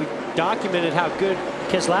run, and we documented how good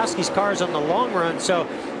Keselowski's car is on the long run. So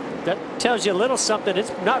that tells you a little something.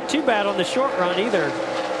 It's not too bad on the short run either.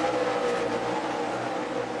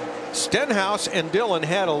 Stenhouse and Dillon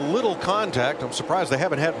had a little contact. I'm surprised they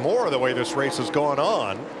haven't had more the way this race has gone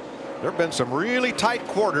on. There have been some really tight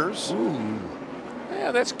quarters. Ooh.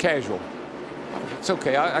 Yeah, that's casual. It's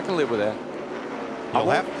okay. I can live with that.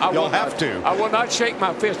 You'll have to. I will not shake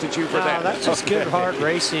my fist at you for that. That's just good hard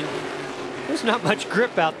racing. There's not much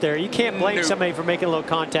grip out there. You can't blame somebody for making a little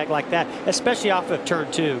contact like that, especially off of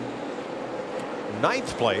turn 2.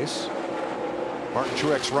 9th place, Martin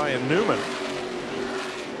Truex, Ryan Newman.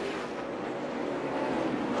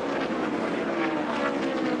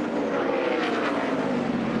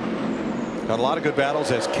 Got a lot of good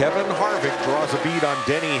battles as Kevin Harvick draws a bead on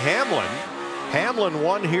Denny Hamlin. Hamlin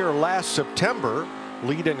won here last September,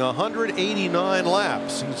 leading 189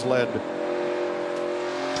 laps. He's led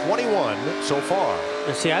 21 so far.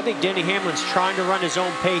 And see, I think Denny Hamlin's trying to run his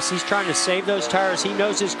own pace. He's trying to save those tires. He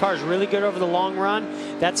knows his car's really good over the long run.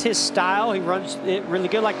 That's his style. He runs it really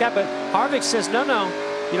good like that. But Harvick says, no,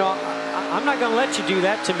 you know, I'm not going to let you do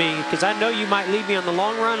that to me because I know you might leave me on the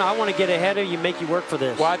long run. I want to get ahead of you, make you work for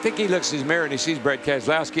this. Well, I think he looks in his mirror and he sees Brad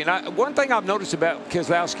Keselowski. And one thing I've noticed about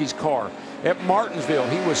Keselowski's car, at Martinsville,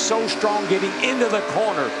 he was so strong getting into the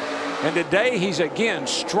corner. And today he's again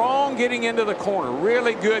strong getting into the corner.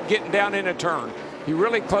 Really good getting down in a turn. He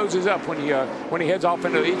really closes up when he heads off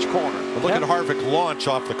into each corner. But look at Harvick launch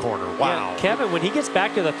off the corner. Wow. Yeah, Kevin, when he gets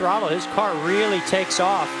back to the throttle, his car really takes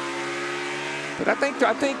off. But I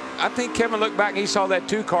think Kevin looked back and he saw that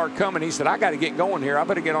 2 car coming. He said, I got to get going here. I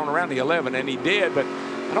better get on around the 11. And he did. But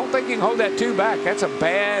I don't think he can hold that 2 back. That's a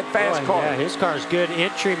bad, fast car. Yeah, his car's good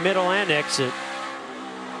entry, middle, and exit.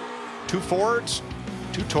 2 Fords,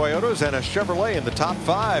 2 Toyotas, and a Chevrolet in the top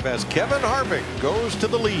 5 as Kevin Harvick goes to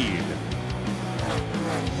the lead.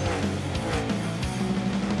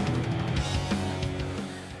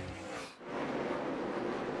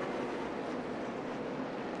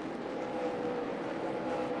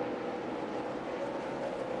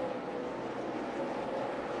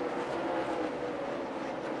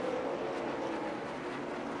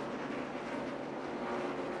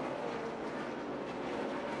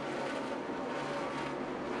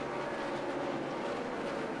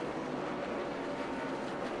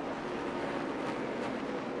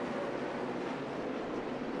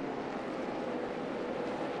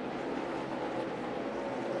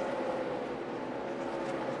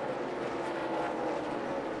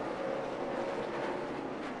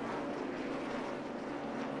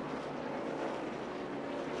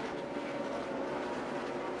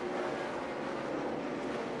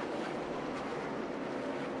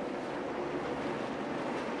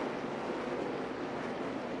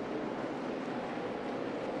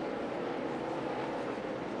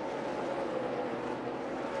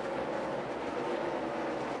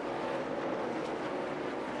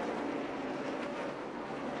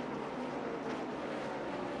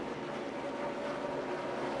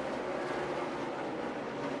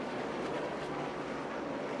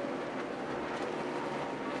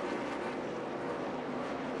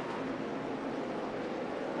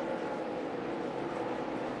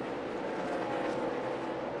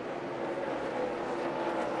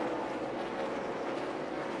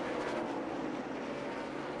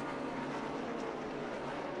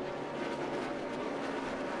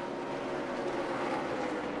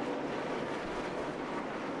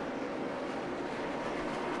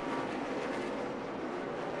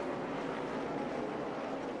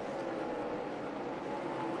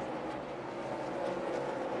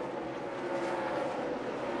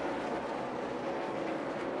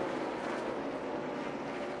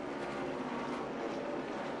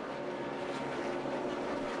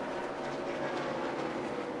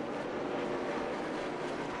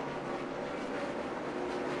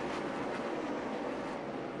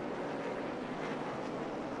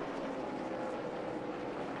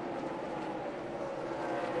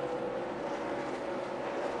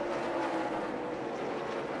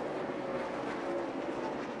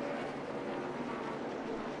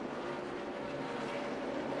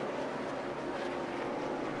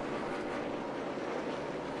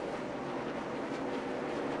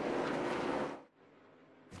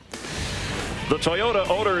 The Toyota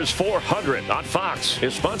Owners 400 on Fox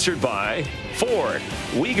is sponsored by Ford.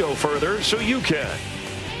 We go further so you can.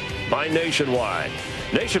 By Nationwide.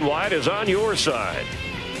 Nationwide is on your side.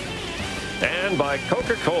 And by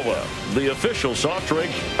Coca-Cola, the official soft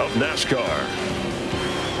drink of NASCAR.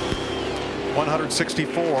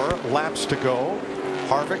 164 laps to go.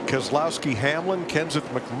 Harvick, Keselowski, Hamlin, Kenseth,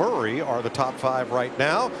 McMurray are the top 5 right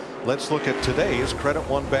now. Let's look at today's Credit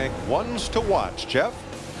One Bank ones to watch. Jeff?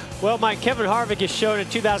 Well, Mike, Kevin Harvick has shown in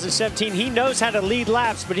 2017 he knows how to lead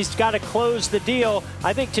laps, but he's got to close the deal.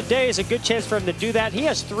 I think today is a good chance for him to do that. He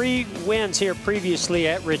has 3 wins here previously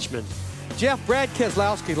at Richmond. Jeff, Brad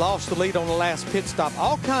Keselowski lost the lead on the last pit stop.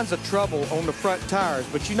 All kinds of trouble on the front tires.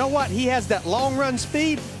 But you know what? He has that long run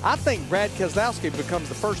speed. I think Brad Keselowski becomes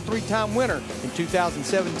the first 3-time winner in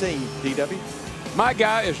 2017, DW. My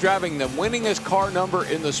guy is driving the winningest car number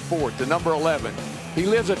in the sport, the number 11. He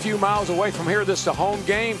lives a few miles away from here. This is a home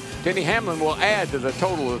game. Denny Hamlin will add to the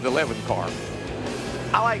total of the 11 car.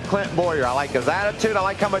 I like Clint Boyer. I like his attitude. I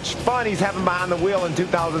like how much fun he's having behind the wheel in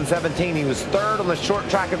 2017. He was 3rd on the short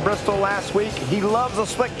track at Bristol last week. He loves a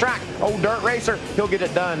slick track. Old dirt racer. He'll get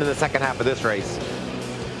it done in the second half of this race.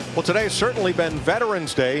 Well, today's certainly been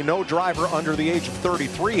Veterans Day. No driver under the age of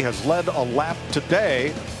 33 has led a lap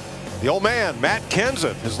today. The old man, Matt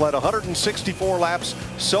Kenseth, has led 164 laps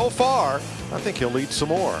so far. I think he'll lead some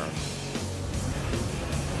more.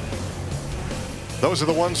 Those are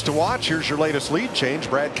the ones to watch. Here's your latest lead change.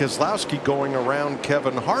 Brad Keselowski going around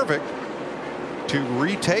Kevin Harvick to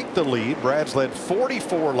retake the lead. Brad's led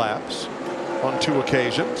 44 laps on 2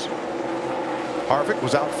 occasions. Harvick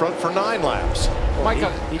was out front for 9 laps.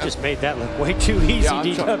 Well, he just made that look way too easy,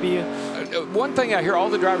 DW. One thing I hear all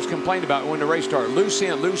the drivers complain about when the race started, loose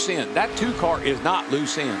end, loose end. That 2 car is not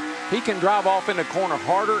loose end. He can drive off in the corner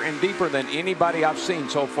harder and deeper than anybody I've seen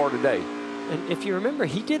so far today. And if you remember,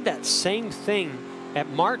 he did that same thing at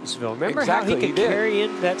Martinsville. Remember exactly, how he could carry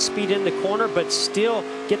in that speed in the corner but still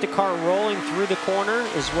get the car rolling through the corner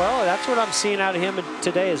as well? That's what I'm seeing out of him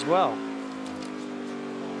today as well.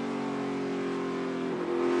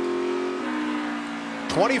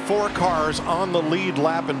 "24 cars on the lead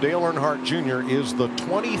lap, and Dale Earnhardt Jr. is the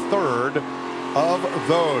 23rd of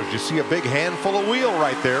those." You see a big handful of wheel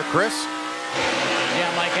right there, Chris.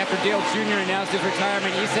 Yeah, Mike, after Dale Jr. announced his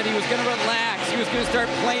retirement, he said he was going to relax. He was going to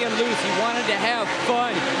start playing loose. He wanted to have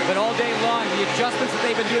fun. But all day long, the adjustments that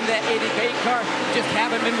they've been doing to that 88 car just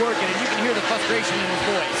haven't been working. And you can hear the frustration in his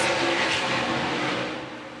voice.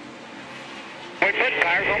 We put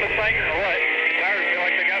tires on this thing or what? Tires feel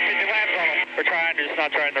like they got 50 laps on them. We're trying, just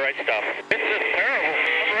not trying the right stuff. It's just terrible.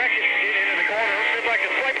 I'm wrecking. Get into the corner. It's like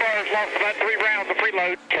a swipe bar has lost about 3 rounds of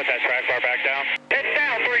preload. Put that track bar back down. It's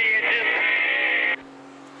down 3 inches.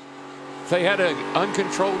 If they had an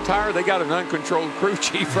uncontrolled tire, they got an uncontrolled crew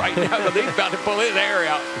chief right now because he's about to pull his air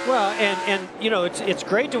out. Well, and you know, it's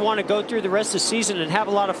great to want to go through the rest of the season and have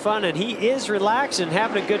a lot of fun, and he is relaxing,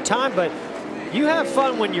 having a good time, but you have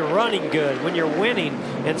fun when you're running good, when you're winning,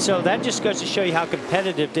 and so that just goes to show you how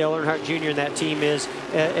competitive Dale Earnhardt Jr. and that team is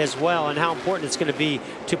as well, and how important it's going to be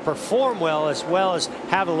to perform well as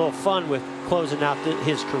have a little fun with closing out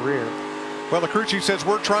his career. Well, the crew chief says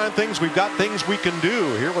we're trying things. We've got things we can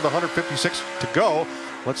do. Here with 156 to go,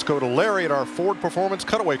 let's go to Larry at our Ford Performance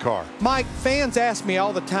cutaway car. Mike, fans ask me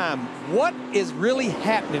all the time, what is really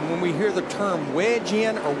happening when we hear the term wedge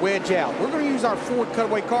in or wedge out? We're going to use our Ford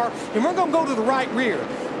cutaway car, and we're going to go to the right rear.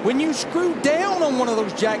 When you screw down on one of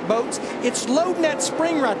those jack boats, it's loading that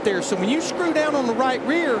spring right there. So when you screw down on the right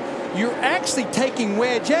rear, you're actually taking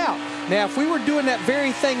wedge out. Now, if we were doing that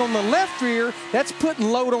very thing on the left rear, that's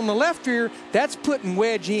putting load on the left rear, that's putting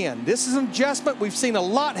wedge in. This is an adjustment. We've seen a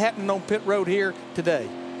lot happening on pit road here today.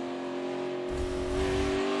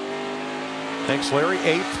 Thanks, Larry.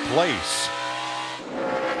 8th place.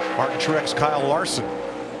 Martin Truex, Kyle Larson.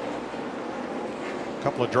 A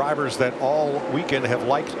couple of drivers that all weekend have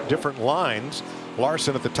liked different lines.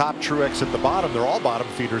 Larson at the top, Truex at the bottom. They're all bottom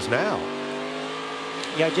feeders now.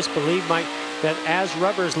 Yeah, I just believe, Mike, that as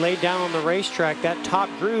rubber's laid down on the racetrack, that top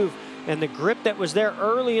groove and the grip that was there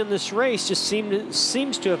early in this race just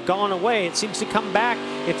seems to have gone away. It seems to come back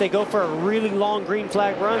if they go for a really long green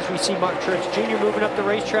flag runs. We see Martin Truex Jr. moving up the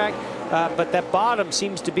racetrack, but that bottom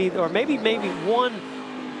seems to be, or maybe one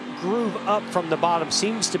groove up from the bottom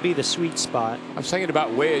seems to be the sweet spot. I was thinking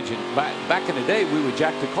about wedge, and back in the day, we would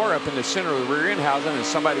jack the car up in the center of the rear end housing, and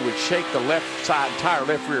somebody would shake the left side tire,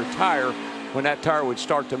 left rear tire. When that tire would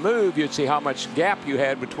start to move, you'd see how much gap you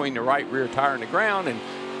had between the right rear tire and the ground, and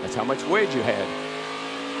that's how much wedge you had.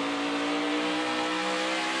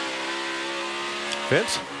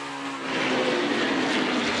 Vince?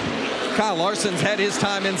 Kyle Larson's had his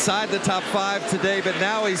time inside the top 5 today, but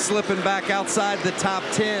now he's slipping back outside the top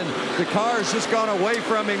 10. The car's just gone away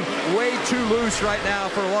from him, way too loose right now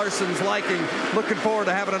for Larson's liking. Looking forward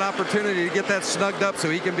to having an opportunity to get that snugged up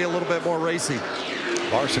so he can be a little bit more racy.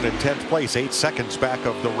 Larson in 10th place, 8 seconds back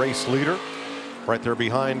of the race leader, right there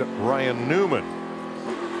behind Ryan Newman.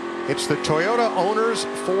 It's the Toyota Owners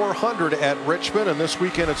 400 at Richmond, and this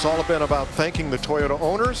weekend it's all been about thanking the Toyota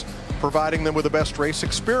owners, providing them with the best race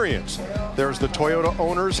experience. There's the Toyota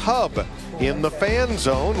Owners Hub in the fan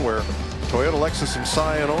zone, where Toyota, Lexus, and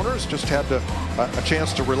Scion owners just had a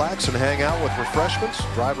chance to relax and hang out with refreshments,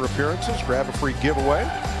 driver appearances, grab a free giveaway.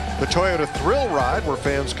 The Toyota Thrill Ride, where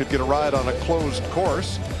fans could get a ride on a closed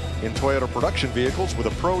course in Toyota production vehicles with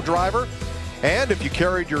a pro driver. And if you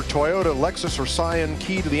carried your Toyota, Lexus, or Scion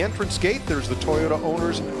key to the entrance gate, there's the Toyota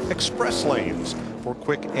Owners Express Lanes for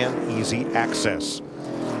quick and easy access.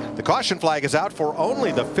 The caution flag is out for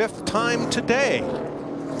only the 5th time today.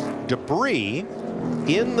 Debris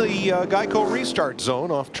in the Geico restart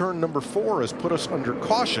zone off turn number 4 has put us under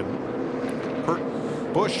caution.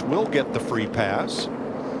 Kurt Busch will get the free pass.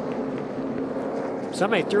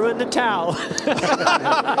 Somebody threw in the towel.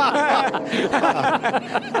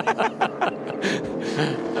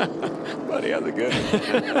 Buddy, that's a good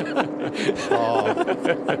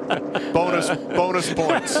one. Bonus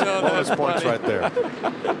points. No, bonus points funny. right there.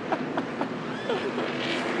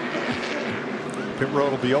 Pit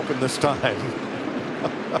road will be open this time.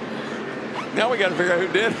 Now we got to figure out who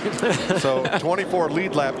did it. So 24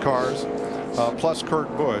 lead lap cars plus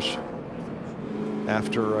Kurt Busch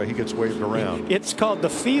after he gets waved around. It's called the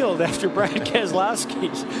field after Brad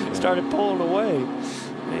Keselowski started pulling away.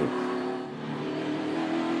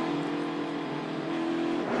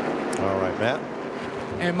 All right, Matt.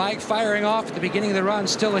 And Mike firing off at the beginning of the run,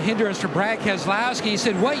 still a hindrance for Brad Keselowski. He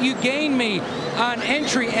said, what you gained me on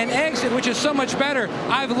entry and exit, which is so much better.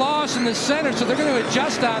 I've lost in the center, so they're going to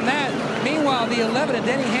adjust on that. Meanwhile, the 11 of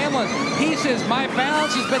Denny Hamlin, he says, my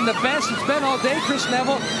balance has been the best it's been all day, Chris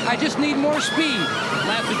Neville. I just need more speed.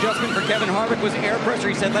 Last adjustment for Kevin Harvick was air pressure.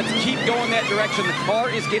 He said, let's keep going that direction. The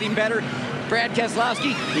car is getting better. Brad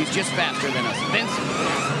Keselowski, he's just faster than us. Vince?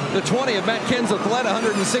 The 20 of Matt Kenseth led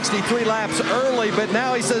 163 laps early, but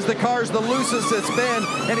now he says the car's the loosest it's been,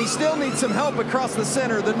 and he still needs some help across the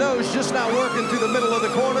center. The nose just not working through the middle of the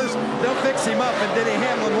corners. They'll fix him up, and Denny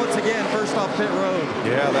Hamlin once again first off pit road.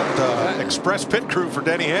 Yeah, that express pit crew for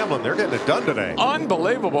Denny Hamlin, they're getting it done today.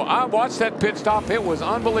 Unbelievable. I watched that pit stop. It was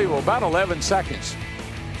unbelievable. About 11 seconds.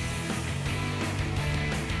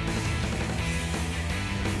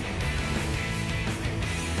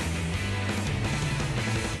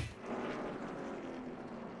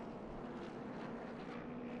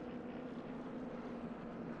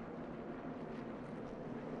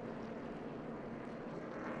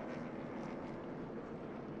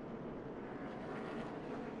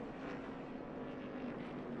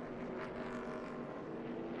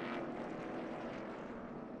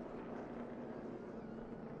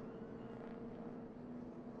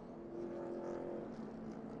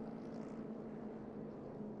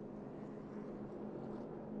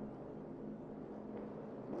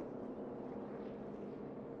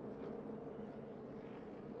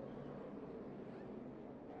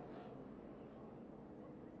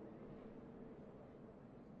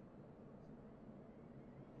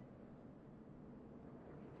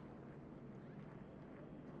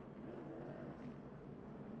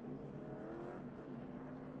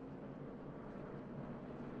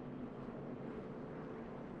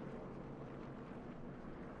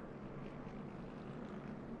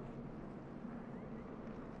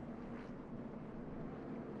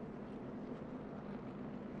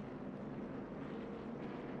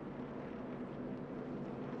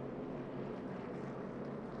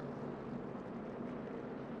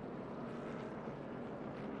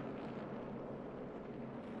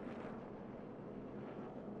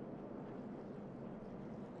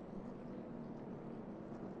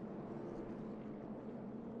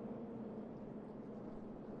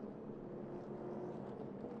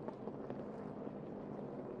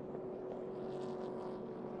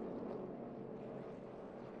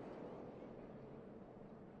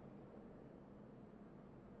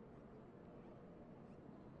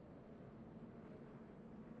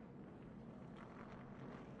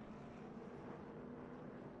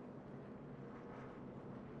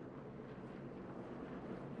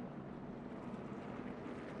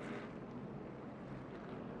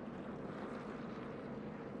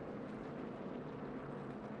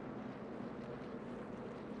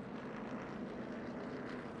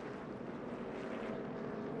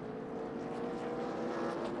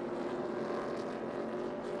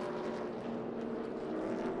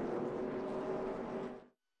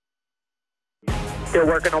 Still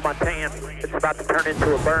working on my tan. It's about to turn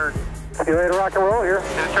into a burn. You ready to rock and roll here?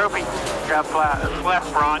 Yeah, trophy. Got flat. Left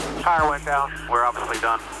front. Tire went down. We're obviously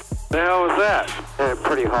done. The hell was that?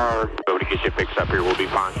 Pretty hard. Go to get you fixed up here. We'll be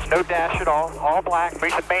fine. No dash at all black.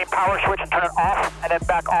 Reach the main power switch and turn it off, and then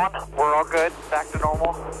back on. We're all good. Back to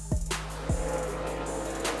normal.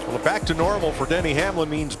 Well, back to normal for Denny Hamlin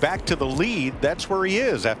means back to the lead. That's where he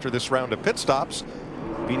is after this round of pit stops.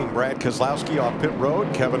 Beating Brad Keselowski off pit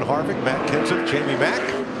road, Kevin Harvick, Matt Kenseth, Jamie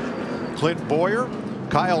Mack, Clint Boyer,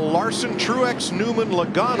 Kyle Larson, Truex, Newman,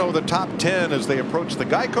 Logano, the top 10 as they approach the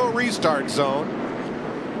Geico restart zone.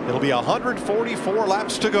 It'll be 144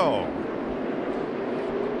 laps to go.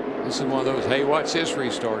 This is one of those, hey, watch this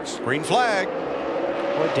restarts. Green flag.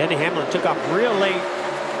 Boy, Denny Hamlin took off real late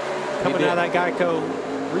coming out of that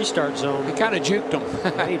Geico restart zone. He kind of juked him.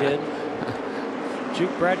 Yeah, he did.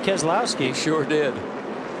 Juked Brad Keselowski. He sure did.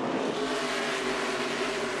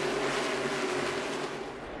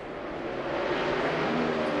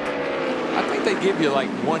 I think they give you like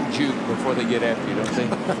one juke before they get after you, don't they?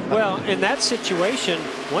 Well, in that situation,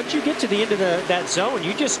 once you get to the end of that zone,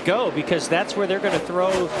 you just go, because that's where they're going to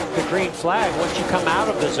throw the green flag once you come out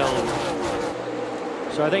of the zone.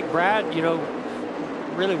 So I think Brad, you know,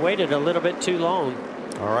 really waited a little bit too long.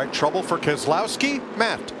 All right, trouble for Keselowski.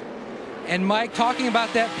 Matt. And Mike, talking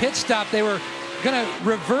about that pit stop, they were going to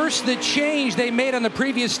reverse the change they made on the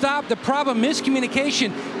previous stop. The problem,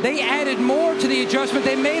 miscommunication. They added more to the adjustment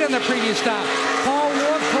they made on the previous stop. Paul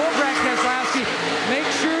Ward told Brad Keselowski, make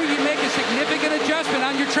sure you make a significant adjustment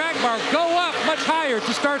on your track bar. Go up much higher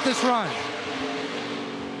to start this run.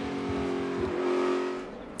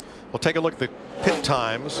 We'll take a look at the pit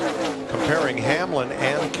times comparing Hamlin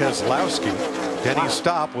and Keselowski. Denny's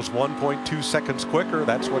stop was 1.2 seconds quicker.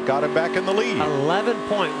 That's what got him back in the lead.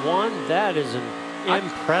 11.1. That is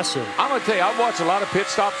impressive. I'm going to tell you, I've watched a lot of pit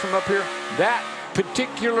stops from up here. That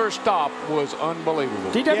particular stop was unbelievable.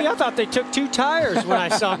 DW, I thought they took 2 tires when I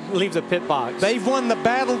saw them leave the pit box. They've won the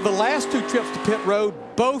battle the last 2 trips to pit road.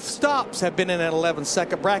 Both stops have been in that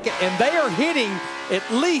 11-second bracket, and they are hitting at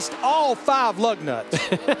least all 5 lug nuts.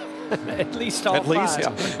 At least all 5.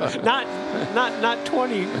 Yeah. not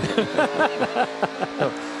 20.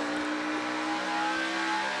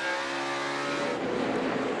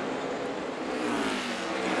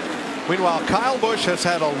 Meanwhile, Kyle Busch has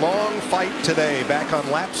had a long fight today. Back on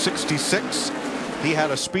lap 66, he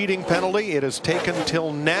had a speeding penalty. It has taken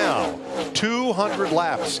till now 200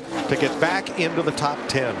 laps to get back into the top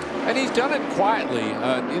 10. And he's done it quietly.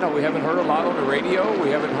 You know, we haven't heard a lot on the radio. We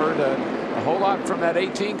haven't heard a whole lot from that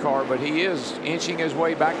 18 car, but he is inching his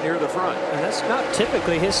way back near the front. And that's not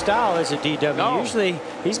typically his style as a DW. No. Usually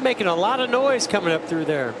he's making a lot of noise coming up through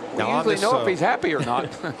there. We usually know if he's happy or not.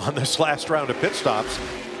 On this last round of pit stops,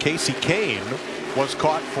 Casey Kane was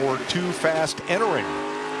caught for too fast entering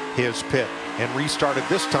his pit and restarted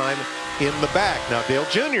this time in the back. Now Dale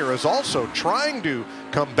Jr. is also trying to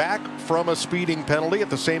come back from a speeding penalty at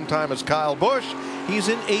the same time as Kyle Busch. He's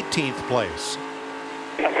in 18th place.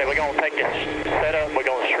 I say we're going to take this setup, we're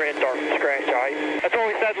going to shred, dark, and scratch, all right? That's what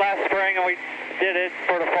we said last spring, and we did it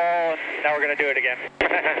for the fall, and now we're going to do it again.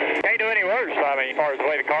 Can't do any worse. I mean, as far as the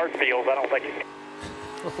way the card feels, I don't think it can.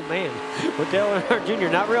 Oh man, well, Dale Earnhardt Jr.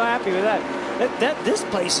 not real happy with that. This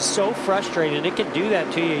place is so frustrating. It can do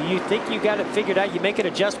that to you. You think you got it figured out. You make an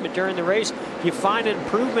adjustment during the race. You find an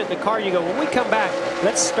improvement in the car. You go, when we come back,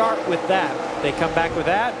 let's start with that. They come back with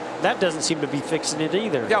that. That doesn't seem to be fixing it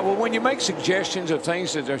either. Yeah, well, when you make suggestions of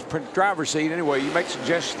things that the driver's seat anyway, you make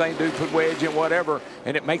suggestions, things do, put wedge in, whatever,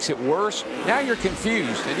 and it makes it worse. Now you're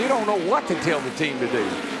confused, and you don't know what to tell the team to do.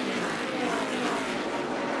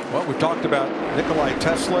 Well, we talked about Nikolai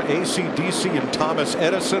Tesla, AC/DC, and Thomas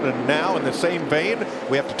Edison, and now in the same vein,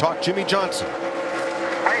 we have to talk Jimmy Johnson.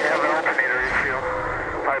 I have an alternator issue.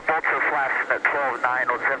 My bolts are flashing at 12.9.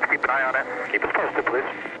 Let's have to keep an eye on it. Keep us posted, please.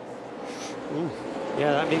 Ooh.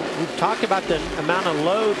 Yeah, I mean, we've talked about the amount of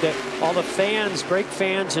load that all the fans, brake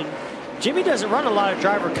fans, and Jimmy doesn't run a lot of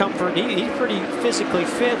driver comfort. He's pretty physically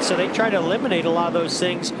fit, so they try to eliminate a lot of those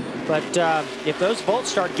things. But if those bolts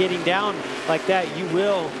start getting down like that, you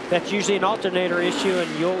will. That's usually an alternator issue, and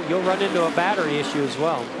you'll run into a battery issue as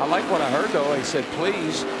well. I like what I heard, though. He said,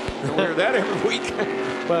 please. You'll hear that every week.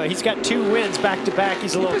 Well, he's got 2 wins back to back.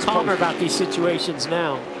 He's a little calmer about these situations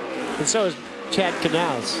now. And so is Chad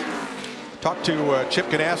Canals. Talked to Chip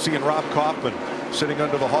Ganassi and Rob Kaufman sitting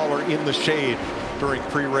under the hauler in the shade during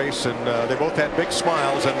pre-race, and they both had big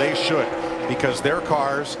smiles, and they should, because their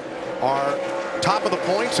cars are top of the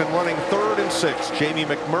points and running 3rd and 6th. Jamie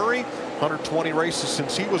McMurray, 120 races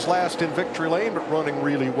since he was last in victory lane, but running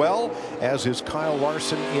really well, as is Kyle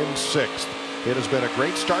Larson in 6th. It has been a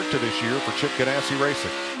great start to this year for Chip Ganassi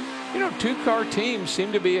Racing. You know, two-car teams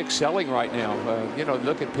seem to be excelling right now. You know,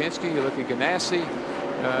 look at Penske, you look at Ganassi,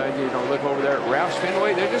 you know, look over there at Roush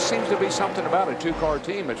Fenway. There just seems to be something about a two-car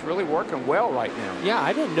team. It's really working well right now. Yeah,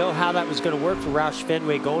 I didn't know how that was going to work for Roush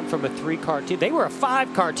Fenway going from a 3-car team. They were a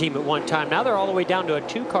 5-car team at one time. Now they're all the way down to a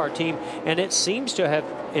 2-car team, and it seems to have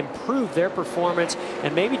improved their performance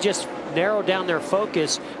and maybe just narrow down their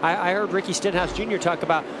focus. I heard Ricky Stenhouse Jr. talk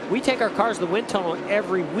about, we take our cars to the wind tunnel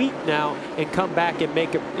every week now and come back and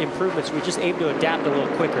make improvements. We just aim to adapt a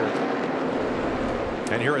little quicker.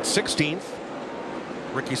 And here at 16th,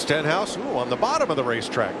 Ricky Stenhouse on the bottom of the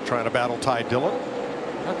racetrack trying to battle Ty Dillon.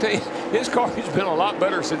 I'll tell you, his car has been a lot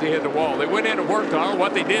better since he hit the wall. They went in and worked on it. I don't know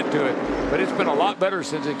what they did to it, but it's been a lot better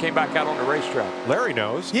since it came back out on the racetrack. Larry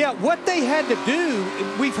knows. Yeah, what they had to do,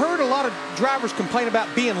 we've heard a lot of drivers complain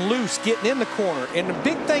about being loose, getting in the corner. And the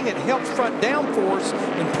big thing that helps front downforce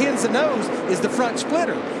and pins the nose is the front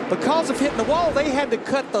splitter. Because of hitting the wall, they had to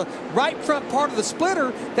cut the right front part of the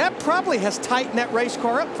splitter. That probably has tightened that race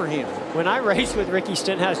car up for him. When I raced with Ricky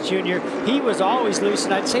Stenhouse Jr., he was always loose,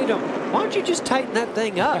 and I'd say to him, why don't you just tighten that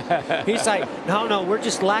thing up? He's like, no, we're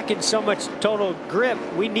just lacking so much total grip.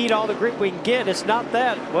 We need all the grip we can get. It's not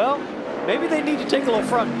that. Well, maybe they need to take a little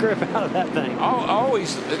front grip out of that thing.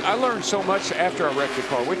 I learned so much after I wrecked the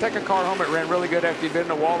car. We take a car home, it ran really good after you've been in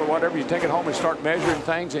the wall or whatever. You take it home and start measuring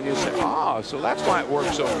things, and you say, so that's why it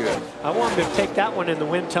works so good. I want them to take that one in the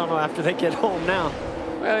wind tunnel after they get home now.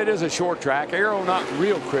 Well, it is a short track. Aero not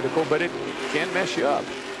real critical, but it can mess you up.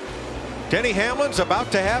 Denny Hamlin's about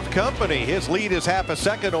to have company. His lead is half a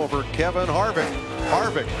second over Kevin Harvick.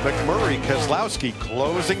 Harvick, McMurray, Keselowski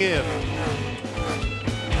closing in.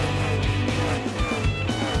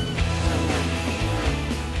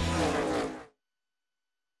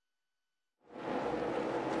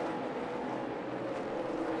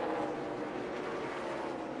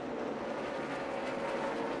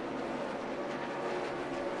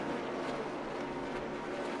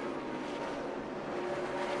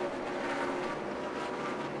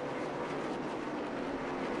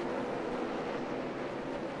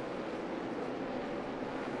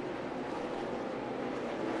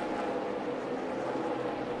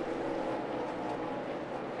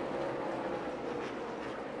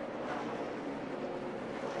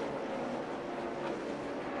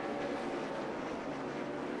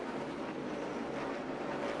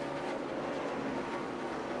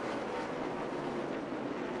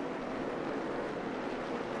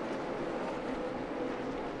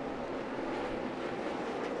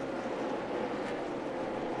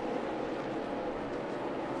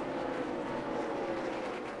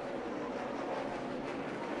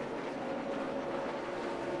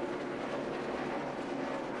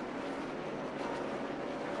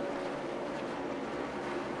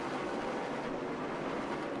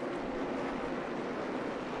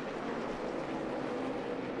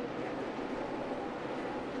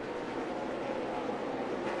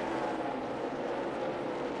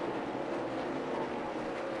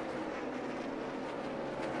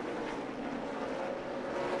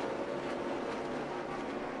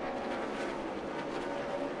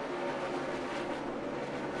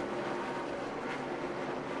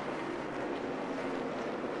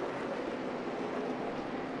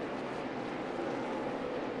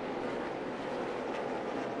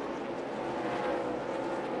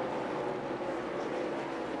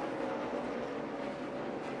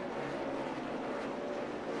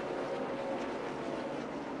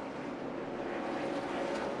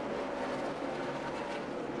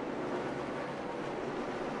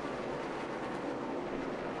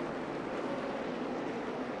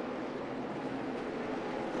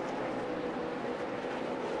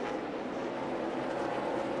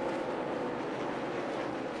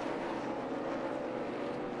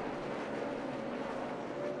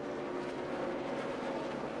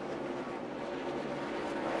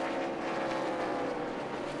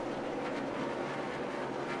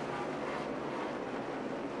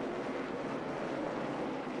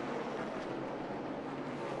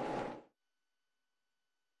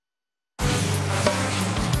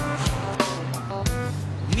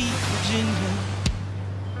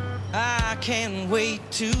 I can't wait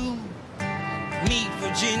to meet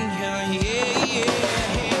Virginia, yeah.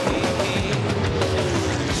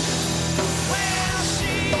 Well,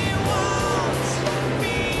 she wants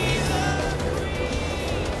me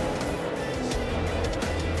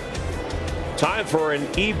Time for an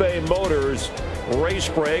eBay Motors race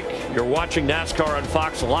break. You're watching NASCAR on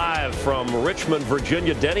Fox Live from Richmond,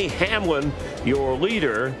 Virginia. Denny Hamlin, your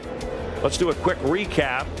leader. Let's do a quick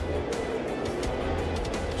recap.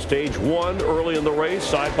 Stage 1 early in the race,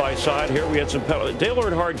 side by side here. We had some penalty. Dale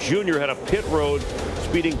Earnhardt Jr. had a pit road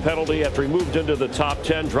speeding penalty after he moved into the top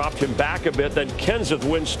 10, dropped him back a bit. Then Kenseth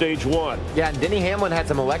wins Stage 1. Yeah, and Denny Hamlin had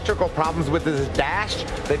some electrical problems with his dash.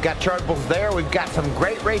 They've got troubles there. We've got some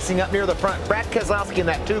great racing up near the front. Brad Keselowski in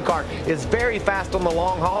that 2 car is very fast on the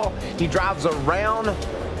long haul. He drives around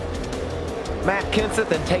Matt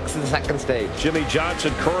Kenseth and takes the second stage. Jimmy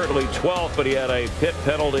Johnson currently 12th, but he had a pit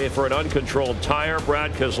penalty for an uncontrolled tire.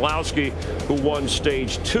 Brad Keselowski, who won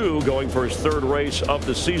Stage 2, going for his 3rd race of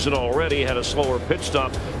the season already, had a slower pit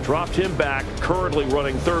stop, dropped him back, currently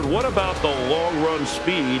running 3rd. What about the long run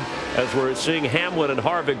speed, as we're seeing Hamlin and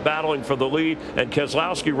Harvick battling for the lead and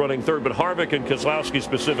Keselowski running 3rd, but Harvick and Keselowski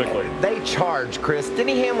specifically? They charge, Chris.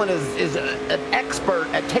 Denny Hamlin is an expert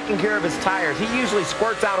at taking care of his tires. He usually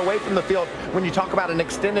squirts out away from the field. When you talk about an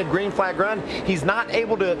extended green flag run, he's not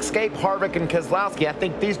able to escape Harvick and Keselowski. I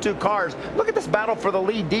think these 2 cars, look at this battle for the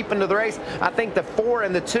lead deep into the race. I think the 4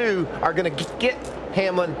 and the 2 are going to get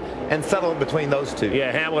Hamlin and settle it between those 2.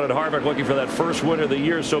 Yeah, Hamlin and Harvick looking for that first win of the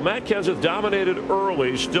year. So Matt Kenseth dominated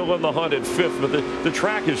early, still in the hunt at 5th, but the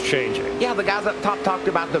track is changing. Yeah, the guys up top talked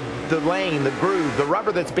about the lane, the groove, the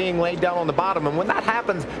rubber that's being laid down on the bottom. And when that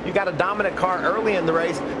happens, you got a dominant car early in the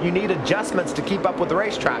race. You need adjustments to keep up with the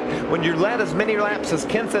racetrack. When you led as many laps as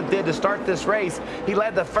Kenseth did to start this race, he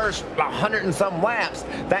led the first 100 and some laps.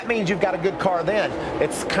 That means you've got a good car then.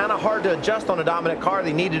 It's kind of hard to adjust on a dominant car.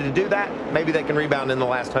 They needed to do that. Maybe they can rebound in the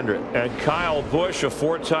last 100. And Kyle Busch, a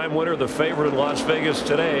 4-time winner, the favorite in Las Vegas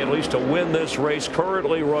today, at least to win this race,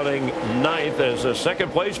 currently running 9th as a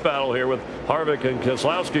second place battle here with Harvick and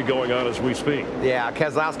Keselowski going on as we speak. Yeah,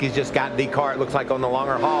 Keselowski's just got the car, it looks like, on the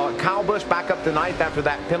longer haul. Kyle Busch back up to 9th after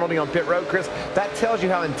that penalty on pit road, Chris. That tells you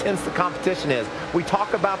how intense the competition is. We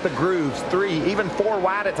talk about the grooves, 3, even 4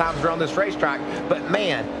 wide at times around this racetrack, but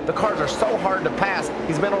man, the cars are so hard to pass.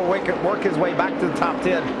 He's been able to work his way back to the top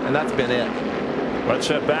 10, and that's been it. Let's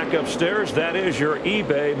head back upstairs. That is your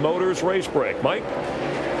eBay Motors race break. Mike?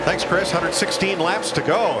 Thanks, Chris. 116 laps to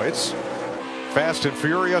go. It's fast and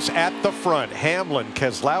furious at the front. Hamlin,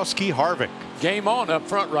 Keselowski, Harvick. Game on up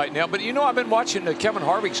front right now. But you know, I've been watching Kevin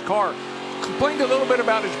Harvick's car. Complained a little bit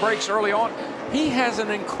about his brakes early on. He has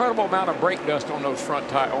an incredible amount of brake dust on those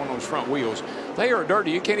front wheels. They are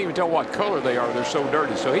dirty. You can't even tell what color they are. They're so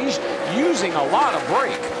dirty. So he's using a lot of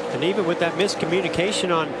brake. And even with that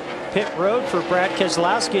miscommunication on pit road for Brad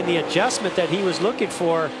Keselowski and the adjustment that he was looking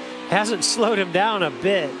for hasn't slowed him down a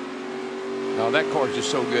bit. No, that car is just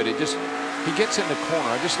so good. He gets in the corner.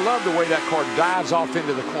 I just love the way that car dives off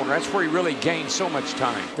into the corner. That's where he really gains so much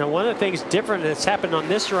time. Now, one of the things different that's happened on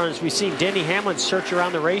this run is we've seen Denny Hamlin search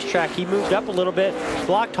around the racetrack. He moved up a little bit,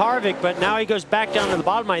 blocked Harvick, but now he goes back down to the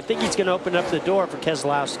bottom. I think he's going to open up the door for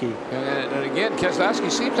Keselowski. And again, Keselowski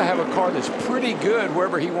seems to have a car that's pretty good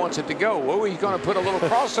wherever he wants it to go. Oh, he's going to put a little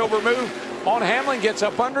crossover move on Hamlin, gets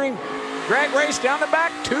up under him, drag race down the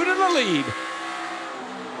back, 2 to the lead.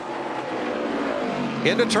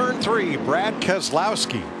 Into turn 3, Brad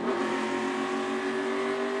Keselowski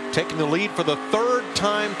taking the lead for the 3rd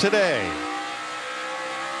time today.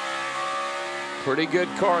 Pretty good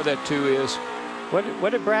car, that 2 is. What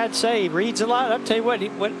did Brad say? He reads a lot. I'll tell you what,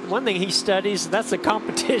 one thing he studies, that's the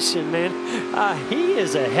competition, man. He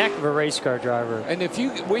is a heck of a race car driver. And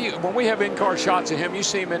when we have in-car shots of him, you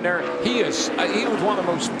see him in there, he was one of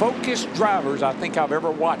the most focused drivers I think I've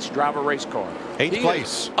ever watched drive a race car. 8th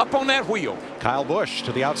place. Up on that wheel. Kyle Busch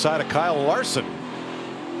to the outside of Kyle Larson.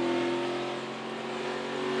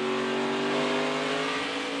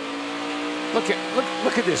 Look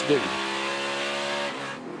at this dude.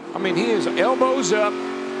 I mean, he is elbows up,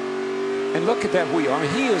 and look at that wheel. I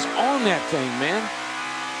mean, he is on that thing, man.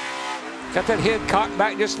 Got that head cocked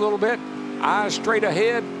back just a little bit, eyes straight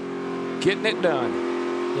ahead, getting it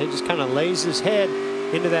done. He just kind of lays his head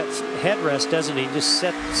into that headrest, doesn't he? Just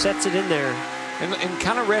sets it in there. And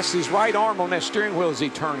kind of rests his right arm on that steering wheel as he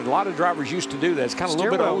turns. A lot of drivers used to do that. It's kind of a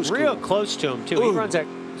little bit old school. Real close to him, too. Ooh. He runs that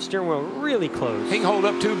steering wheel really close. He can hold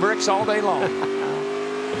up 2 bricks all day long.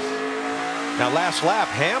 Now, last lap,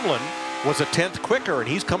 Hamlin was a 10th quicker, and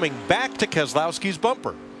he's coming back to Keselowski's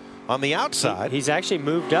bumper on the outside. He's actually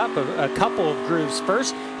moved up a couple of grooves.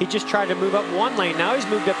 First, he just tried to move up 1 lane. Now he's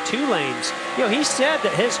moved up 2 lanes. You know, he said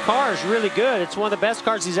that his car is really good. It's one of the best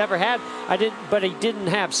cars he's ever had. But he didn't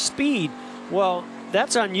have speed. Well,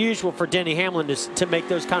 that's unusual for Denny Hamlin to make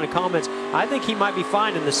those kind of comments. I think he might be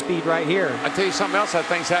finding the speed right here. I tell you something else I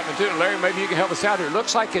think's happening too. And Larry, maybe you can help us out here. It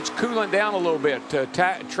looks like it's cooling down a little bit.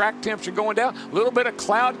 Track temps are going down. A little bit of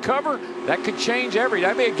cloud cover. That could change everything.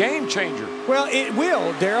 That'd be a game changer. Well, it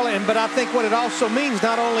will, Daryl. But I think what it also means,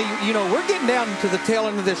 not only, you know, we're getting down to the tail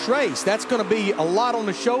end of this race. That's going to be a lot on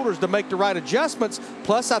the shoulders to make the right adjustments.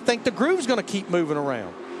 Plus, I think the groove's going to keep moving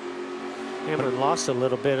around. Hamlin lost a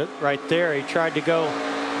little bit right there. He tried to go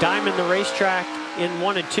diamond the racetrack in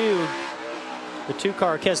 1 and 2. The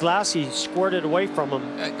 2-car Keselowski squirted away from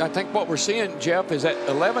him. I think what we're seeing, Jeff, is that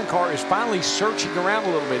 11 car is finally searching around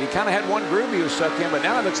a little bit. He kind of had one groove he was stuck in, but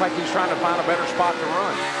now it looks like he's trying to find a better spot to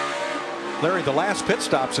run. Larry, the last pit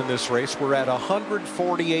stops in this race were at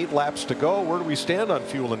 148 laps to go. Where do we stand on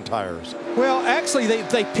fuel and tires? Well, actually,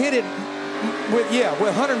 they pitted with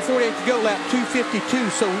 148 to go, lap 252.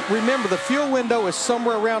 So remember, the fuel window is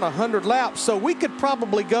somewhere around 100 laps. So we could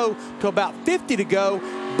probably go to about 50 to go,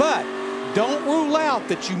 but don't rule out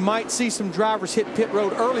that you might see some drivers hit pit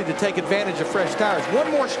road early to take advantage of fresh tires. One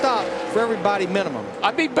more stop for everybody minimum.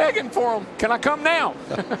 I'd be begging for them. Can I come now?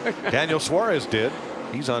 Daniel Suarez did.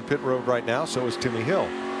 He's on pit road right now. So is Timmy Hill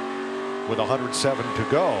with 107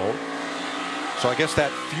 to go. So I guess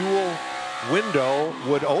that fuel window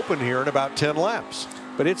would open here in about 10 laps.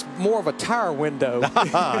 But it's more of a tire window.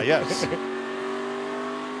 Yes.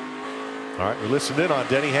 All right, we're listening in on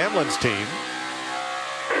Denny Hamlin's team.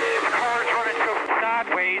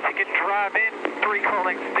 Ways he can drive in 3 car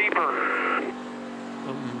lengths deeper.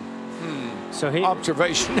 So he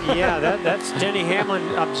observation. Yeah, that's Denny Hamlin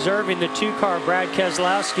observing the 2-car Brad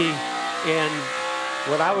Keselowski and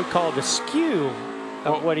what I would call the skew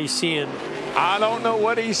of what he's seeing. I don't know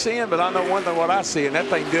what he's seeing, but I know one thing what I see, and that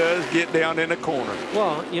thing does get down in the corner.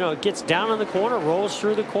 Well, you know, it gets down in the corner, rolls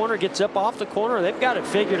through the corner, gets up off the corner. They've got it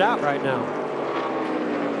figured out right now.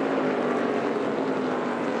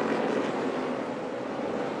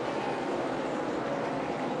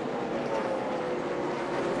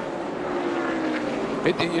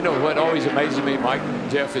 You know what always amazes me, Mike,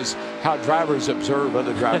 Jeff, is how drivers observe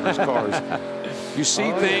other drivers' cars. You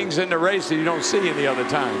see things in the race that you don't see any other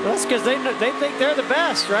time. Well, that's because they think they're the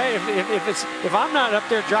best, right? If I'm not up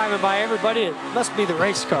there driving by everybody, it must be the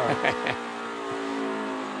race car.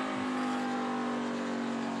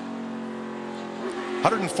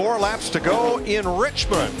 104 laps to go in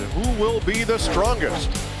Richmond. Who will be the strongest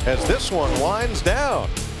as this one winds down?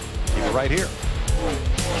 Keep it right here.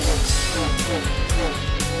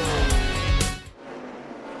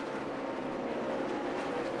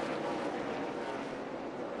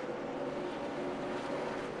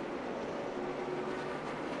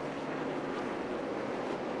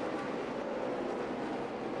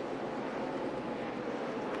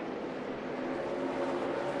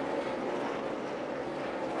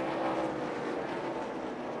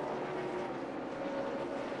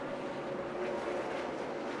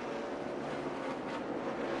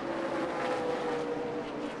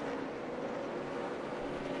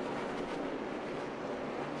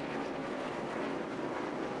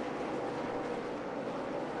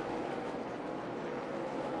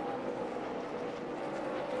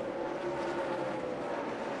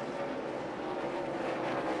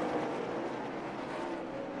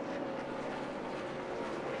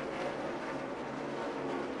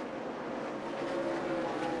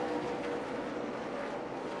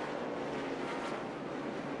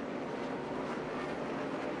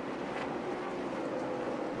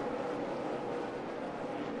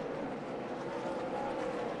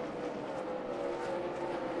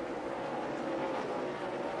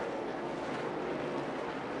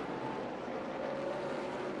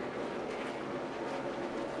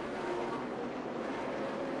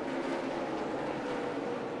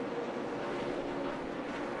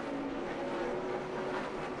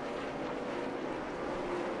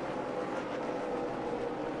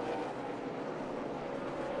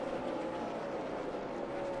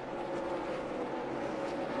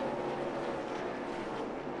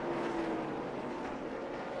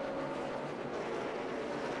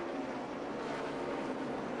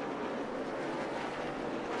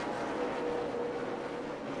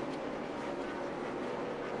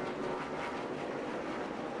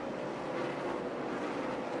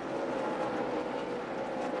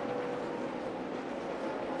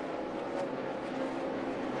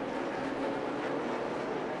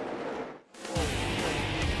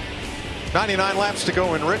 .99 laps to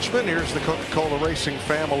go in Richmond. Here's the Coca-Cola Racing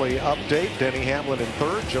family update. Denny Hamlin in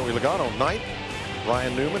 3rd, Joey Logano 9th,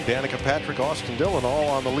 Ryan Newman, Danica Patrick, Austin Dillon all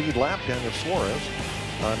on the lead lap. Daniel Suarez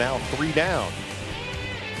now 3 down.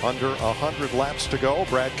 Under 100 laps to go.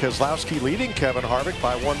 Brad Keselowski leading Kevin Harvick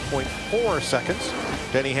by 1.4 seconds.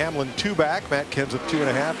 Denny Hamlin 2 back, Matt Kenseth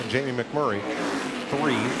 2.5, and Jamie McMurray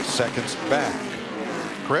 3 seconds back.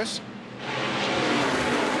 Chris?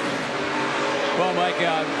 Well, Mike,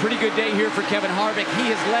 pretty good day here for Kevin Harvick. He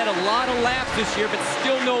has led a lot of laps this year, but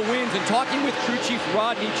still no wins. And talking with crew chief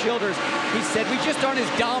Rodney Childers, he said, we just aren't as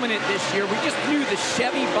dominant this year. We just knew the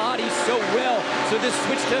Chevy body so well. So this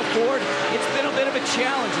switch to Ford, it's been a bit of a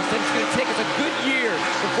challenge. He said it's going to take us a good year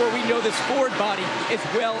before we know this Ford body as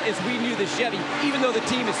well as we knew the Chevy, even though the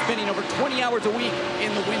team is spending over 20 hours a week in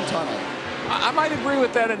the wind tunnel. I might agree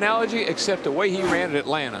with that analogy, except the way he ran at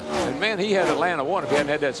Atlanta. And man, he had Atlanta won if he hadn't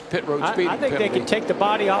had that pit road speed I think penalty. they can take the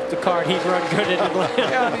body off the car and he's run good at Atlanta.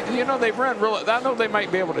 Yeah, you know, they've run really. I know they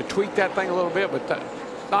might be able to tweak that thing a little bit, but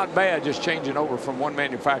not bad just changing over from one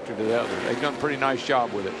manufacturer to the other. They've done a pretty nice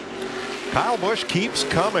job with it. Kyle Busch keeps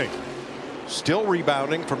coming. Still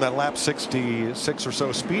rebounding from that lap 66 or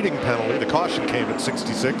so speeding penalty. The caution came at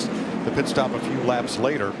 66. The pit stop a few laps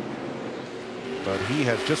later. But he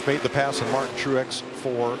has just made the pass on Martin Truex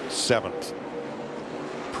for 7th.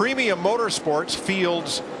 Premium Motorsports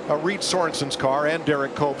fields Reed Sorensen's car and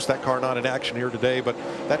Derek Cope's. That car not in action here today, but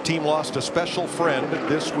that team lost a special friend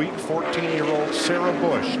this week. 14-year-old Sarah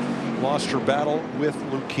Busch lost her battle with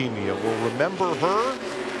leukemia. We'll remember her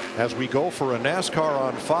as we go for a NASCAR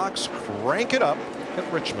on Fox. Crank it up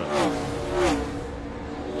at Richmond.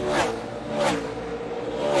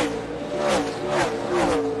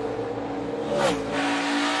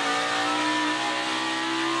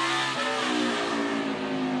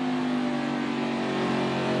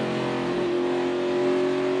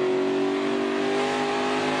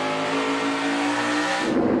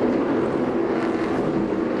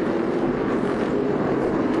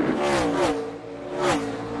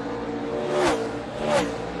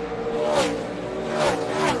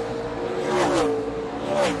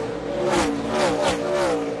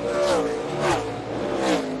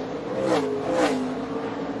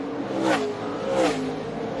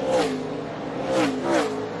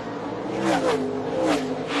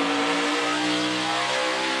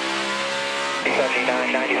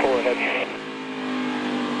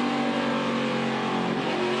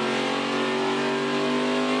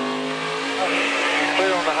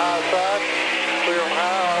 Clear on the high side, clear on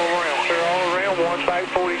high all around, clear all around, one back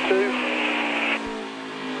 42.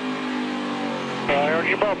 On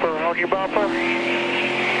your bumper, on your bumper.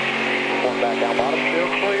 One back down bottom, still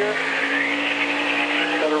clear.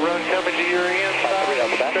 Got a run coming to your inside.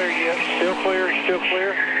 There you go, still clear, still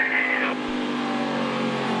clear.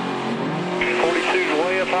 42's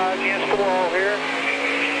way up high against the wall here.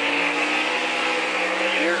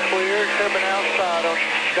 You're clear, coming outside on you.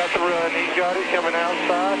 Got the run, he's got it coming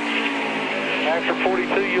outside. After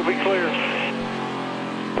 42, you'll be clear.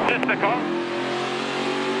 Just the car.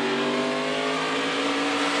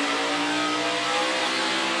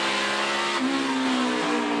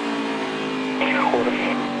 Quarter.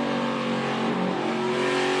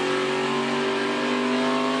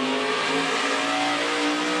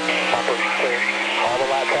 Hopper's clear. All the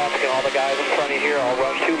lap traffic and all the guys in front of you here, all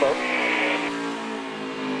run too low.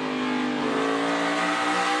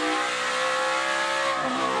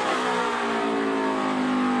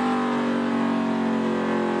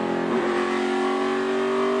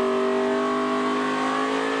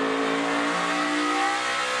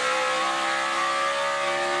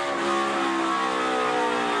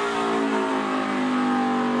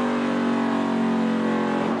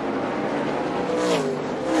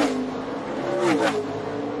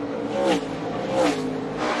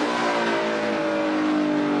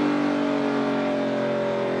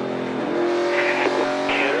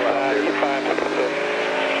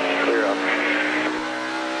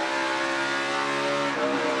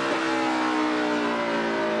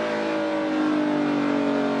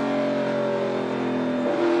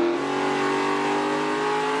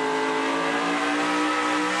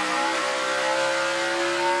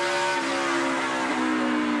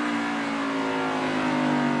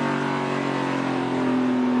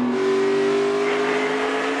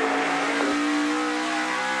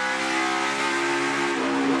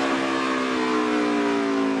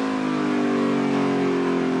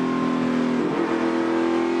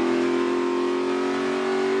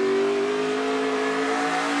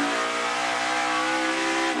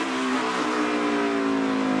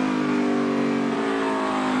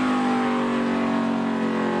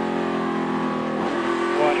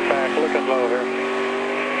 Looking low here.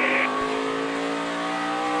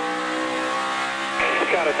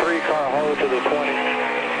 It's got a 3-car hold to the 20.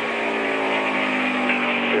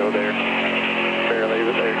 Still there. Barely,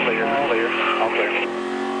 but there. Clear. Clear. All clear.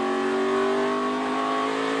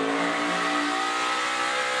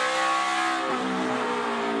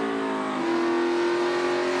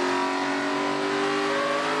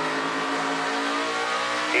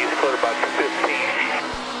 He's clear about 215.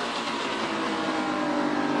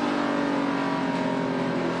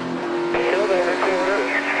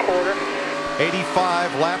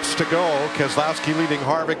 85 laps to go. Keselowski leading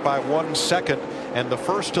Harvick by 1 second, and the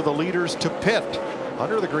first of the leaders to pit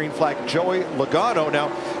under the green flag, Joey Logano.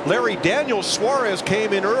 Now, Larry, Daniel Suarez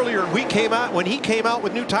came in earlier, and when he came out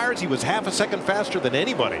with new tires, he was half a second faster than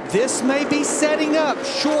anybody. This may be setting up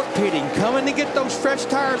short pitting, coming to get those fresh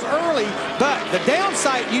tires early, but the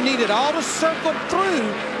downside, you need it all to circle through,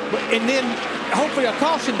 and then hopefully a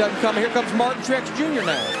caution doesn't come. Here comes Martin Truex Jr.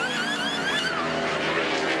 now.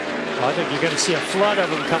 Well, I think you're going to see a flood of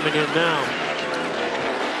them coming in now.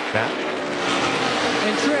 Matt?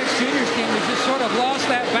 And Truex Jr.'s team has just sort of lost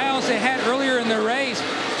that balance they had earlier in the race.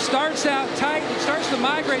 Starts out tight, starts to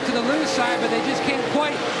migrate to the loose side, but they just can't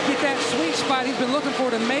quite get that sweet spot he's been looking for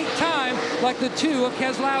to make time, like the two of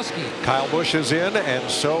Keselowski. Kyle Busch is in, and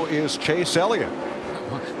so is Chase Elliott.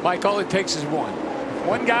 Mike, all it takes is one.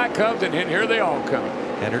 One guy comes, and here they all come.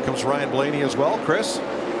 And here comes Ryan Blaney as well. Chris?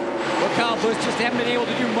 Well, Kyle Busch just haven't been able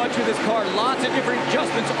to do much with his car. Lots of different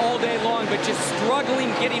adjustments all day long, but just struggling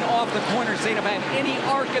getting off the corner. Saying if I have any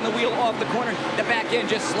arc in the wheel off the corner, the back end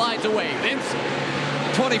just slides away. Vince?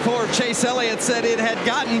 24 of Chase Elliott said it had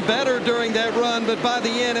gotten better during that run, but by the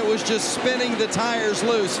end it was just spinning the tires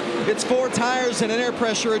loose. It's 4 tires and an air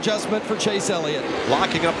pressure adjustment for Chase Elliott.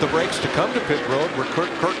 Locking up the brakes to come to pit road were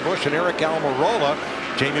Kurt Busch and Eric Almirola.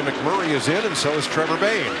 Jamie McMurray is in, and so is Trevor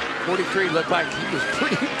Bayne. 43 looked like he was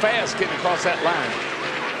pretty fast getting across that line.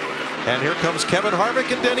 And here comes Kevin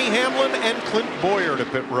Harvick and Denny Hamlin and Clint Bowyer to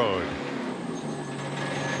pit road.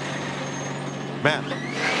 Matt.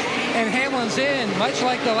 And Hamlin's in, much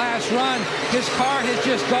like the last run. His car has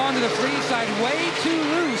just gone to the free side way too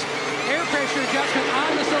loose. Air pressure adjustment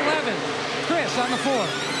on this 11. Chris on the 4.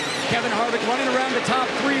 Kevin Harvick running around the top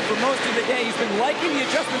 3 for most of the day. He's been liking the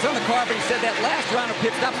adjustments on the car, but he said that last round of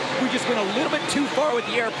pit stops, we just went a little bit too far with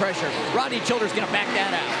the air pressure. Rodney Childers going to back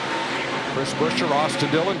that out. Chris Buescher, Austin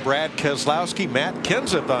Dillon, Brad Keselowski, Matt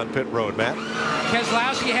Kenseth on pit road. Matt?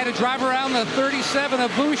 Keselowski had to drive around the 37 of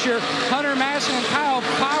Buescher. Hunter Masson and Kyle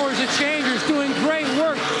Powers, the changers, doing great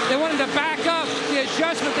work. They wanted to back up the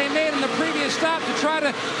adjustment they made in the previous stop to try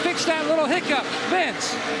to fix that little hiccup.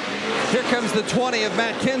 Vince. Here comes the 20 of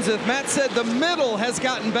Matt Kenseth. Matt said the middle has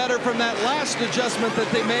gotten better from that last adjustment that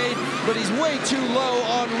they made, but he's way too low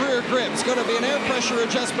on rear grip. It's going to be an air pressure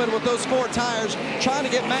adjustment with those 4 tires, trying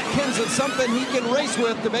to get Matt Kenseth something he can race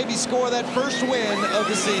with to maybe score that first win of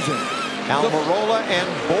the season. Almirola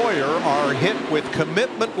and Bowyer are hit with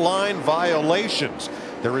commitment line violations.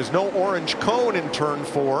 There is no orange cone in turn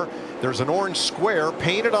 4. There's an orange square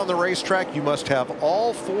painted on the racetrack. You must have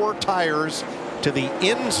all 4 tires to the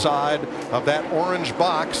inside of that orange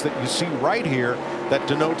box that you see right here that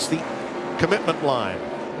denotes the commitment line.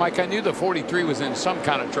 Mike, I knew the 43 was in some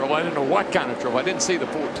kind of trouble. I didn't know what kind of trouble. I didn't see the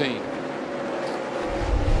 14.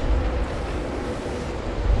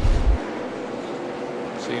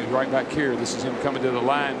 See, he's right back here. This is him coming to the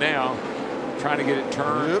line now, trying to get it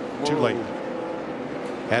turned. Yep, too late.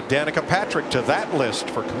 Add Danica Patrick to that list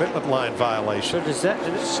for commitment line violation. So does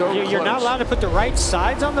that? You're not allowed to put the right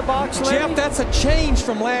sides on the box, Larry? Jeff, that's a change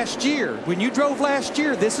from last year. When you drove last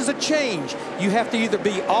year, this is a change. You have to either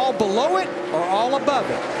be all below it or all above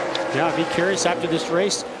it. Yeah, I'd be curious after this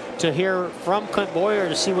race to hear from Clint Bowyer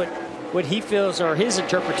to see what he feels or his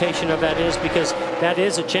interpretation of that is, because that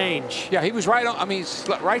is a change. Yeah, he was right on. I mean,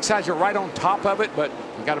 right sides are right on top of it, but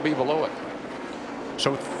you got to be below it.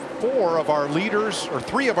 So 4 of our leaders, or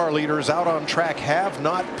 3 of our leaders out on track have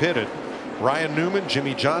not pitted. Ryan Newman,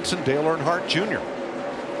 Jimmy Johnson, Dale Earnhardt Jr.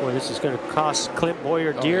 Boy, this is going to cost Clint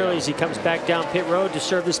Bowyer dearly as he comes back down pit road to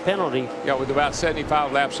serve this penalty. Yeah, with about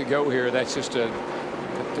 75 laps to go here, that's just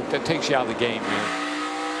that takes you out of the game, man.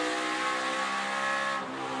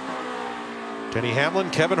 Denny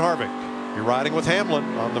Hamlin, Kevin Harvick. You're riding with Hamlin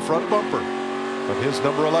on the front bumper of his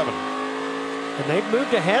number 11. And they've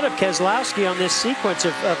moved ahead of Keselowski on this sequence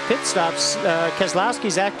of pit stops.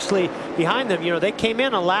 Keselowski's actually behind them. You know, they came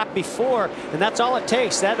in a lap before, and that's all it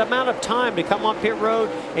takes. That amount of time to come on pit road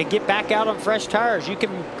and get back out on fresh tires. You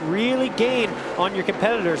can really gain on your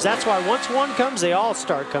competitors. That's why once one comes, they all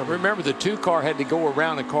start coming. Remember, the 2 car had to go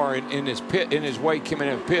around the car in his way coming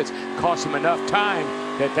in pits. Cost him enough time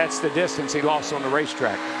that's the distance he lost on the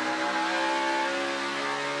racetrack.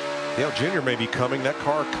 Dale Jr. may be coming. That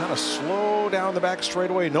car kind of slow down the back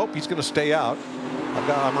straightaway. Nope, he's going to stay out.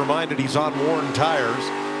 I'm reminded he's on worn tires.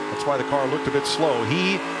 That's why the car looked a bit slow.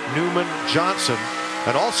 He, Newman, Johnson,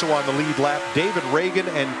 and also on the lead lap, David Reagan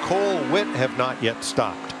and Cole Witt have not yet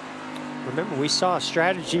stopped. Remember, we saw a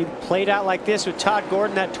strategy played out like this with Todd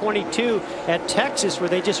Gordon, that 22 at Texas, where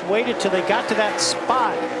they just waited till they got to that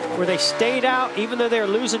spot where they stayed out, even though they were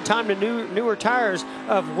losing time to newer tires,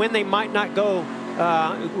 of when they might not go,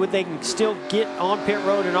 when they can still get on pit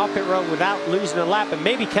road and off pit road without losing a lap and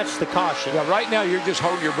maybe catch the caution. Yeah, right now you're just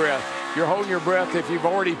holding your breath. You're holding your breath if you've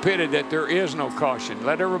already pitted that there is no caution.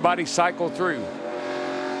 Let everybody cycle through.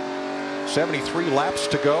 73 laps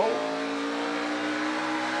to go.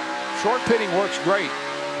 Short pitting works great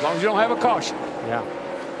as long as you don't have a caution. Yeah.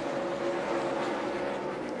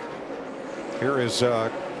 Here is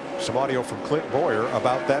some audio from Clint Boyer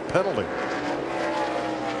about that penalty.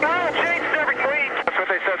 Oh, it changes every week. That's what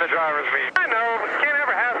they said the drivers meet. I know, but you can't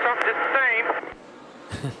ever have something just the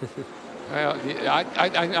same.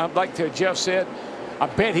 Well, like Jeff said, I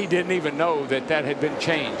bet he didn't even know that that had been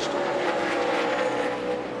changed.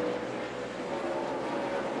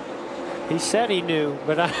 He said he knew,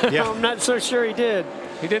 but I'm not so sure he did.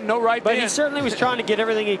 He didn't know right then. But he certainly was trying to get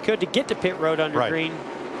everything he could to get to pit road under green.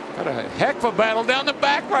 Got a heck of a battle down the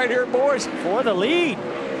back right here, boys. For the lead.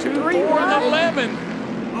 2, 4, and 11.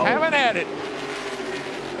 Haven't had it.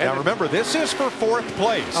 Now remember, this is for 4th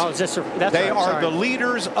place. Oh, is this? That's they right, are sorry. the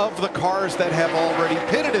leaders of the cars that have already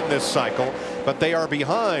pitted in this cycle, but they are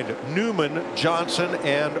behind Newman, Johnson,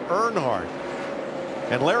 and Earnhardt.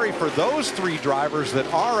 And Larry, for those 3 drivers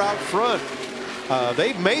that are out front,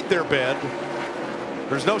 they've made their bed.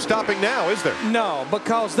 There's no stopping now, is there? No,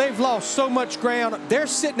 because they've lost so much ground. They're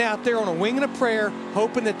sitting out there on a wing and a prayer,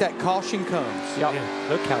 hoping that that caution comes. Yep. Yeah.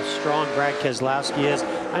 Look how strong Brad Keselowski is.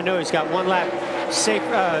 I know he's got 1 lap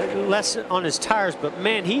less on his tires, but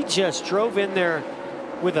man, he just drove in there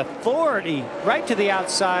with authority right to the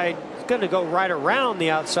outside. He's going to go right around the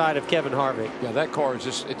outside of Kevin Harvick. Yeah, that car is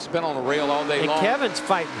just—it's been on the rail all day long. And Kevin's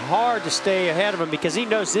fighting hard to stay ahead of him because he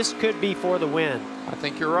knows this could be for the win. I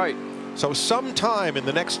think you're right. So sometime in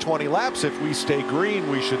the next 20 laps, if we stay green,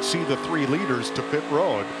 we should see the 3 leaders to pit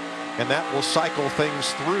road, and that will cycle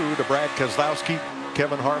things through to Brad Keselowski,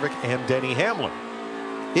 Kevin Harvick, and Denny Hamlin,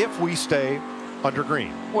 if we stay under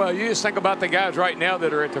green. Well, you just think about the guys right now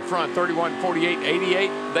that are at the front, 31, 48,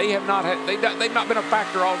 88. They have not had, they've not been a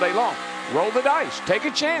factor all day long. Roll the dice, take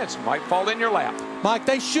a chance, might fall in your lap. Mike,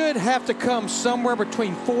 they should have to come somewhere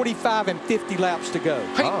between 45 and 50 laps to go.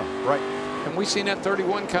 Hey, right. And we seen that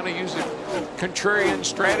 31 kind of use the contrarian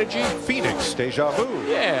strategy. Phoenix, deja vu.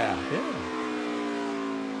 Yeah.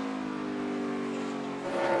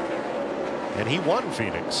 And he won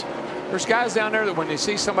Phoenix. There's guys down there that when they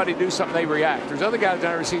see somebody do something, they react. There's other guys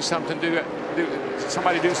down there who see something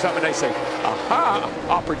somebody do something, they say, aha,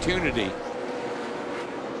 opportunity.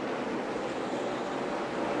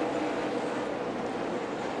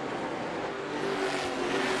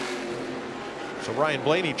 So Ryan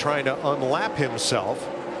Blaney trying to unlap himself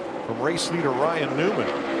from race leader Ryan Newman.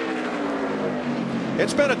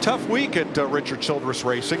 It's been a tough week at Richard Childress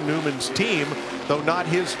Racing. Newman's team, though not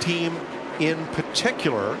his team in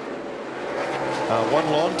particular. One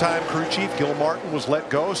longtime crew chief, Gil Martin, was let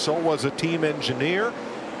go. So was a team engineer.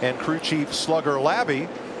 And crew chief Slugger Labby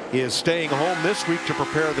is staying home this week to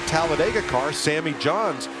prepare the Talladega car. Sammy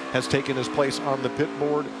Johns has taken his place on the pit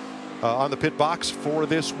board, on the pit box for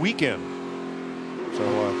this weekend. So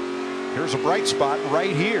here's a bright spot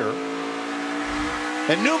right here.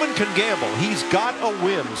 And Newman can gamble. He's got a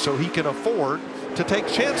win, so he can afford to take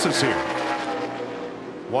chances here.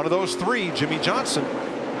 One of those 3, Jimmy Johnson,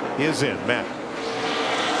 is in. Matt.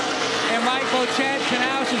 And Mike, both Chad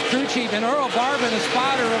Knaus, his crew chief, and Earl Barban, a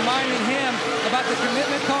spotter, reminding him about the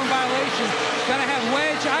commitment cone violation. Going to have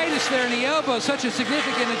wedge-itis there in the elbow, such a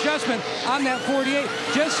significant adjustment on that 48,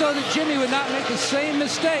 just so that Jimmy would not make the same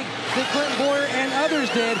mistake that Clint Boyer and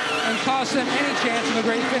others did and cost them any chance of a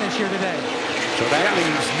great finish here today. So that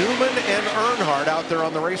leaves Newman and Earnhardt out there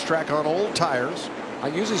on the racetrack on old tires. I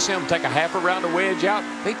usually see them take a half a round to wedge out.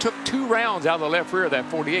 They took 2 rounds out of the left rear of that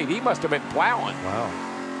 48. He must have been plowing. Wow.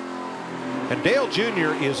 And Dale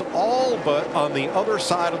Jr. is all but on the other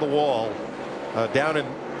side of the wall, down in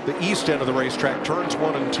the east end of the racetrack, turns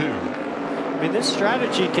 1 and 2. I mean, this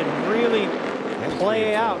strategy can really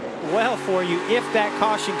play out well for you if that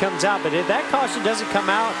caution comes out. But if that caution doesn't come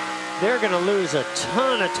out, they're going to lose a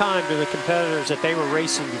ton of time to the competitors that they were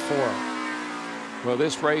racing before. Well,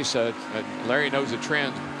 this race, Larry knows the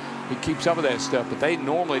trends. He keeps up with that stuff, but they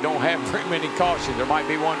normally don't have very many cautions. There might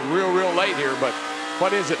be one real late here, but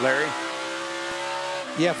what is it, Larry?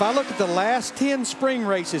 Yeah, if I look at the last 10 spring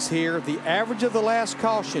races here, the average of the last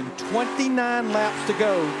caution, 29 laps to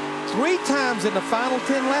go. 3 times in the final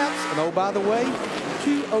 10 laps, and oh, by the way,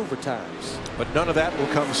 2 overtimes. But none of that will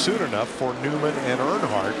come soon enough for Newman and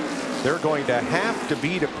Earnhardt. They're going to have to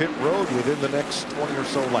be to pit road within the next 20 or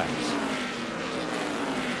so laps.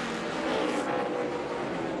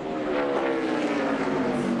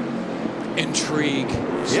 Intrigue.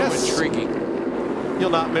 So Yes. intriguing. You'll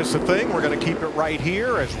not miss a thing. We're going to keep it right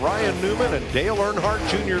here as Ryan Newman and Dale Earnhardt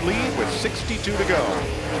Jr. lead with 62 to go.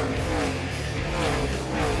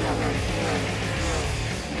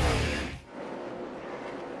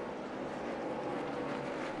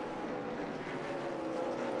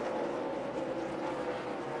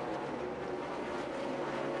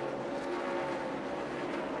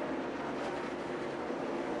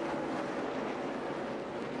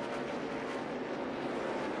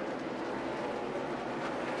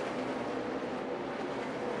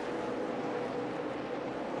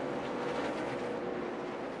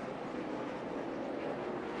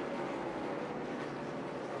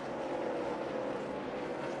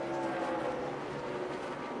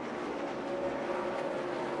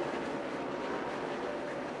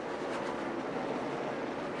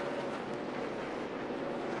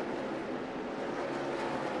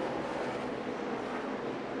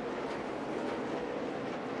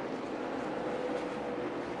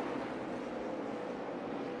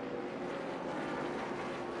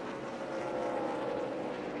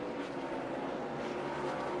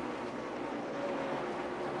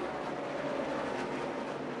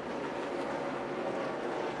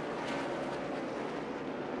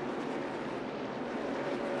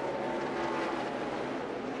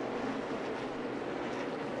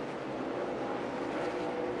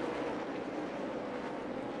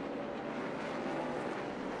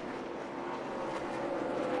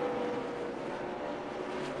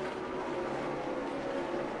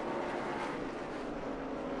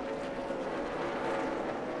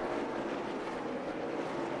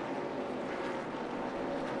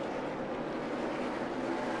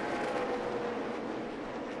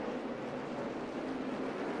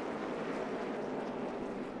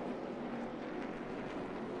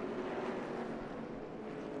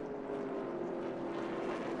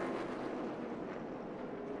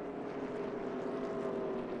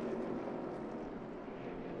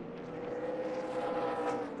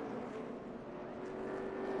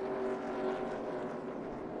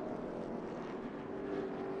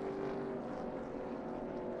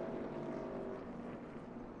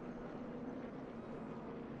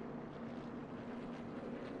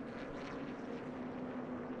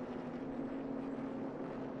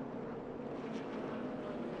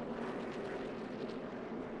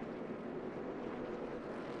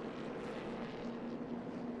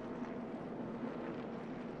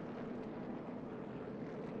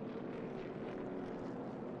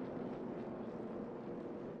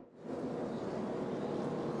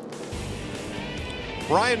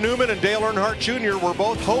 Ryan Newman and Dale Earnhardt Jr. were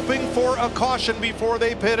both hoping for a caution before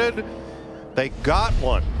they pitted. They got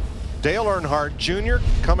one. Dale Earnhardt Jr.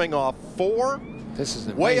 coming off 4. This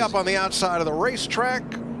is way up on the outside of the racetrack,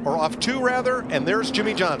 or off 2 rather, and there's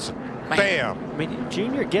Jimmy Johnson. Man. Bam. I mean,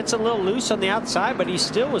 Junior gets a little loose on the outside, but he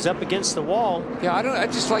still was up against the wall. Yeah, I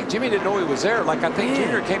just like Jimmy didn't know he was there. Like I think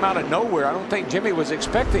Junior came out of nowhere. I don't think Jimmy was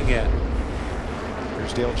expecting it.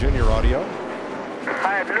 There's Dale Jr. audio.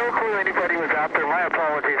 I had no clue anybody was out there. My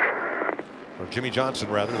apologies. Or Jimmy Johnson,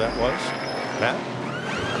 rather, that was. Matt?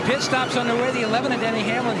 Pit stops underway. The 11 of Denny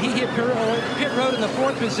Hamlin. He hit pit road in the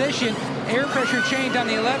 4th position. Air pressure change on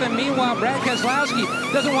the 11. Meanwhile, Brad Keselowski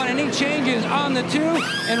doesn't want any changes on the 2.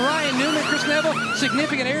 And Ryan Newman, Chris Neville,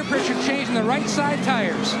 significant air pressure change in the right side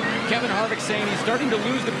tires. Kevin Harvick saying he's starting to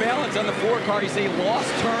lose the balance on the 4 car. He's a lost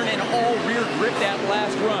turn and all rear grip that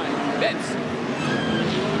last run. Vince.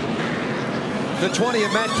 The 20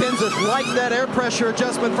 of Matt Kenseth like that air pressure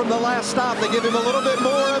adjustment from the last stop. They give him a little bit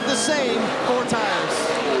more of the same 4 tires.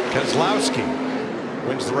 Keselowski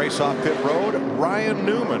wins the race off pit road. Ryan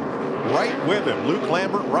Newman right with him. Luke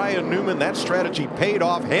Lambert, Ryan Newman. That strategy paid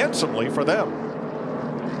off handsomely for them.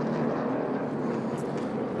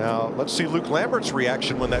 Now let's see Luke Lambert's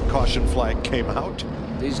reaction when that caution flag came out.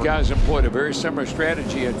 These guys employed a very similar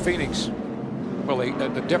strategy at Phoenix. Well,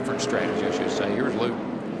 a different strategy, I should say. Here's Luke.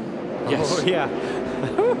 Yes. Oh, yeah.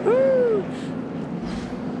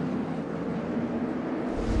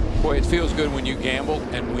 Boy, it feels good when you gamble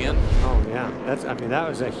and win. Oh yeah, I mean that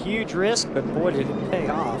was a huge risk, but boy did it pay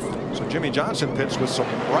off. So Jimmy Johnson pits with some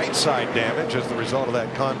right side damage as the result of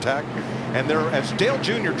that contact. And there, as Dale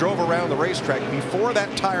Jr. drove around the racetrack, before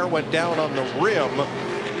that tire went down on the rim,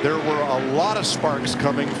 there were a lot of sparks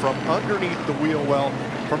coming from underneath the wheel well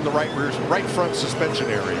from the right front suspension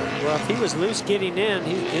area. Well, if he was loose getting in,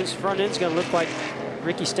 his front end's going to look like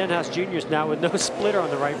Ricky Stenhouse Jr.'s now with no splitter on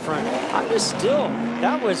the right front.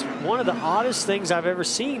 That was one of the oddest things I've ever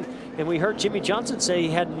seen And we heard Jimmy Johnson say he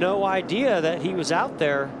had no idea that he was out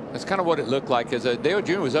there. That's kind of what it looked like. As Dale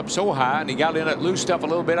Jr. was up so high and he got in that loose stuff a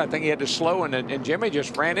little bit. I think he had to slow, and Jimmy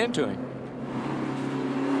just ran into him.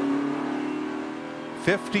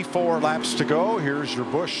 54 laps to go. Here's your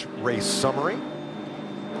Busch race summary.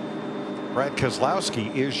 Brad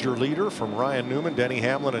Keselowski is your leader from Ryan Newman, Denny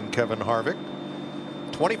Hamlin, and Kevin Harvick.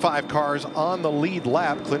 25 cars on the lead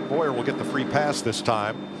lap. Clint Boyer will get the free pass this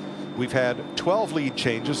time. We've had 12 lead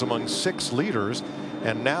changes among 6 leaders,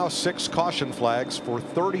 and now 6 caution flags for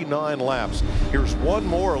 39 laps. Here's one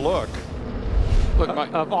more look. Look,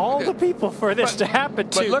 Mike, of all the people for this to happen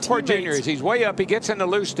to. But look where teammates. Junior is. He's way up. He gets in the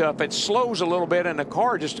loose stuff. It slows a little bit, and the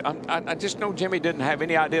car just. I just know Jimmy didn't have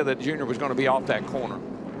any idea that Junior was going to be off that corner.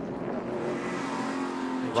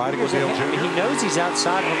 Riding with Dale Jr. He knows he's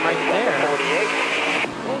outside of him right there.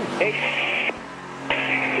 48.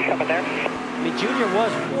 You coming there? I mean, Junior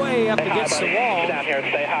was way up against the wall. Get down here and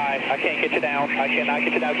stay high. I can't get you down. I cannot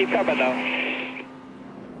get you down. Keep coming though.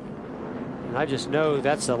 I just know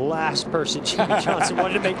that's the last person Jimmy Johnson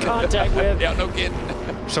wanted to make contact with. Yeah, no kidding.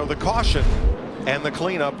 So the caution and the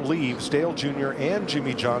cleanup leaves Dale Jr. and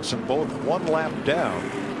Jimmy Johnson both 1 lap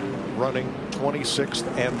down, running 26th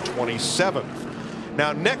and 27th.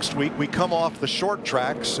 Now next week we come off the short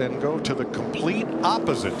tracks and go to the complete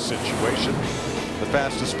opposite situation. The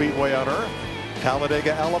fastest speedway on earth,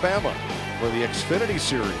 Talladega, Alabama, for the Xfinity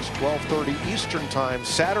Series, 12:30 Eastern Time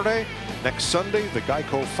Saturday. Next Sunday, the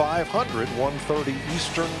Geico 500, 1:30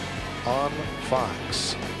 Eastern on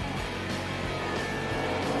Fox.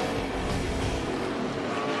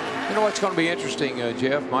 You know what's going to be interesting,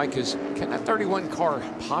 Jeff, Mike, is can that 31 car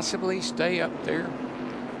possibly stay up there?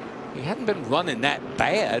 He hadn't been running that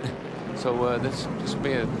bad, so this will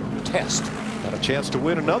be a test. Got a chance to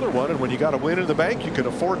win another one, and when you got a win in the bank, you can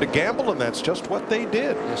afford to gamble, and that's just what they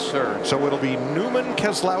did. Yes, sir. So it'll be Newman,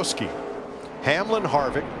 Keselowski, Hamlin,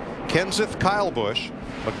 Harvick, Kenseth, Kyle Busch,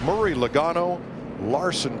 McMurray, Logano,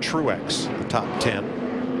 Larson, Truex, the top 10.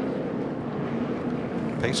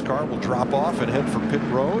 Pace car will drop off and head for pit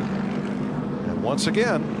road. And once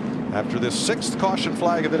again, after this 6th caution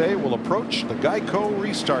flag of the day, we'll approach the Geico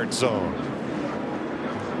restart zone.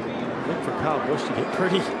 Look for Kyle Busch to get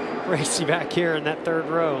pretty racy back here in that 3rd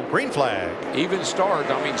row. Green flag. Even start.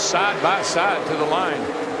 I mean, side by side to the line.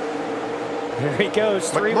 There he goes.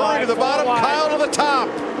 3 McMurray wide, to the bottom, wide. Kyle to the top.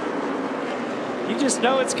 You just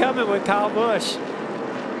know it's coming with Kyle Busch.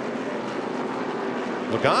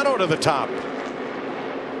 Logano to the top.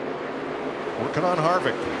 Working on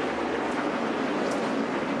Harvick.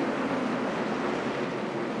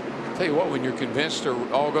 Tell you what, when you're convinced they're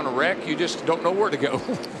all going to wreck, you just don't know where to go.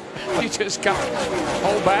 You just got to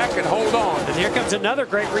hold back and hold on. And here comes another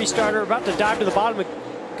great restarter about to dive to the bottom of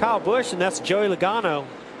Kyle Busch, and that's Joey Logano.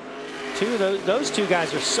 Those two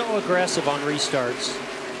guys are so aggressive on restarts.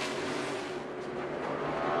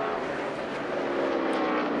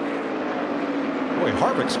 Boy,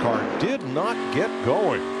 Harvick's car did not get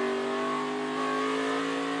going.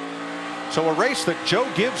 So a race that Joe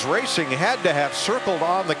Gibbs Racing had to have circled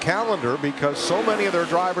on the calendar because so many of their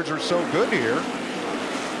drivers are so good here.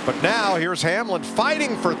 But now here's Hamlin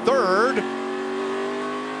fighting for 3rd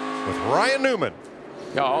with Ryan Newman.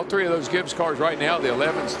 Yeah, all 3 of those Gibbs cars right now, the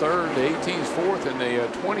 11's 3rd, the 18's 4th, and the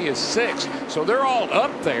 20 is 6th. So they're all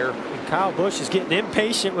up there. And Kyle Busch is getting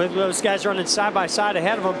impatient with those guys running side by side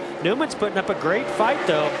ahead of him. Newman's putting up a great fight,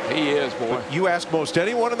 though. He is, boy. You ask most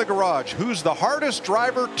anyone in the garage, who's the hardest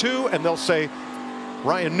driver to, and they'll say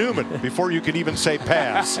Ryan Newman before you can even say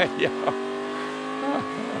pass. Yeah.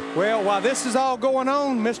 Well, while this is all going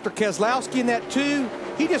on, Mr. Keselowski in that 2,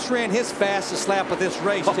 he just ran his fastest lap of this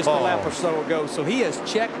race just a lap or so ago, so he is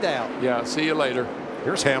checked out. Yeah, see you later.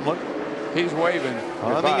 Here's Hamlin. He's waving.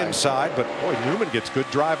 On goodbye. the inside, but boy, Newman gets good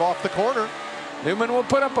drive off the corner. Newman will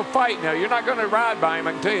put up a fight now. You're not going to ride by him,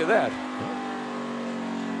 I can tell you that.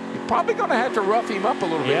 You're probably going to have to rough him up a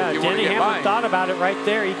little bit if you want to Denny get by Hamlin him. thought about it right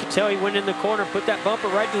there. You could tell he went in the corner, put that bumper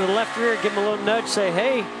right to the left rear, give him a little nudge, say,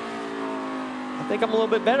 hey, I think I'm a little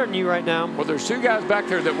bit better than you right now. Well, there's 2 guys back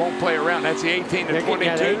there that won't play around. That's the 18 and 22.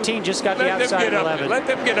 Yeah, the 18 just got the outside of 11. Let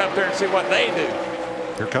them get up there and see what they do.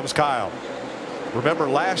 Here comes Kyle. Remember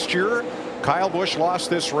last year, Kyle Busch lost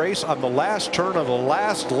this race on the last turn of the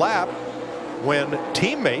last lap when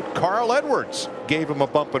teammate Carl Edwards gave him a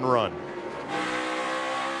bump and run.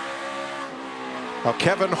 Now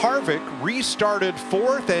Kevin Harvick restarted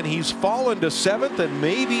 4th, and he's fallen to 7th and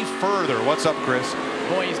maybe further. What's up, Chris?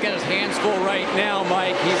 Boy, he's got his hands full right now,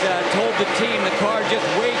 Mike. He's told the team the car's just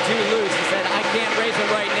way too loose. He said, I can't race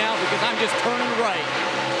it right now because I'm just turning right.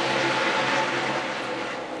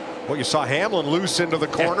 Well, you saw Hamlin loose into the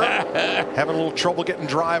corner, having a little trouble getting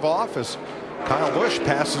drive off as Kyle Busch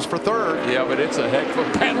passes for third. Yeah, but it's a heck of a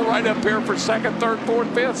battle right up here for second, third, fourth,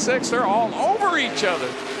 fifth, sixth. They're all over each other.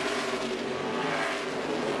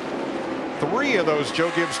 3 of those Joe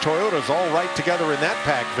Gibbs Toyotas all right together in that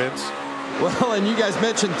pack, Vince. Well, and you guys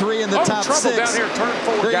mentioned 3 in the top 6. Trouble down here, turn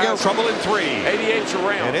 4, there guys. you go. Trouble in 3. 88's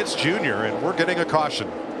around. And it's Junior, and we're getting a caution.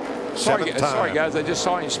 Sorry, 7th time. sorry, guys. I just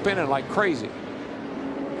saw him spinning like crazy.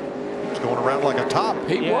 He's going around like a top.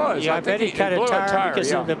 He was. Yeah, I bet he cut a tire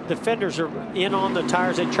because yeah. the fenders are in on the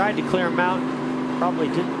tires. They tried to clear them out. Probably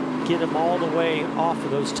didn't get them all the way off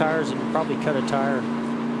of those tires and probably cut a tire.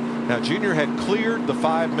 Now, Junior had cleared the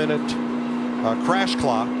 5-minute crash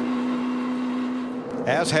clock,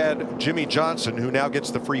 as had Jimmy Johnson, who now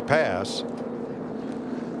gets the free pass.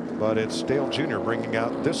 But it's Dale Jr. bringing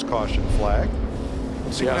out this caution flag.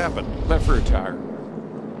 Let's see what happened. Left rear tire.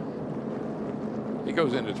 He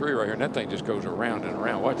goes into 3 right here, and that thing just goes around and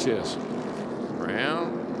around. Watch this.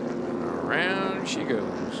 Around and around she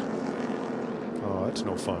goes. Oh, that's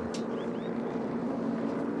no fun.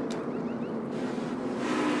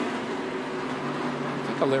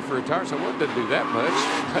 A left rear tire, so it doesn't do that much.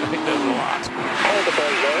 It does a lot.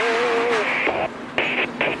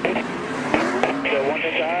 So 1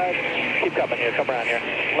 inside. Keep coming here. Come around here.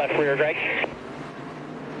 Left rear, Greg.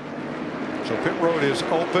 So pit road is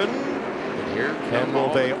open. And here And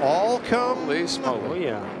will they all come? Holy smoke. Oh,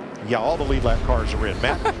 yeah. Yeah, all the lead lap cars are in.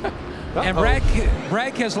 Matt? And Brad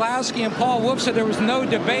Keselowski and Paul Wolf said there was no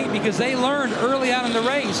debate because they learned early on in the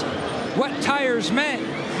race what tires meant.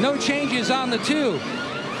 No changes on the 2.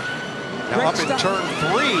 Now up in turn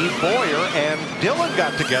 3, Boyer and Dillon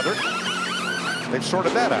got together. They've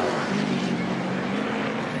sorted that out.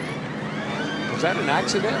 Was that an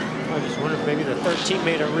accident? I just wonder if maybe the 13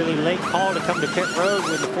 made a really late call to come to pit road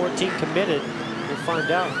when the 14 committed. We'll find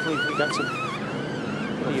out. Hopefully we got some.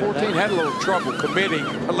 The 14 had a little trouble committing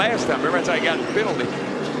the last time. Remember, that's how he got the penalty.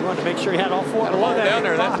 He wanted to make sure he had all 4 Had them all down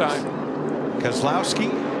there that time. Keselowski.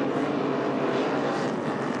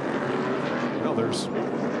 Well, there's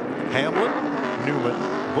Hamlin, Newman,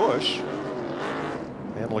 Busch,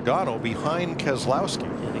 and Logano behind Keselowski.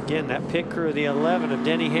 And again, that pit crew of the 11 of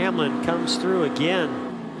Denny Hamlin comes through again.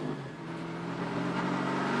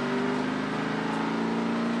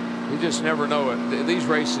 You just never know it. These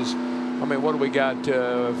races, I mean, what do we got?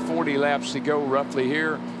 40 laps to go roughly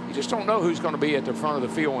here. You just don't know who's going to be at the front of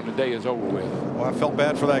the field when the day is over with. Well, I felt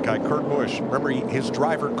bad for that guy, Kurt Busch. Remember, his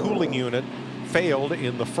driver cooling unit failed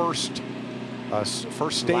in the first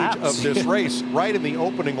stage laps of this race, right in the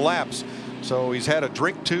opening laps. So he's had a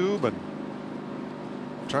drink tube and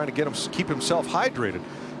trying to keep himself hydrated.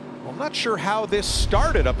 Well, I'm not sure how this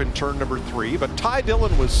started up in turn number 3, but Ty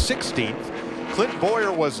Dillon was 16th. Clint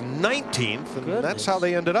Boyer was 19th, and that's how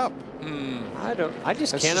they ended up. I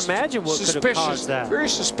just can't imagine what could have caused that. Very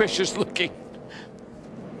suspicious looking.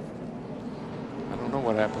 I don't know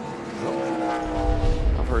what happened.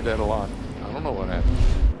 I've heard that a lot. I don't know what happened.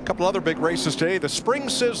 A couple other big races today. The Spring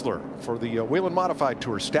Sizzler for the Whelen Modified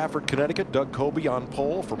Tour. Stafford, Connecticut. Doug Colby on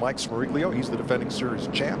pole for Mike Smariglio. He's the defending series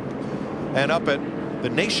champ. And up at the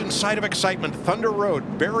nation's site of excitement, Thunder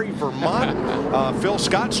Road, Barrie, Vermont. Phil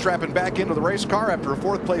Scott strapping back into the race car after a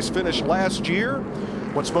 4th place finish last year.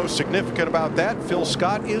 What's most significant about that, Phil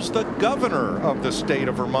Scott is the governor of the state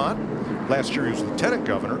of Vermont. Last year he was lieutenant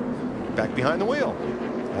governor. Back behind the wheel.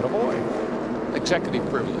 Attaboy. Executive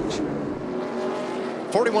privilege.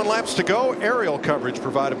 41 laps to go. Aerial coverage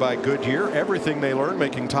provided by Goodyear. Everything they learn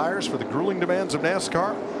making tires for the grueling demands of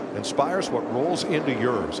NASCAR inspires what rolls into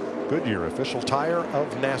yours. Goodyear, official tire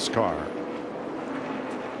of NASCAR.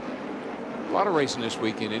 A lot of racing this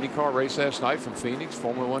weekend. IndyCar race last night from Phoenix.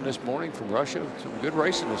 Formula 1 this morning from Russia. Some good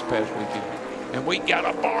racing this past weekend. And we got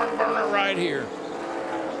a barn burner right here.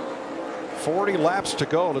 40 laps to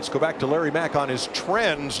go. Let's go back to Larry Mack on his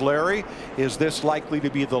trends. Larry, is this likely to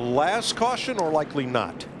be the last caution or likely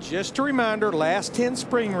not? Just a reminder, last 10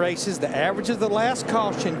 spring races, the average of the last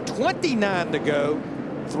caution, 29 to go.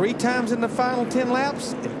 3 times in the final 10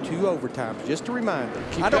 laps and 2 overtimes. Just a reminder.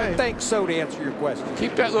 I don't think so, to answer your question.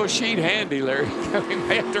 Keep that little sheet handy, Larry. We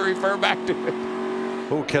may have to refer back to it.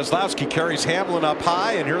 Oh, Keselowski carries Hamlin up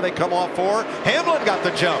high, and here they come off 4. Hamlin got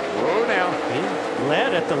the jump. Oh, now. He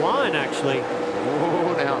led at the line, actually.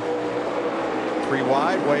 Oh, now. 3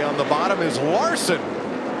 wide. Way on the bottom is Larson.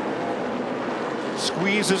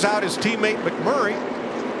 Squeezes out his teammate McMurray.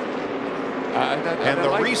 And the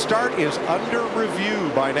restart is under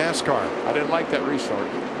review by NASCAR. I didn't like that restart.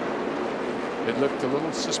 It looked a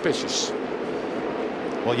little suspicious.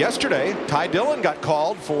 Well, yesterday, Ty Dillon got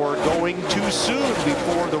called for going too soon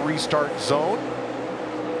before the restart zone.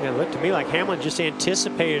 Yeah, it looked to me like Hamlin just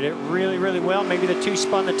anticipated it really, really well. Maybe the two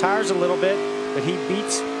spun the tires a little bit, but he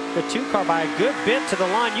beats the 2 car by a good bit to the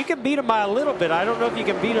line. You can beat him by a little bit. I don't know if you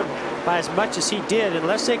can beat him by as much as he did,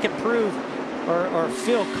 unless they can prove or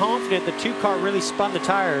feel confident the 2 car really spun the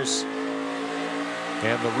tires.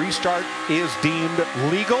 And the restart is deemed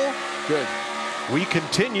legal. Good. We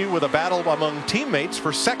continue with a battle among teammates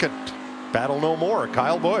for second. Battle no more.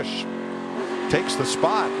 Kyle Busch takes the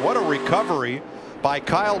spot. What a recovery by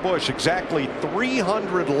Kyle Busch. Exactly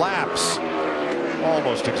 300 laps,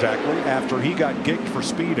 almost exactly, after he got gigged for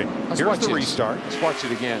speeding. Here's the restart. Let's watch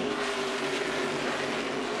it again.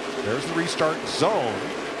 There's the restart zone.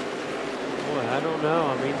 Boy, I don't know.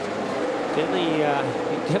 I mean, didn't he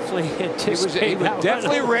definitely anticipated He was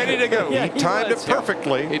definitely ready to go. Yeah, he timed it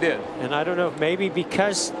perfectly. He did. And I don't know if maybe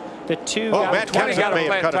because the 2 Oh, Matt Kenseth may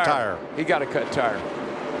have cut a tire. He got a cut tire.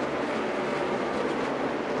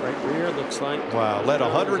 Right rear looks like. Wow, led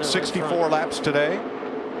 164 laps today.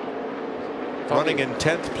 Running in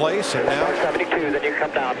 10th place, and now 72, then you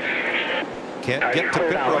come down. Can't get to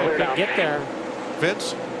pit road. Can't get there.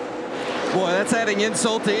 Vince? Boy, that's adding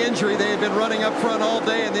insult to injury. They had been running up front all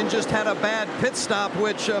day and then just had a bad pit stop,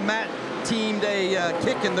 which Matt teamed a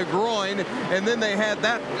kick in the groin, and then they had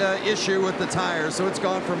that issue with the tires. So it's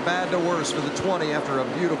gone from bad to worse for the 20 after a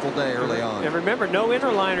beautiful day early on. And remember, no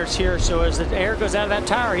interliners here, so as the air goes out of that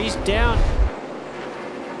tire, he's down.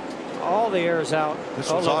 All the air is out. This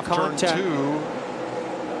was off turn 2.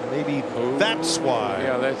 Maybe that's why.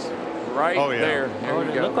 Yeah, that's right there. There we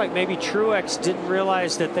it go. looked like maybe Truex didn't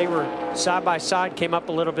realize that they were side by side, came up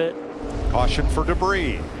a little bit. Caution for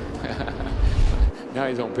debris. Now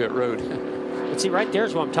he's on pit road. But see, right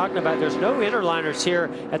there's what I'm talking about. There's no interliners here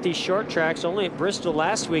at these short tracks, only at Bristol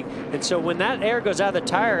last week. And so when that air goes out of the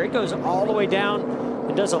tire, it goes all the way down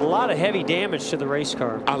and does a lot of heavy damage to the race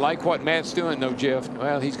car. I like what Matt's doing, though, Jeff.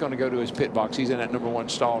 Well, he's going to go to his pit box. He's in that #1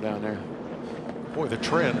 stall down there. Boy, the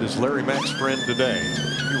trend is Larry Mack's friend today.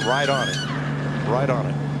 You're right on it. Right on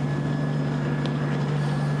it.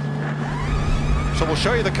 So we'll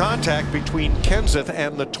show you the contact between Kenseth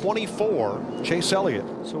and the 24, Chase Elliott.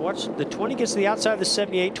 So watch, the 20 gets to the outside of the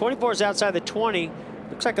 78. 24 is outside the 20.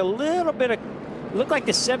 Looks like a little bit of, looked like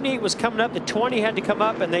the 78 was coming up. The 20 had to come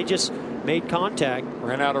up, and they just made contact.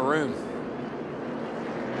 Ran out of room.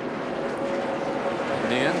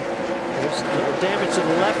 And then there's a little damage to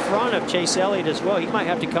the left front of Chase Elliott as well. He might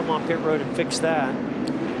have to come on pit road and fix that.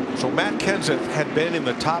 So Matt Kenseth had been in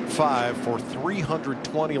the top 5 for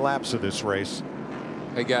 320 laps of this race.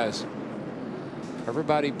 Hey guys,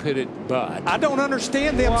 everybody pitted but. I don't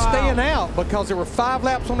understand them staying out because there were 5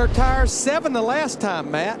 laps on their tires, 7 the last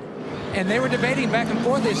time, Matt. And they were debating back and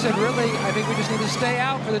forth. They said, really, I think we just need to stay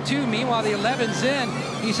out for the 2. Meanwhile, the 11's in.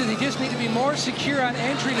 He said, you just need to be more secure on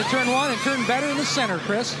entry to turn 1 and turn better in the center,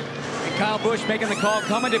 Chris. And Kyle Busch making the call,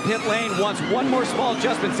 coming to pit lane, wants one more small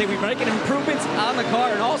adjustment, say we're making improvements on the car.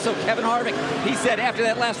 And also Kevin Harvick, he said after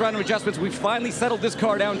that last round of adjustments, we finally settled this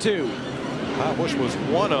car down too. Kyle Busch was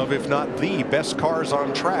one of, if not the best cars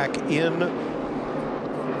on track in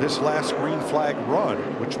this last green flag run,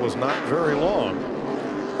 which was not very long.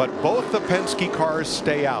 But both the Penske cars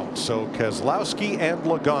stay out. So Keselowski and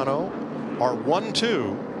Logano are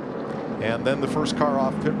 1-2. And then the first car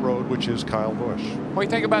off pit road, which is Kyle Busch. What do you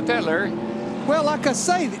think about that, Larry? Well, like I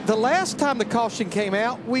say, the last time the caution came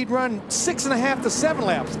out, we'd run 6.5 to 7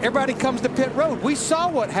 laps. Everybody comes to pit road. We saw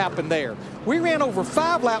what happened there. We ran over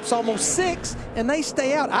 5 laps, almost 6, and they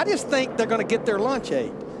stay out. I just think they're going to get their lunch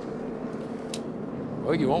ate.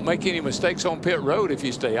 Well, you won't make any mistakes on pit road if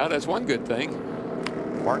you stay out. That's one good thing.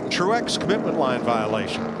 Martin Truex, commitment line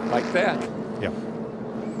violation. Like that. Yeah.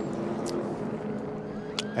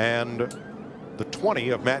 And the 20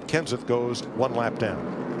 of Matt Kenseth goes 1 lap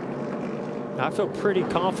down. I feel pretty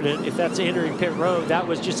confident if that's entering pit road. That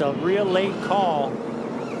was just a real late call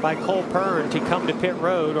by Cole Pern to come to pit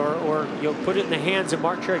road, or you know, put it in the hands of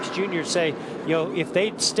Mark Truex Jr. Say, you know, if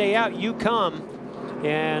they stay out, you come.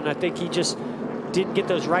 And I think he just didn't get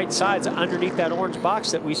those right sides underneath that orange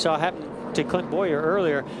box that we saw happen to Clint Boyer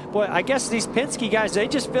earlier. Boy, I guess these Penske guys, they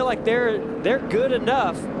just feel like they're good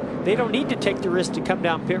enough. They don't need to take the risk to come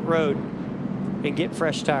down pit road and get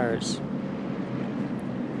fresh tires.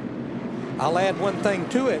 I'll add one thing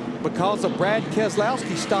to it. Because of Brad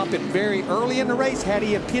Keselowski stopping very early in the race, had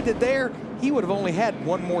he pitted there, he would have only had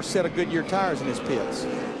 1 more set of Goodyear tires in his pits.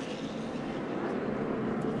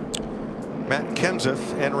 Matt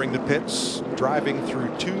Kenseth entering the pits, driving through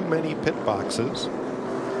too many pit boxes.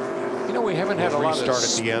 You know, we haven't had a lot of Restart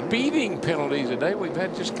at the end. speeding penalties today. We've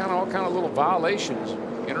had just kind of all kind of little violations.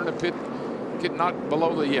 Entering the pit, getting knocked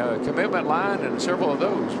below the commitment line, and several of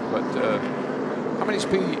those. But How many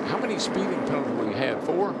speeding penalties will you have?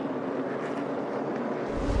 4?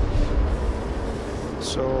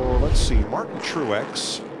 So let's see. Martin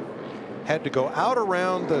Truex had to go out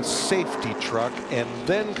around the safety truck and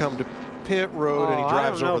then come to pit road, and he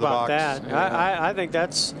drives over the box. I don't know about that. Yeah. I think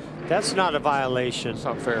that's not a violation. It's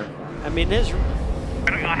not fair. I mean, his.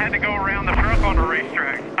 I had to go around the truck on the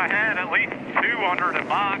racetrack. I had at least 2 under the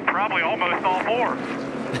box, probably almost all 4.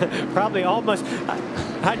 Probably almost.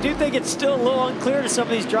 I do think it's still a little unclear to some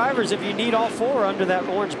of these drivers if you need all 4 under that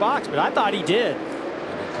orange box, but I thought he did.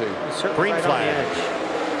 Green right flag.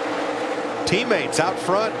 Teammates out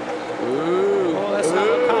front. Ooh. Oh, that's not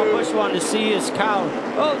what Kyle Busch wanted to see. Is Kyle?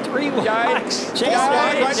 Oh, 3 wide. Chase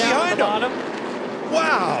right down behind the him. bottom.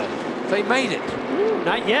 Wow. They made it. Ooh,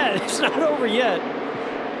 not yet. It's not over yet.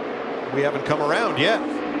 We haven't come around yet.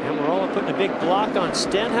 And we're all putting a big block on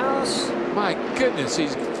Stenhouse. My goodness,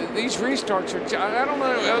 these restarts are, I don't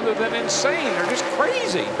know, other than insane. They're just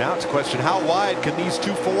crazy. Now it's a question, how wide can these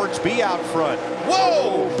 2 Fords be out front?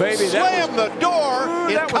 Whoa! Baby, Slam the door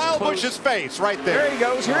in that was Kyle close. Busch's face right there. There he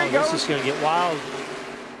goes, here he goes. This is going to get wild.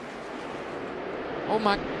 Oh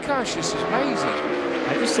my gosh, this is amazing.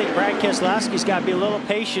 I just think Brad Keselowski's got to be a little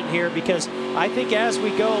patient here, because I think as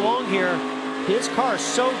we go along here, his car is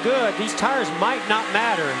so good, these tires might not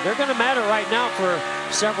matter. They're going to matter right now for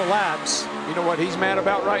several laps. You know what he's mad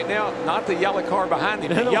about right now? Not the yellow car behind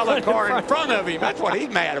him, the yellow car in front of him. That's what he's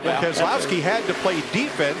mad about. Keselowski had to play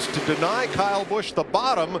defense to deny Kyle Busch the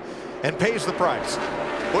bottom and pays the price.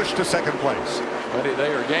 Busch to second place. But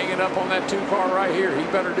they are ganging up on that 2 car right here. He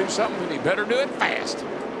better do something, and he better do it fast.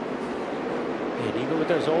 And even with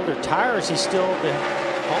those older tires, he still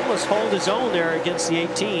almost hold his own there against the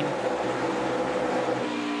 18.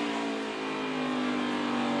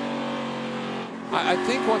 I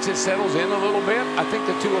think once it settles in a little bit, I think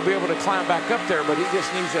the 2 will be able to climb back up there, but he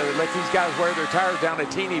just needs to let these guys wear their tires down a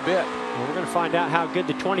teeny bit. Well, we're going to find out how good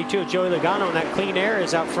the 22 of Joey Logano in that clean air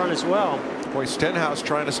is out front as well. Boy, Stenhouse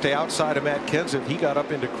trying to stay outside of Matt Kenseth. He got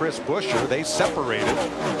up into Chris Buescher. They separated.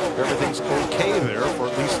 Everything's okay there for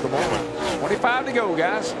at least the moment. 25 to go,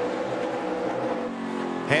 guys.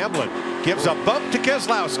 Hamlin gives a bump to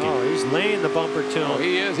Keselowski. Oh, he's laying the bumper to him. Oh,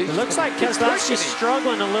 he is. It looks like Keselowski's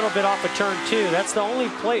struggling a little bit off of turn 2. That's the only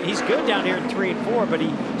play. He's good down here in 3 and 4, but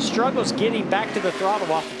he struggles getting back to the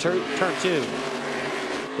throttle off of turn 2.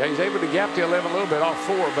 Yeah, he's able to gap the 11 a little bit off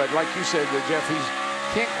 4, but like you said, Jeff, he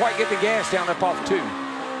can't quite get the gas down up off 2.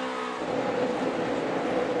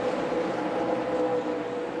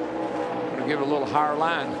 Gonna give it a little higher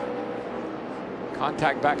line.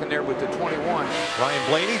 Contact back in there with the 21. Ryan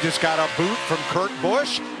Blaney just got a boot from Kurt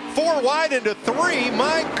Busch. 4 wide into 3.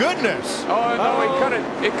 My goodness. Oh, no, he cut it.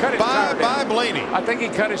 It cut his tire down. Bye, Blaney. I think he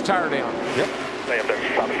cut his tire down. Yep. Stay up there.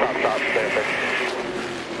 Stop. Stay up there.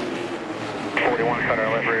 41, cut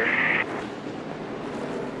our left rear.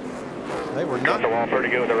 They were Cut not. the wall pretty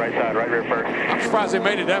good with the right side, right rear first. I'm surprised they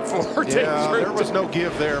made it that far. Yeah, there was no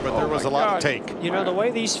give there, but there was a lot to take. You know, the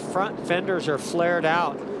way these front fenders are flared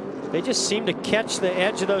out, they just seem to catch the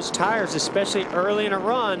edge of those tires, especially early in a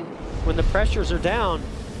run when the pressures are down.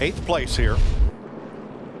 8th place here.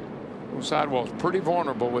 Sidewall's pretty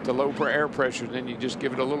vulnerable with the low air pressure, then you just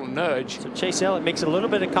give it a little nudge. So Chase Elliott makes a little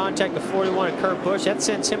bit of contact with 41 of Kurt Busch. That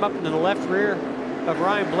sends him up into the left rear of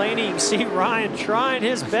Ryan Blaney. You can see Ryan trying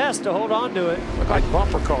his best to hold on to it. Look like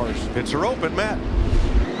bumper cars. Pits are open, Matt.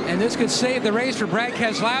 And this could save the race for Brad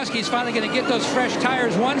Keselowski. He's finally going to get those fresh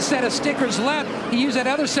tires. 1 set of stickers left. He used that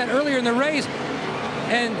other set earlier in the race.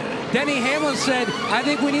 And Denny Hamlin said, I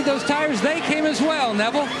think we need those tires. They came as well,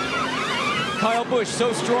 Neville. Kyle Busch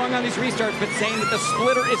so strong on these restarts, but saying that the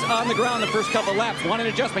splitter is on the ground the first couple laps. Want an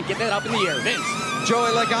adjustment, get that up in the air. Vince.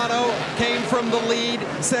 Joey Logano came from the lead,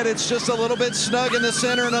 said it's just a little bit snug in the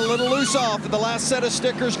center and a little loose off. The last set of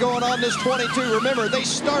stickers going on this 22. Remember, they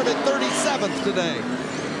started 37th today.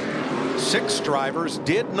 6 drivers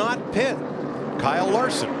did not pit. Kyle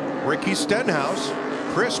Larson, Ricky Stenhouse,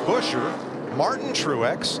 Chris Buescher, Martin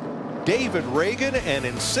Truex, David Reagan, and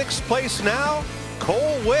in 6th place now,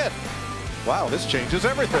 Cole Witt. Wow, this changes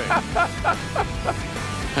everything.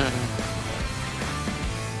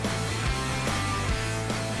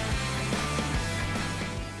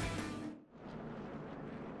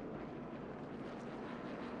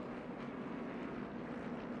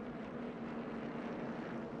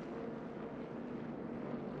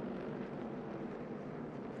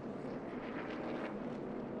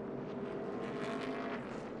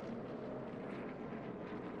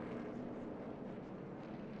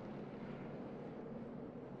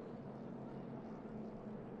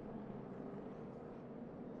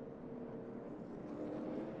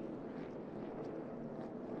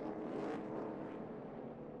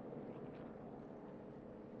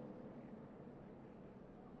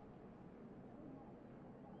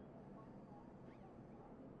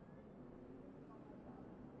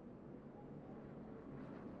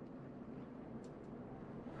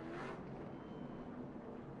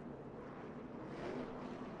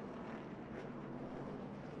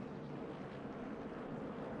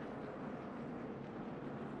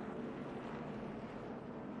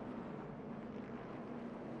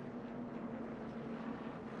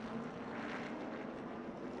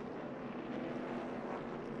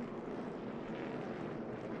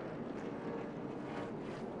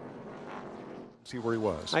 See where he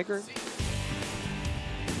was. I agree.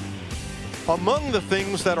 Among the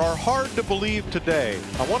things that are hard to believe today,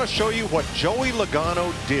 I want to show you what Joey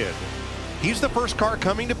Logano did. He's the first car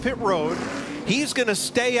coming to pit road. He's going to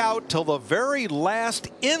stay out till the very last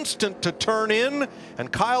instant to turn in,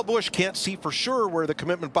 and Kyle Busch can't see for sure where the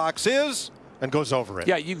commitment box is and goes over it.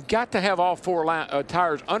 Yeah, you've got to have all four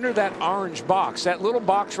tires under that orange box, that little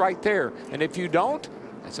box right there. And if you don't,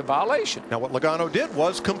 that's a violation. Now, what Logano did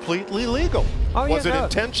was completely legal. Oh, yeah, was it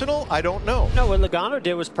intentional? I don't know. No, what Logano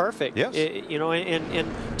did was perfect. Yes. You know,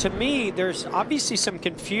 and to me, there's obviously some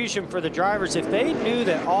confusion for the drivers. If they knew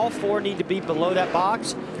that all four need to be below that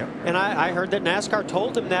box, and I heard that NASCAR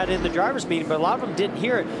told them that in the drivers' meeting, but a lot of them didn't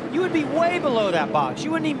hear it. You would be way below that box.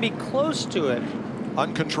 You wouldn't even be close to it.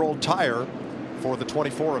 Uncontrolled tire for the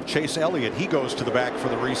 24 of Chase Elliott. He goes to the back for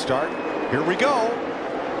the restart. Here we go.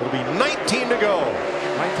 It'll be 19 to go.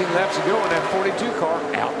 19 laps to go in that 42 car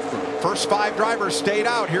out. First 5 drivers stayed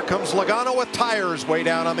out. Here comes Logano with tires way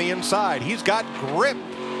down on the inside. He's got grip.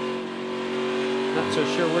 Not so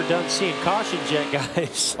sure we're done seeing cautions yet,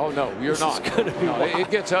 guys. Oh, no, you're not. No,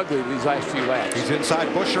 it gets ugly these last few laps. He's inside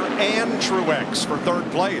Buescher and Truex for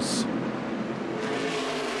 3rd place.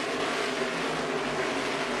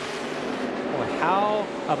 How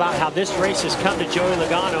about how this race has come to Joey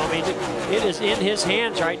Logano? I mean, it is in his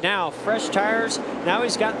hands right now. Fresh tires. Now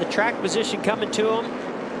he's got the track position coming to him.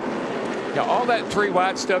 Yeah, all that 3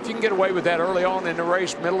 wide stuff, you can get away with that early on in the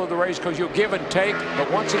race, middle of the race, because you'll give and take. But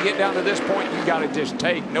once you get down to this point, you got to just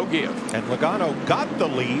take, no give. And Logano got the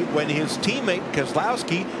lead when his teammate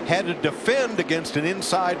Keselowski had to defend against an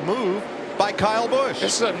inside move by Kyle Busch.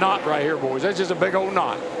 This is a knot right here, boys. That's just a big old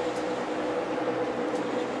knot.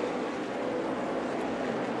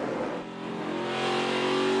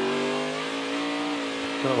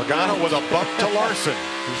 Logano with a bump to Larson.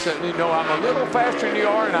 He said, you know, I'm a little faster than you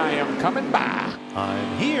are, and I am coming by.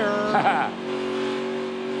 I'm here. I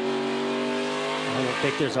don't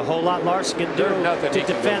think there's a whole lot Larson can do to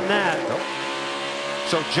defend that. Nope.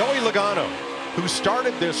 So Joey Logano, who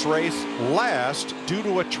started this race last due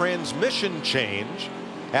to a transmission change,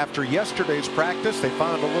 after yesterday's practice, they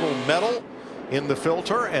found a little metal in the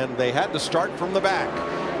filter, and they had to start from the back.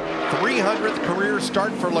 300th career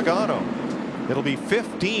start for Logano. It'll be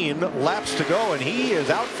 15 laps to go, and he is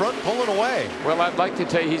out front pulling away. Well, I'd like to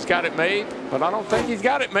tell you he's got it made, but I don't think he's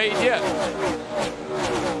got it made yet.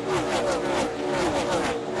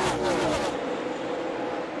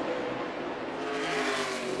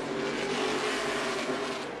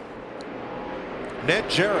 Ned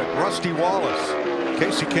Jarrett, Rusty Wallace,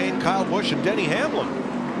 Casey Kane, Kyle Busch, and Denny Hamlin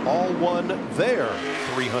all won their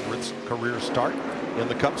 300th career start in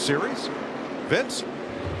the Cup Series. Vince?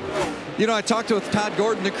 You know, I talked with Todd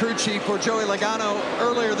Gordon, the crew chief for Joey Logano,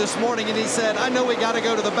 earlier this morning, and he said, I know we got to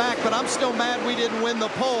go to the back, but I'm still mad we didn't win the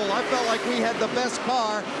pole. I felt like we had the best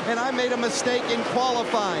car, and I made a mistake in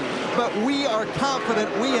qualifying. But we are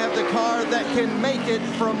confident we have the car that can make it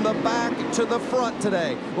from the back to the front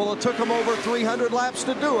today. Well, it took them over 300 laps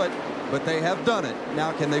to do it, but they have done it.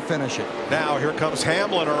 Now can they finish it? Now here comes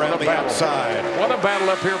Hamlin around the outside. What a battle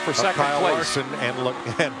up here for second Kyle place. Larson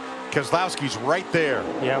and Keselowski's right there.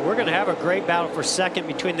 Yeah, we're going to have a great battle for second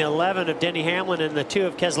between the 11 of Denny Hamlin and the 2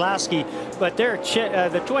 of Keselowski. But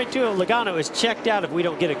the 22 of Logano is checked out if we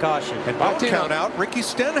don't get a caution. And don't count out Ricky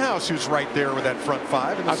Stenhouse, who's right there with that front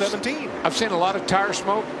 5 in the 17. I've seen a lot of tire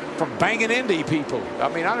smoke from banging into people. I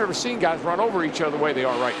mean, I've never seen guys run over each other the way they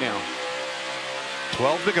are right now.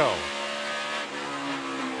 12 to go.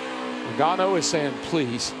 Logano is saying,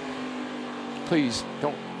 please, please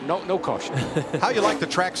don't. No caution. How you like the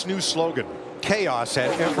track's new slogan? Chaos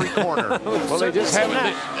at every corner. Well, they just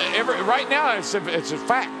haven't. Right now, it's a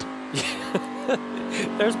fact.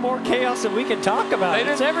 There's more chaos than we can talk about.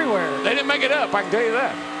 It's everywhere. They didn't make it up, I can tell you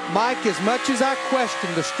that. Mike, as much as I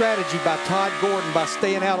question the strategy by Todd Gordon by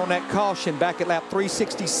staying out on that caution back at lap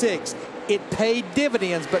 366, it paid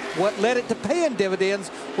dividends. But what led it to paying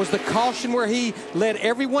dividends was the caution where he led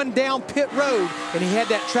everyone down pit road, and he had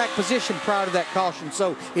that track position prior to that caution.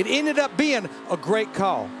 So it ended up being a great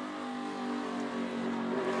call.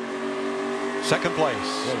 Second place.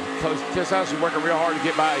 Coach Keselowski working real hard to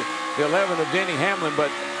get by the 11 of Denny Hamlin, but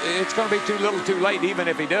it's going to be too little too late even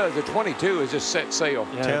if he does. The 22 is just set sail.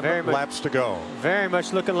 Yeah, 10 laps to go. Very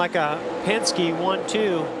much looking like a Penske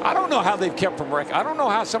 1-2. I don't know how they've kept from wrecking. I don't know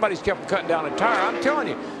how somebody's kept from cutting down a tire. I'm telling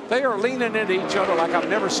you, they are leaning into each other like I've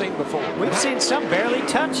never seen before. We've seen some barely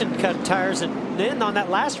touch and cut tires, and then on that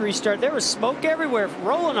last restart, there was smoke everywhere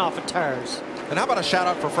rolling off of tires. And how about a shout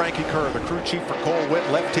out for Frankie Kerr, the crew chief for Cole Witt,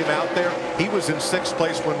 left him out there. He was in 6th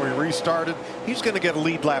place when we restarted. He's going to get a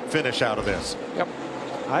lead lap finish out of this. Yep.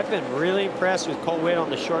 I've been really impressed with Cole Witt on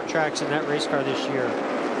the short tracks in that race car this year.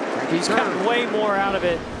 He's gotten way more out of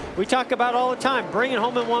it. We talk about all the time, bring it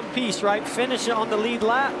home in one piece, right? Finish it on the lead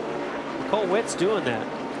lap. Cole Witt's doing that.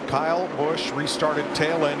 Kyle Busch restarted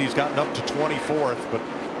tail end. He's gotten up to 24th, but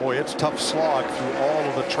boy, it's tough slog through all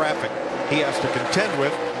of the traffic he has to contend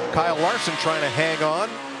with. Kyle Larson trying to hang on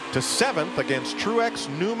to 7th against Truex,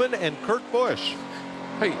 Newman, and Kurt Busch.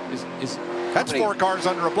 Hey, that's 4 cars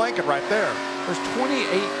under a blanket right there. There's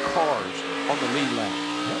 28 cars on the lead lap.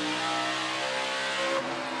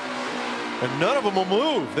 And none of them will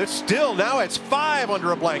move. It's still, now it's 5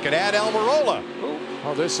 under a blanket. Add Almirola.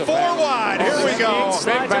 Oh, this is 4 wide. Here we go.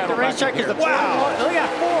 Slides up the racetrack is the wow. Look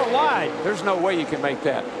at 4 wide. There's no way you can make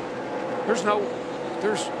that.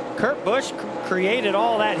 There's Kurt Busch created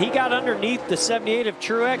all that. He got underneath the 78 of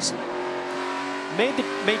Truex. Made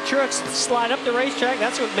Truex slide up the racetrack.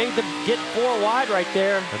 That's what made them get 4 wide right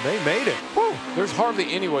there. And they made it. Whew. There's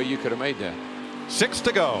hardly any way you could have made that. 6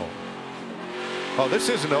 to go. Oh, this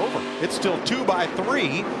isn't over. It's still 2 by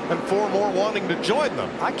 3 and 4 more wanting to join them.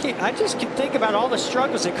 I just can think about all the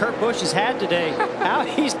struggles that Kurt Busch has had today. How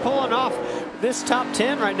he's pulling off this top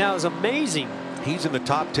 10 right now is amazing. He's in the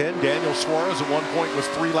top 10. Daniel Suarez at one point was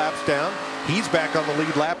 3 laps down. He's back on the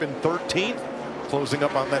lead lap in 13th, closing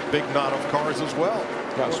up on that big knot of cars as well.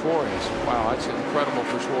 Got Suarez. Wow, that's incredible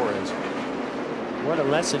for Suarez. What a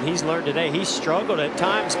lesson he's learned today. He struggled at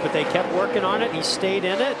times, but they kept working on it. He stayed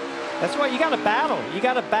in it. That's why you got to battle. You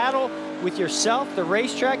got to battle with yourself, the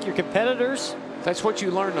racetrack, your competitors. That's what you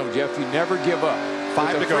learn, though, Jeff. You never give up.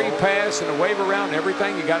 5 With to a go. free pass and a wave around and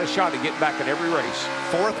everything, you got a shot to get back in every race.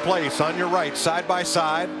 4th place on your right, side by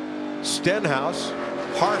side. Stenhouse,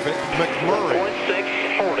 Harvick, McMurray.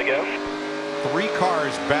 4 to go. 3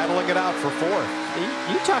 cars battling it out for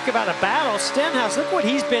 4th. You talk about a battle. Stenhouse, look what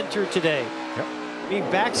he's been through today. Yep. He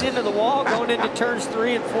backs into the wall, going into turns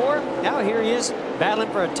 3 and 4. Now here he is battling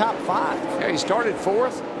for a top 5. Yeah, he started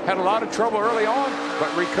 4th, had a lot of trouble early on,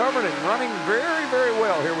 but recovered and running very, very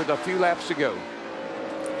well here with a few laps to go.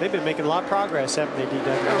 They've been making a lot of progress, haven't they,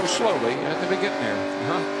 DW? Oh, slowly. They've been getting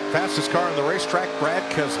there. Fastest car on the racetrack, Brad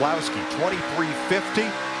Keselowski, 23.50.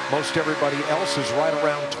 Most everybody else is right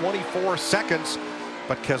around 24 seconds.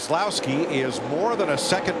 But Keselowski is more than a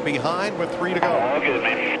second behind with 3 to go. All good,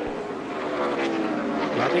 man.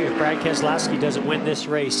 I think if Brad Keselowski doesn't win this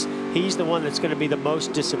race, he's the one that's going to be the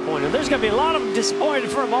most disappointed. There's going to be a lot of them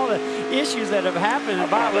disappointed from all the issues that have happened in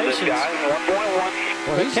violations.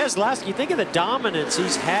 But Keselowski, think of the dominance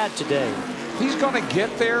he's had today. He's going to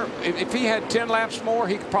get there. If he had 10 laps more,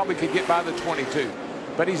 he probably could get by the 22.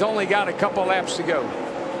 But he's only got a couple laps to go.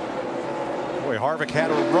 Boy, Harvick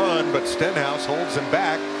had a run, but Stenhouse holds him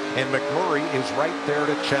back, and McMurray is right there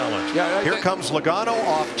to challenge. Here comes Logano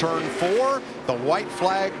off turn 4. The white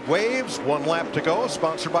flag waves. 1 lap to go,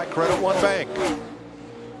 sponsored by Credit One Bank.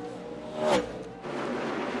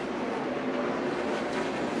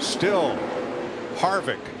 Still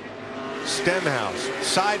Harvick, Stenhouse,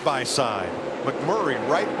 side by side. McMurray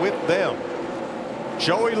right with them.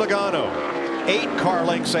 Joey Logano, 8 car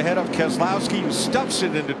lengths ahead of Keselowski, who stuffs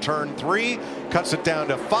it into turn 3, cuts it down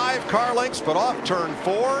to 5 car lengths, but off turn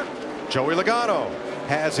 4, Joey Logano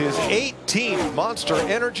has his 18th Monster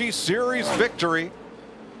Energy Series victory,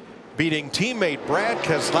 beating teammate Brad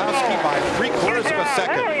Keselowski by 3/4 of a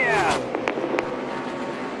second.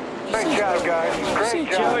 Great job, guys. See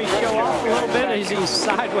Joey show off a little bit as he's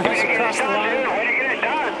sideways across the line. Way to get it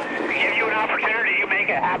done. We give you an opportunity, you make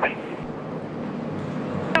it happen.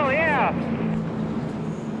 Hell yeah.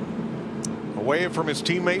 Away from his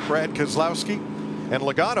teammate Brad Keselowski, and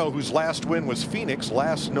Logano, whose last win was Phoenix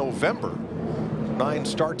last November, 9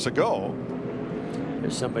 starts ago.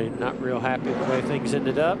 There's somebody not real happy with the way things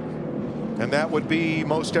ended up. And that would be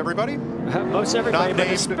most everybody? Most everybody, not but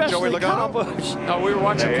named especially Joey Kyle Logano? Busch. No, we were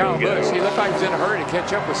watching Kyle Busch. He looked like he was in a hurry to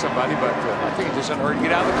catch up with somebody, but I think he's just in a hurry to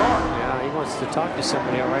get out of the car. Yeah, he wants to talk to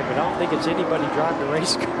somebody, all right, but I don't think it's anybody driving a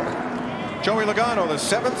race car. Joey Logano, the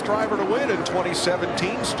 7th driver to win in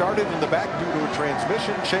 2017, started in the back due to a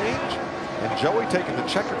transmission change. And Joey taking the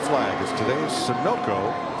checkered flag as today's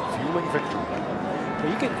Sunoco fueling victory. Well,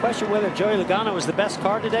 you can question whether Joey Logano was the best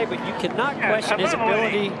car today, but you cannot question his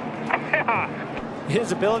ability.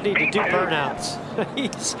 His ability to do burnouts.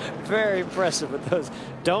 He's very impressive with those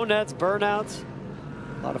donuts, burnouts.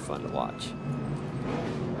 A lot of fun to watch.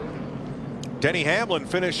 Denny Hamlin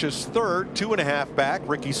finishes 3rd, 2.5 back.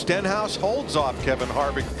 Ricky Stenhouse holds off Kevin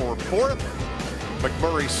Harvick for 4th.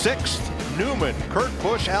 McMurray 6th. Newman, Kurt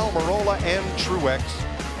Busch, Almirola, and Truex.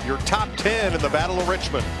 Your top 10 in the Battle of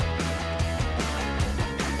Richmond.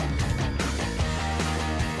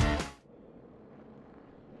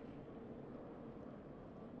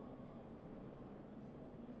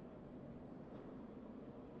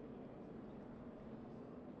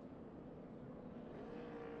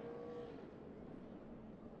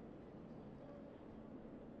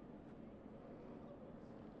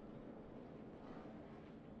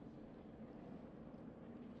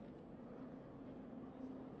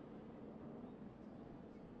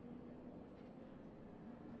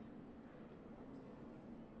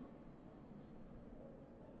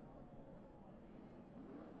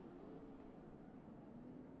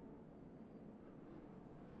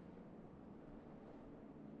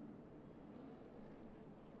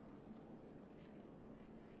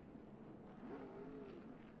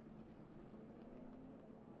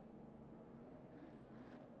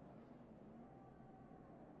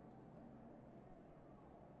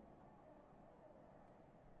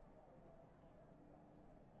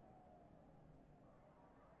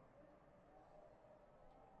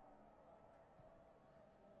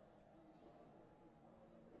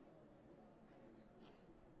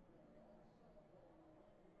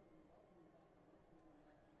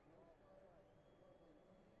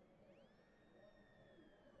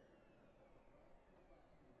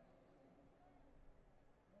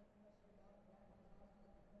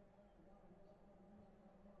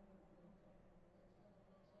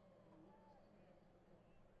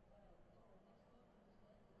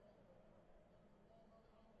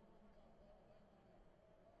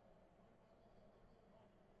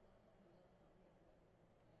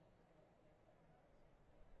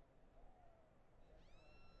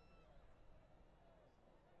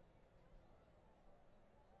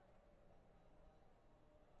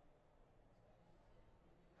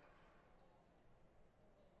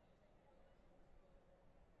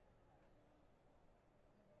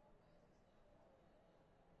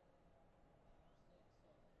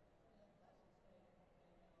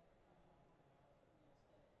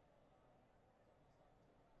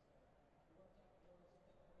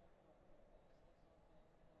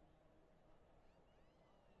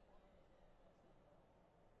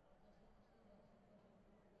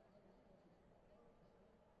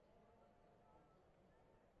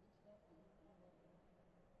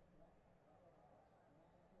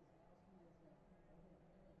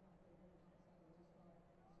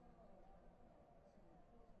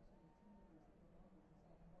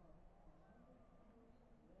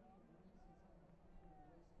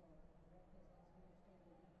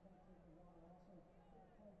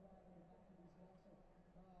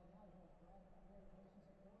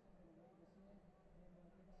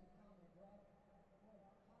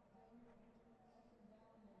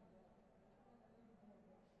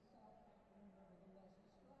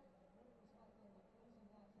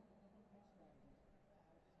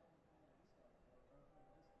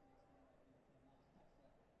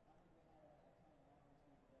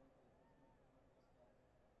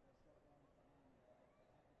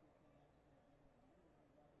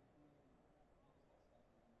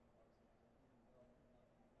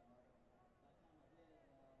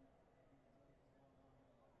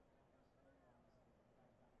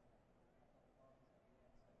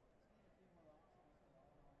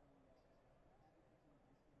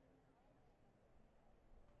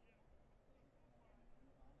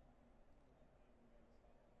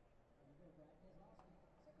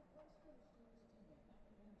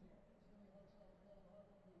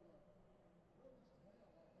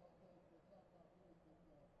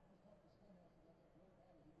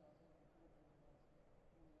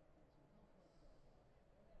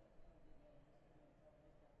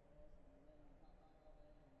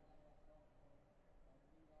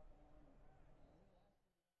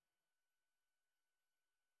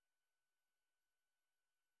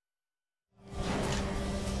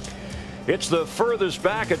 It's the furthest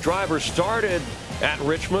back a driver started at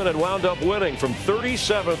Richmond and wound up winning from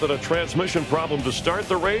 37th in a transmission problem to start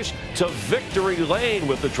the race to victory lane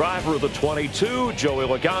with the driver of the 22, Joey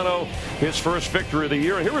Logano, his first victory of the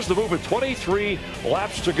year. And here was the move with 23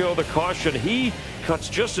 laps to go. The caution, he cuts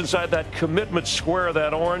just inside that commitment square,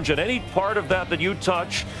 that orange, and any part of that you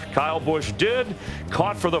touch, Kyle Busch did.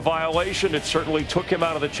 Caught for the violation. It certainly took him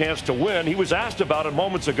out of the chance to win. He was asked about it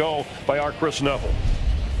moments ago by our Chris Neville.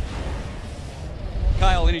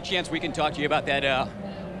 Kyle, any chance we can talk to you about that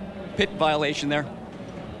pit violation there?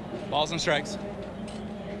 Balls and strikes.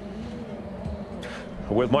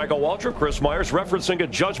 With Michael Waltrip, Chris Myers referencing a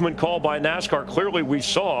judgment call by NASCAR. Clearly we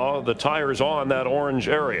saw the tires on that orange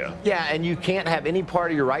area. Yeah, and you can't have any part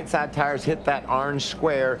of your right side tires hit that orange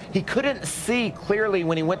square. He couldn't see clearly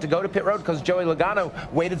when he went to go to pit road because Joey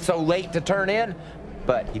Logano waited so late to turn in,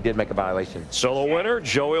 but he did make a violation. So the winner,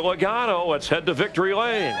 Joey Logano. Let's head to victory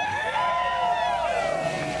lane.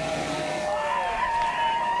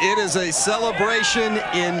 It is a celebration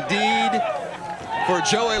indeed for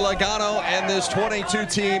Joey Logano and this 22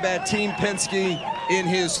 team at Team Penske in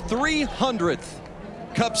his 300th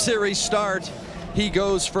Cup Series start. He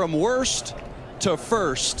goes from worst to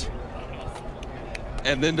first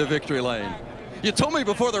and then to victory lane. You told me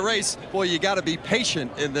before the race, boy, you got to be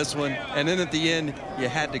patient in this one, and then at the end you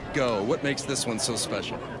had to go. What makes this one so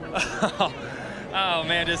special? Oh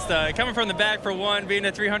man, just coming from the back for one, being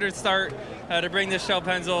a 300 start to bring this Shell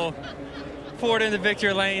Pennzoil forward into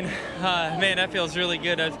victory lane. Man, that feels really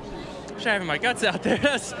good. I was having my guts out there.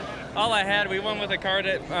 That's all I had. We won with a car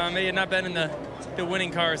that may have not been in the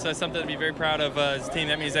winning car, so that's something to be very proud of as a team.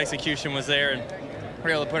 That means execution was there, and we were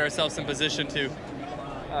able to put ourselves in position to,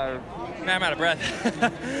 I'm out of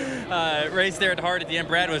breath, race there at the heart at the end.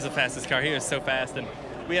 Brad was the fastest car. He was so fast, and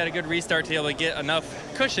we had a good restart to be able to get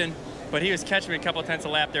enough cushion, but he was catching me a couple tenths a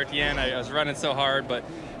lap there at the end. I was running so hard, but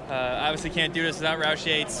obviously can't do this without Roush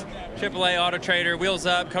Yates, AAA Auto Trader, Wheels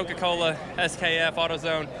Up, Coca-Cola, SKF,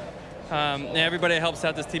 AutoZone. Everybody that helps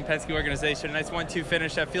out this Team Penske organization. Nice 1-2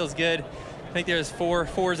 finish. That feels good. I think there's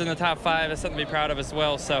fours in the top 5. That's something to be proud of as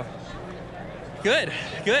well. So good.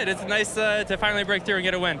 It's nice to finally break through and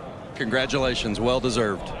get a win. Congratulations, well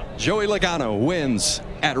deserved. Joey Logano wins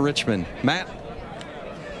at Richmond. Matt?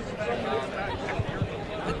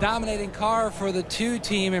 Dominating car for the 2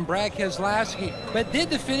 team and Brad Keselowski, but did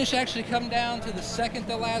the finish actually come down to the second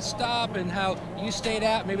to last stop and how you stayed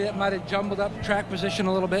out? Maybe that might have jumbled up track position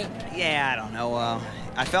a little bit. Yeah, I don't know.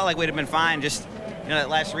 I felt like we'd have been fine. Just that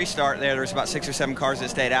last restart there was about 6 or 7 cars that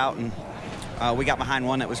stayed out, and we got behind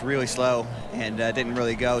one that was really slow and didn't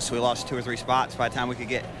really go, so we lost 2 or 3 spots by the time we could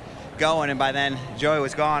get going, and by then Joey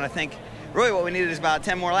was gone. I think really what we needed is about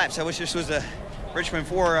 10 more laps. I wish this was a Richmond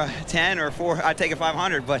 410 or 4, I'd take a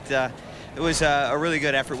 500, but it was a really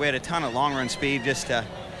good effort. We had a ton of long run speed, just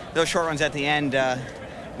those short runs at the end.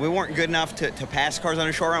 We weren't good enough to pass cars on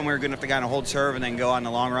a short run. We were good enough to kind of hold serve and then go on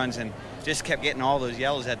the long runs, and just kept getting all those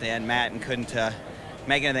yellows at the end, Matt, and couldn't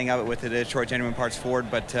make anything of it with the Detroit Genuine Parts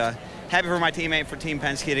Ford. But happy for my teammate, for Team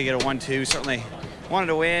Penske, to get a 1-2. Certainly wanted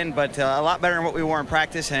to win, but a lot better than what we were in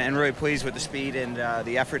practice, and really pleased with the speed and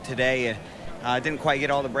the effort today. Didn't quite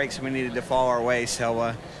get all the breaks we needed to fall our way,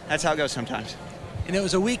 so that's how it goes sometimes. And it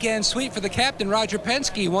was a weekend sweep for the captain, Roger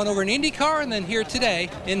Penske. Won over an IndyCar and then here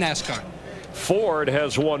today in NASCAR. Ford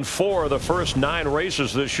has won 4 of the first 9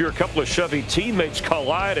 races this year. A couple of Chevy teammates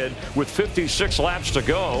collided with 56 laps to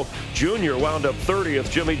go. Junior wound up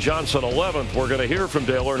 30th, Jimmy Johnson 11th. We're going to hear from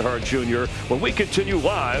Dale Earnhardt Jr. when we continue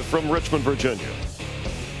live from Richmond, Virginia.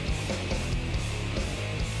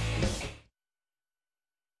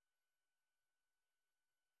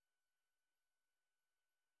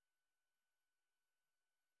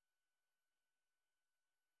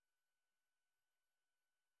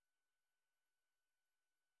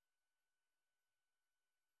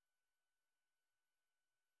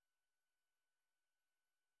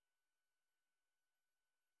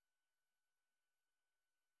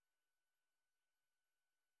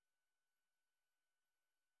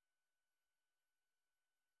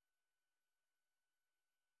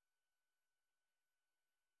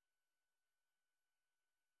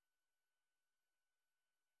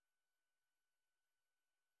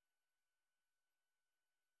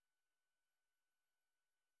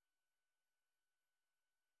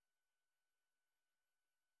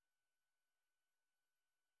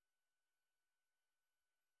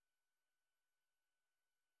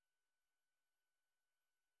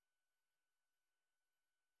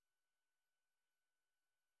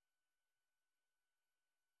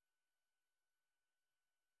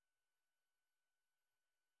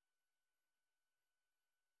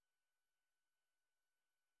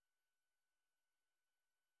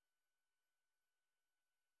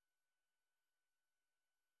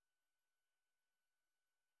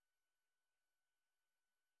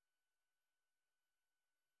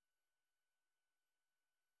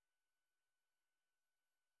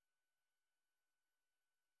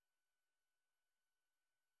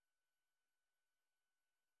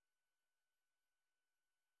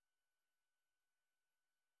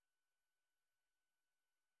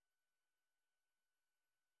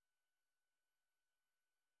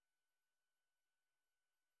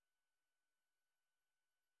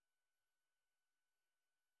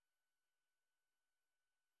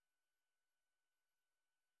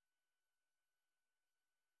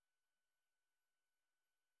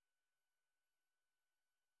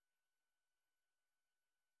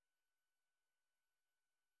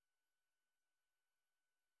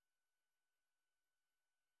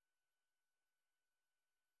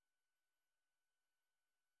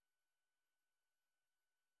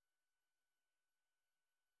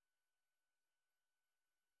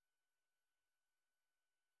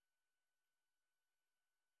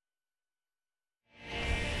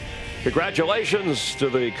 Congratulations to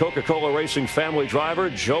the Coca-Cola Racing family driver,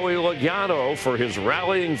 Joey Logano, for his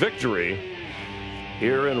rallying victory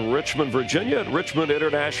here in Richmond, Virginia at Richmond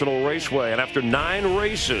International Raceway. And after 9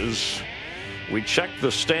 races, we checked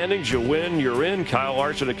the standings. You win, you're in. Kyle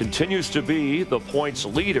Larson continues to be the points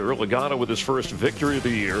leader. Logano with his first victory of the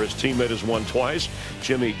year. His teammate has won twice.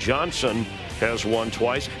 Jimmy Johnson has won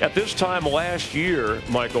twice. At this time last year,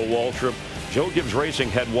 Michael Waltrip, Joe Gibbs Racing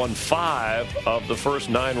had won 5 of the first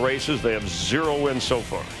 9 races. They have 0 wins so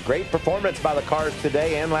far. Great performance by the cars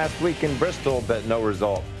today and last week in Bristol, but no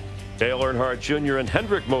result. Dale Earnhardt Jr. and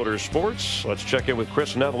Hendrick Motorsports. Let's check in with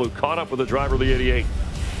Chris Neville, who caught up with the driver of the 88.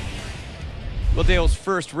 Well, Dale's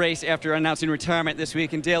first race after announcing retirement this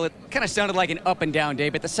week. And Dale, it kind of sounded like an up and down day,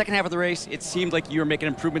 but the second half of the race, it seemed like you were making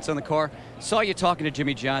improvements on the car. Saw you talking to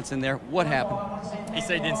Jimmy Johnson there. What happened? He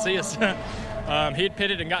said he didn't see us. He had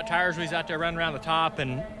pitted and got tires when he was out there running around the top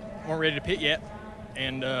and weren't ready to pit yet.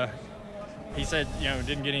 And he said,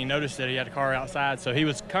 didn't get any notice that he had a car outside. So he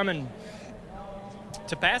was coming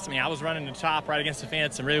to pass me. I was running the top right against the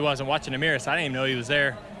fence and really wasn't watching the mirror, so I didn't even know he was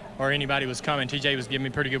there or anybody was coming. TJ was giving me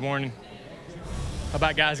pretty good warning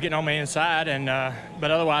about guys getting on my inside, and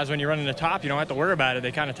but otherwise, when you're running the top, you don't have to worry about it.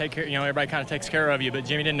 They kind of take care, everybody kind of takes care of you. But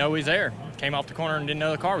Jimmy didn't know he was there. Came off the corner and didn't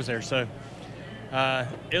know the car was there. So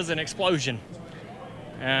it was an explosion.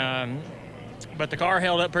 But the car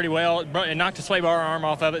held up pretty well. It knocked the sway bar arm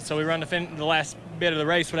off of it, so we run the last bit of the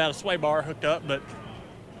race without a sway bar hooked up. But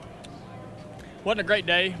wasn't a great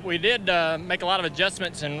day. We did make a lot of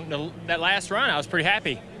adjustments, and that last run, I was pretty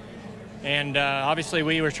happy. And obviously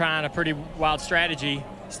we were trying a pretty wild strategy,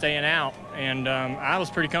 staying out. And I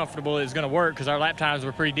was pretty comfortable it was going to work because our lap times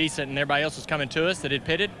were pretty decent and everybody else was coming to us that had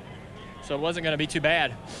pitted. So it wasn't going to be too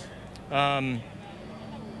bad.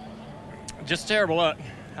 Just terrible luck.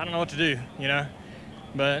 I don't know what to do,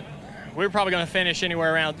 But we were probably going to finish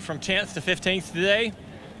anywhere around from 10th to 15th today.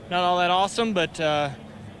 Not all that awesome, but,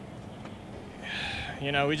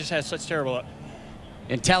 we just had such terrible luck.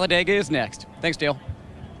 And Talladega is next. Thanks, Dale.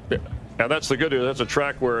 Yeah. And that's the good news. That's a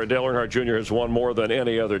track where Dale Earnhardt Jr. has won more than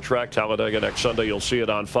any other track. Talladega next Sunday. You'll see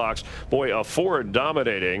it on Fox. Boy, a Ford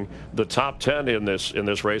dominating the top 10 in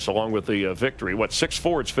this race, along with the victory. 6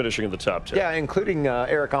 Fords finishing in the top 10? Yeah, including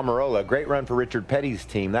Eric Almirola. Great run for Richard Petty's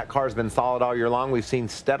team. That car's been solid all year long. We've seen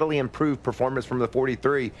steadily improved performance from the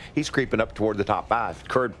 43. He's creeping up toward the top 5.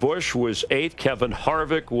 Kurt Busch was 8th. Kevin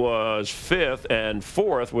Harvick was 5th. And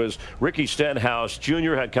 4th was Ricky Stenhouse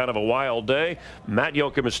Jr. Had kind of a wild day. Matt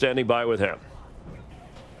Yoakum is standing by with him.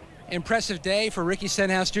 Impressive day for Ricky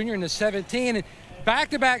Stenhouse Jr. in the 17. And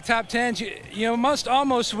back-to-back top 10s. You must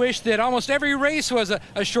almost wish that almost every race was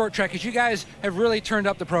a short track, because you guys have really turned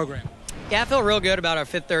up the program. Yeah, I feel real good about our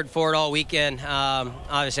 5th, 3rd, Ford all weekend.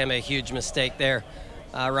 Obviously, I made a huge mistake there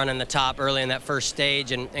running the top early in that first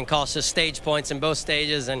stage and cost us stage points in both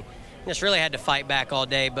stages, and just really had to fight back all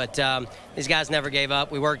day. But these guys never gave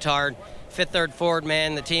up. We worked hard. 5th, 3rd, Ford,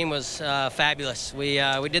 man, the team was fabulous. We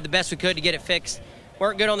did the best we could to get it fixed.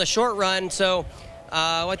 Weren't good on the short run, so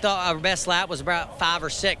I thought our best lap was about 5 or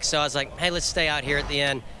 6. So I was like, hey, let's stay out here at the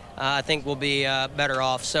end. I think we'll be better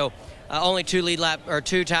off. So only 2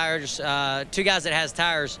 tires, 2 guys that has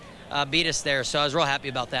tires beat us there. So I was real happy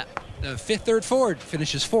about that. The 5th, 3rd Ford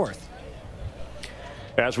finishes 4th.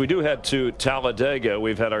 As we do head to Talladega,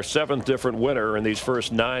 we've had our 7th different winner in these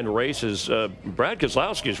first 9 races. Brad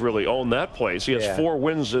Keselowski's really owned that place. He has 4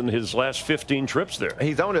 wins in his last 15 trips there.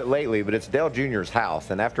 He's owned it lately, but it's Dale Jr.'s house.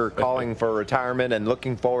 And after calling for retirement and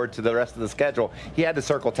looking forward to the rest of the schedule, he had to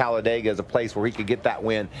circle Talladega as a place where he could get that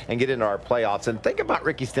win and get into our playoffs. And think about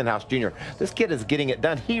Ricky Stenhouse Jr. This kid is getting it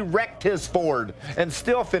done. He wrecked his Ford and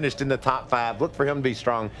still finished in the top 5. Look for him to be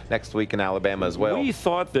strong next week in Alabama as well. We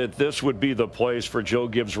thought that this would be the place for Joe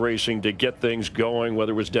Gibbs Racing to get things going,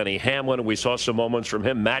 whether it was Denny Hamlin, and we saw some moments from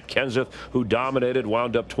him. Matt Kenseth, who dominated,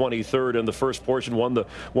 wound up 23rd in the first portion, won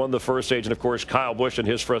the first stage, and of course Kyle Busch and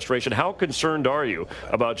his frustration. How concerned are you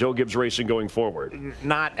about Joe Gibbs Racing going forward?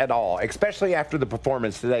 Not at all, especially after the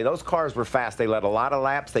performance today. Those cars were fast. They led a lot of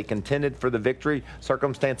laps. They contended for the victory.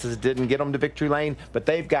 Circumstances didn't get them to victory lane, but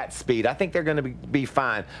they've got speed. I think they're going to be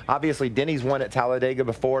fine. Obviously, Denny's won at Talladega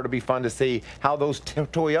before. It'll be fun to see how those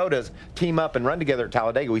Toyotas team up and run together at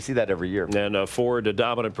Talladega. We see that every year. And Ford, a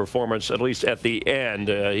dominant performance, at least at the end.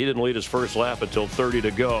 He didn't lead his first lap until 30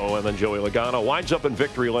 to go, and then Joey Logano winds up in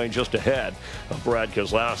victory lane just ahead of Brad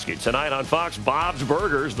Keselowski. Tonight on Fox, Bob's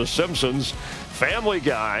Burgers, The Simpsons, Family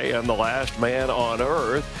Guy, and The Last Man on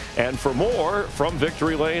Earth. And for more from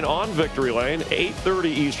Victory Lane on Victory Lane, 8:30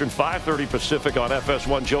 Eastern, 5:30 Pacific on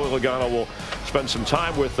FS1. Joey Logano will spend some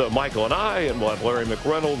time with Michael and I, and we'll have Larry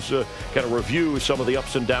McReynolds kind of review some of the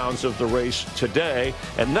ups and downs of the race today. today.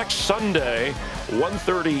 And next Sunday,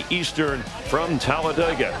 1:30 Eastern from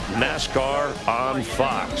Talladega, NASCAR on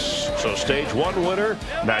Fox. So stage 1 winner,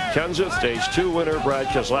 Matt Kenseth. Stage 2 winner, Brad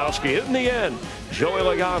Keselowski. In the end, Joey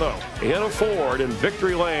Logano in a Ford in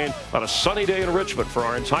victory lane on a sunny day in Richmond. For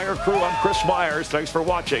our entire crew, I'm Chris Myers. Thanks for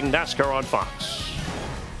watching NASCAR on Fox.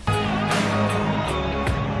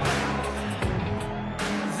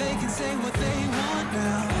 They can say what they want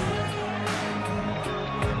now,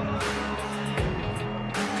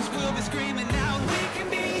 'cause we'll be screaming out, we can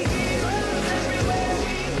be heroes everywhere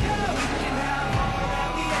we go. We can have all that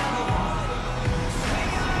we ever want.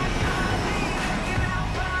 Swinging like Harley, rocking out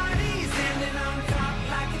parties, standing on top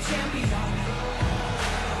like a champion.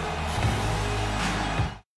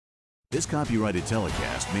 This copyrighted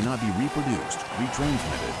telecast may not be reproduced,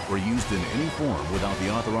 retransmitted, or used in any form without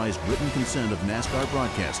the authorized written consent of NASCAR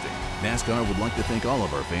Broadcasting. NASCAR would like to thank all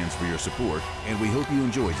of our fans for your support, and we hope you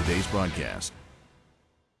enjoyed today's broadcast.